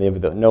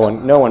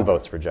no one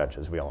votes for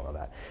judges. We all know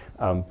that.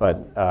 But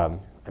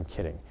I'm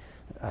kidding.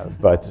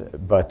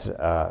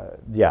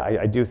 Yeah,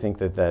 I do think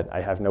that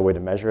I have no way to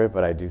measure it,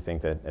 but I do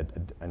think that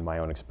in my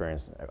own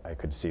experience, I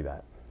could see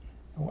that.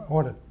 I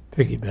want to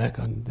piggyback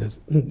on this,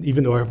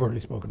 even though I've already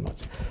spoken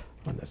much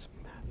on this,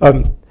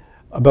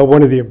 about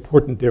one of the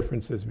important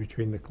differences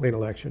between the clean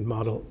election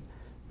model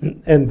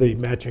and the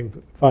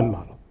matching fund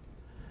model.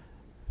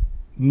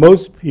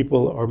 Most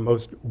people are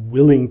most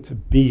willing to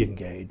be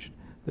engaged.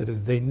 That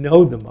is, they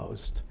know the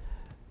most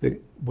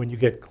when you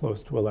get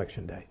close to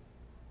election day.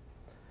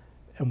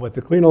 And what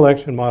the clean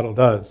election model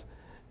does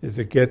is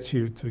it gets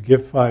you to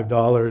give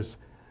 $5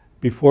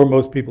 before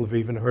most people have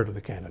even heard of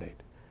the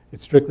candidate.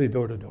 It's strictly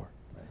door to door.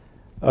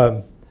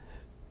 And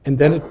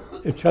then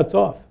it shuts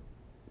off.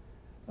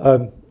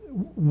 And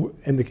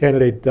the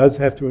candidate does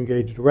have to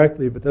engage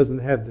directly, but doesn't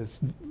have this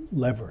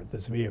lever,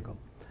 this vehicle.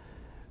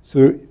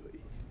 So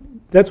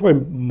that's why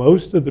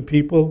most of the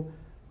people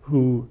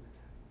who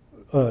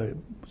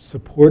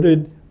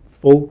supported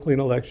full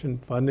clean election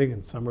funding,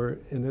 and some are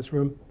in this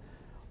room,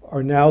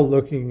 are now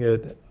looking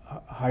at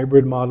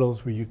hybrid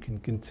models where you can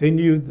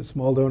continue the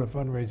small donor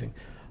fundraising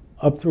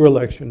up through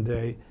election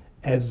day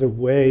as a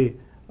way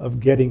of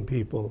getting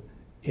people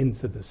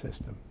into the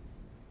system.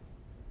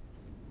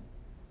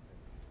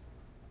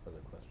 Other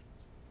questions?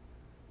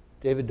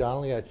 David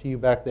Donnelly, I see you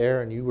back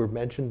there, and you were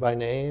mentioned by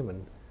name,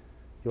 and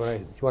you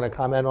want to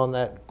comment on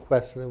that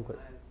question? I'm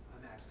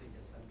actually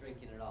I'm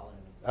drinking it all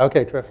in.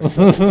 Okay, terrific.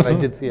 I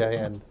did see a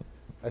hand.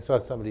 I saw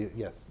somebody.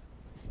 Yes.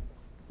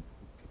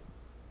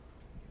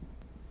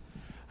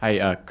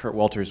 Hi, Kurt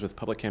Walters with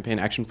Public Campaign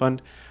Action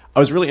Fund. I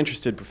was really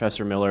interested,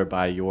 Professor Miller,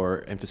 by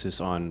your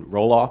emphasis on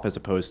roll-off as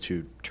opposed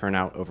to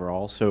turnout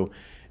overall. So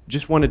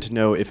just wanted to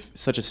know if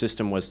such a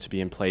system was to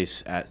be in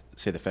place at,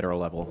 say, the federal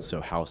level,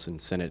 so House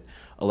and Senate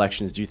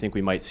elections, do you think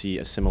we might see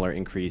a similar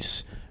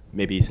increase,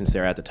 maybe since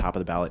they're at the top of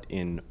the ballot,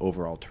 in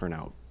overall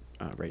turnout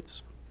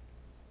rates?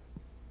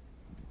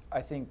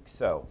 I think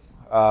so.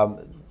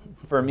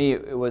 For me,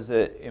 it was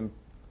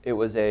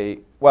a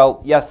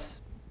well, yes,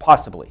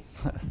 possibly.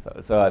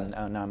 so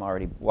now I'm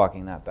already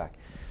walking that back.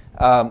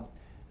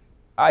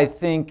 I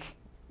think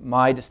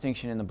my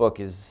distinction in the book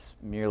is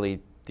merely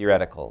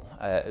theoretical,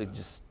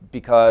 just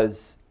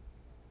because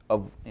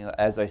of,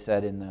 as I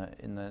said in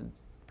the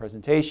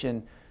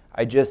presentation,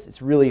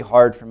 it's really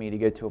hard for me to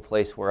get to a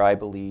place where I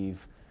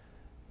believe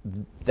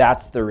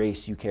that's the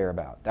race you care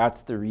about.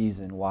 That's the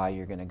reason why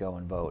you're going to go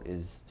and vote,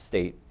 is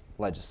state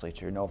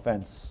legislature. No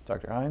offense,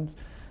 Dr. Hines,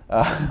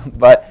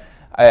 but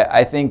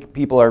I think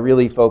people are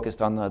really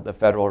focused on the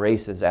federal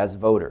races as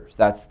voters.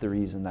 That's the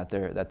reason that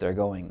they're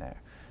going there.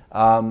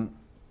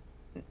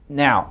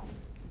 Now,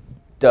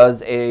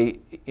 does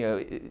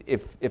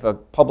if a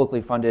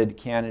publicly funded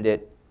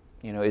candidate,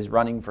 is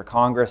running for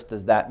Congress,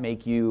 does that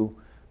make you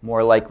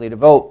more likely to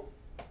vote?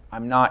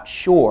 I'm not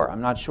sure.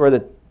 I'm not sure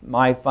that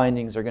my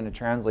findings are going to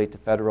translate to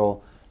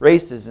federal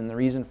races, and the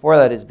reason for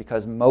that is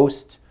because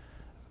most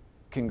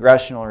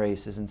congressional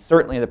races, and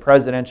certainly the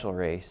presidential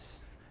race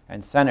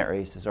and Senate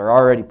races, are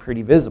already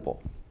pretty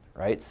visible,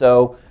 right?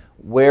 So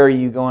where are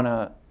you going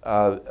to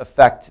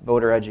affect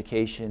voter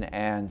education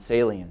and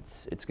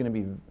salience? It's going to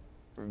be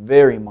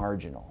very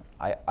marginal,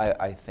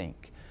 I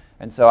think.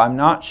 And so I'm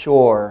not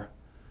sure,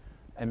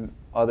 and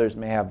others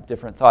may have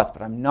different thoughts,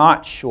 but I'm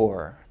not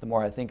sure, the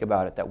more I think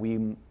about it, that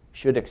we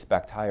should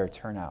expect higher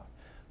turnout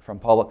from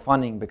public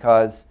funding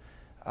because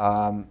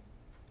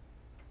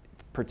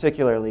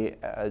particularly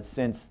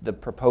since the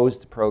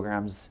proposed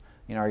programs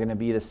are going to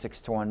be the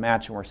 6-to-1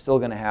 match, and we're still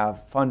going to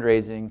have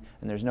fundraising,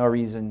 and there's no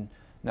reason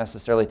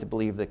necessarily to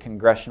believe that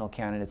congressional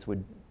candidates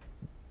would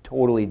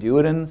totally do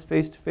it in this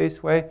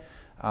face-to-face way.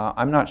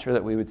 I'm not sure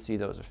that we would see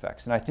those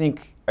effects. And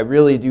I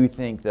really do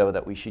think, though,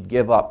 that we should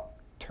give up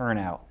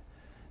turnout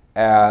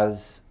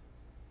as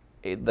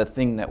the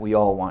thing that we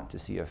all want to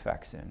see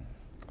effects in.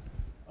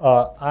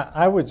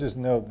 I would just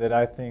note that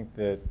I think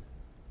that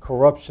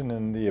corruption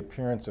and the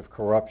appearance of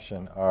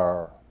corruption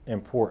are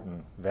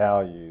important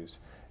values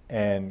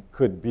and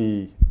could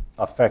be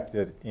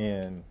affected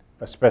in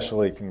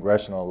especially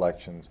congressional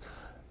elections.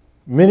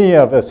 Many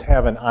of us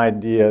have an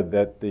idea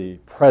that the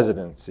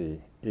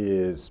presidency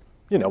is,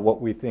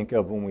 what we think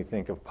of when we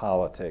think of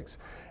politics.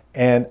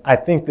 And I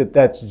think that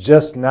that's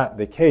just not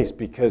the case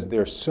because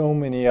there's so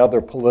many other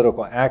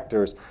political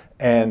actors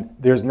and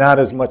there's not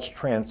as much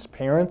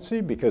transparency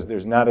because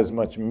there's not as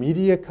much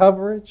media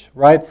coverage,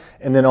 right?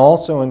 And then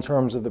also in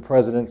terms of the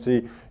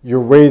presidency, you're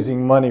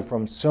raising money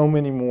from so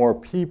many more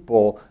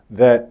people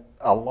that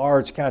a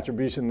large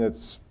contribution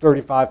that's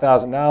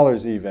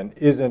 $35,000 even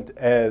isn't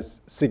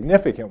as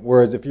significant.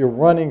 Whereas if you're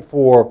running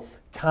for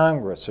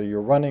Congress or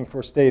you're running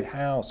for state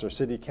house or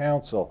city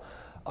council,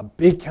 a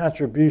big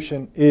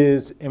contribution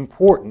is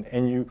important,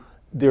 and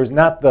there's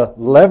not the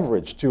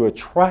leverage to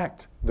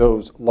attract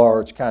those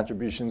large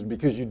contributions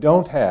because you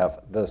don't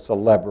have the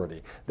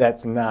celebrity.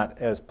 That's not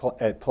as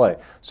at play.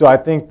 So I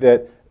think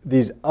that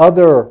these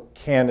other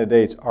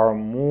candidates are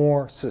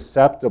more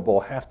susceptible,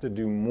 have to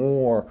do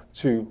more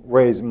to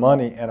raise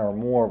money, and are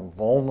more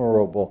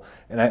vulnerable.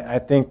 And I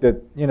think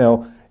that,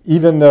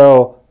 even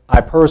though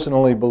I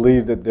personally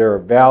believe that there are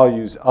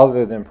values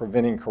other than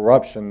preventing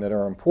corruption that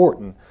are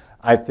important,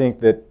 I think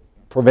that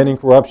preventing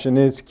corruption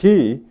is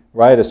key,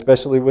 right,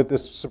 especially with the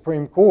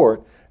Supreme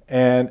Court,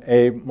 and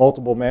a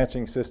multiple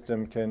matching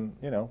system can,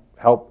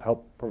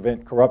 help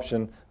prevent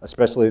corruption,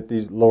 especially at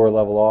these lower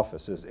level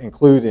offices,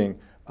 including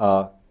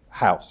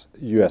House,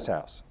 U.S.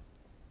 House.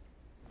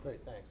 Great,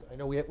 thanks. I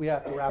know we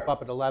have to wrap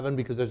up at 11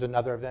 because there's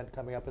another event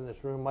coming up in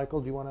this room. Michael,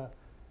 do you want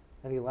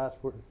any last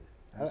words?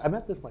 I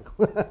meant this,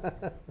 Michael.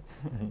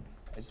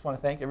 I just want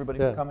to thank everybody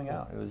for coming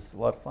out. It was a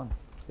lot of fun.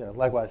 Yeah,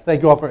 likewise.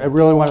 Thank you all I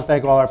really want to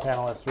thank all our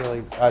panelists.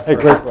 Really. Hey,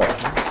 great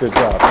question. Good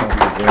job.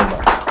 Thank you very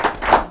much.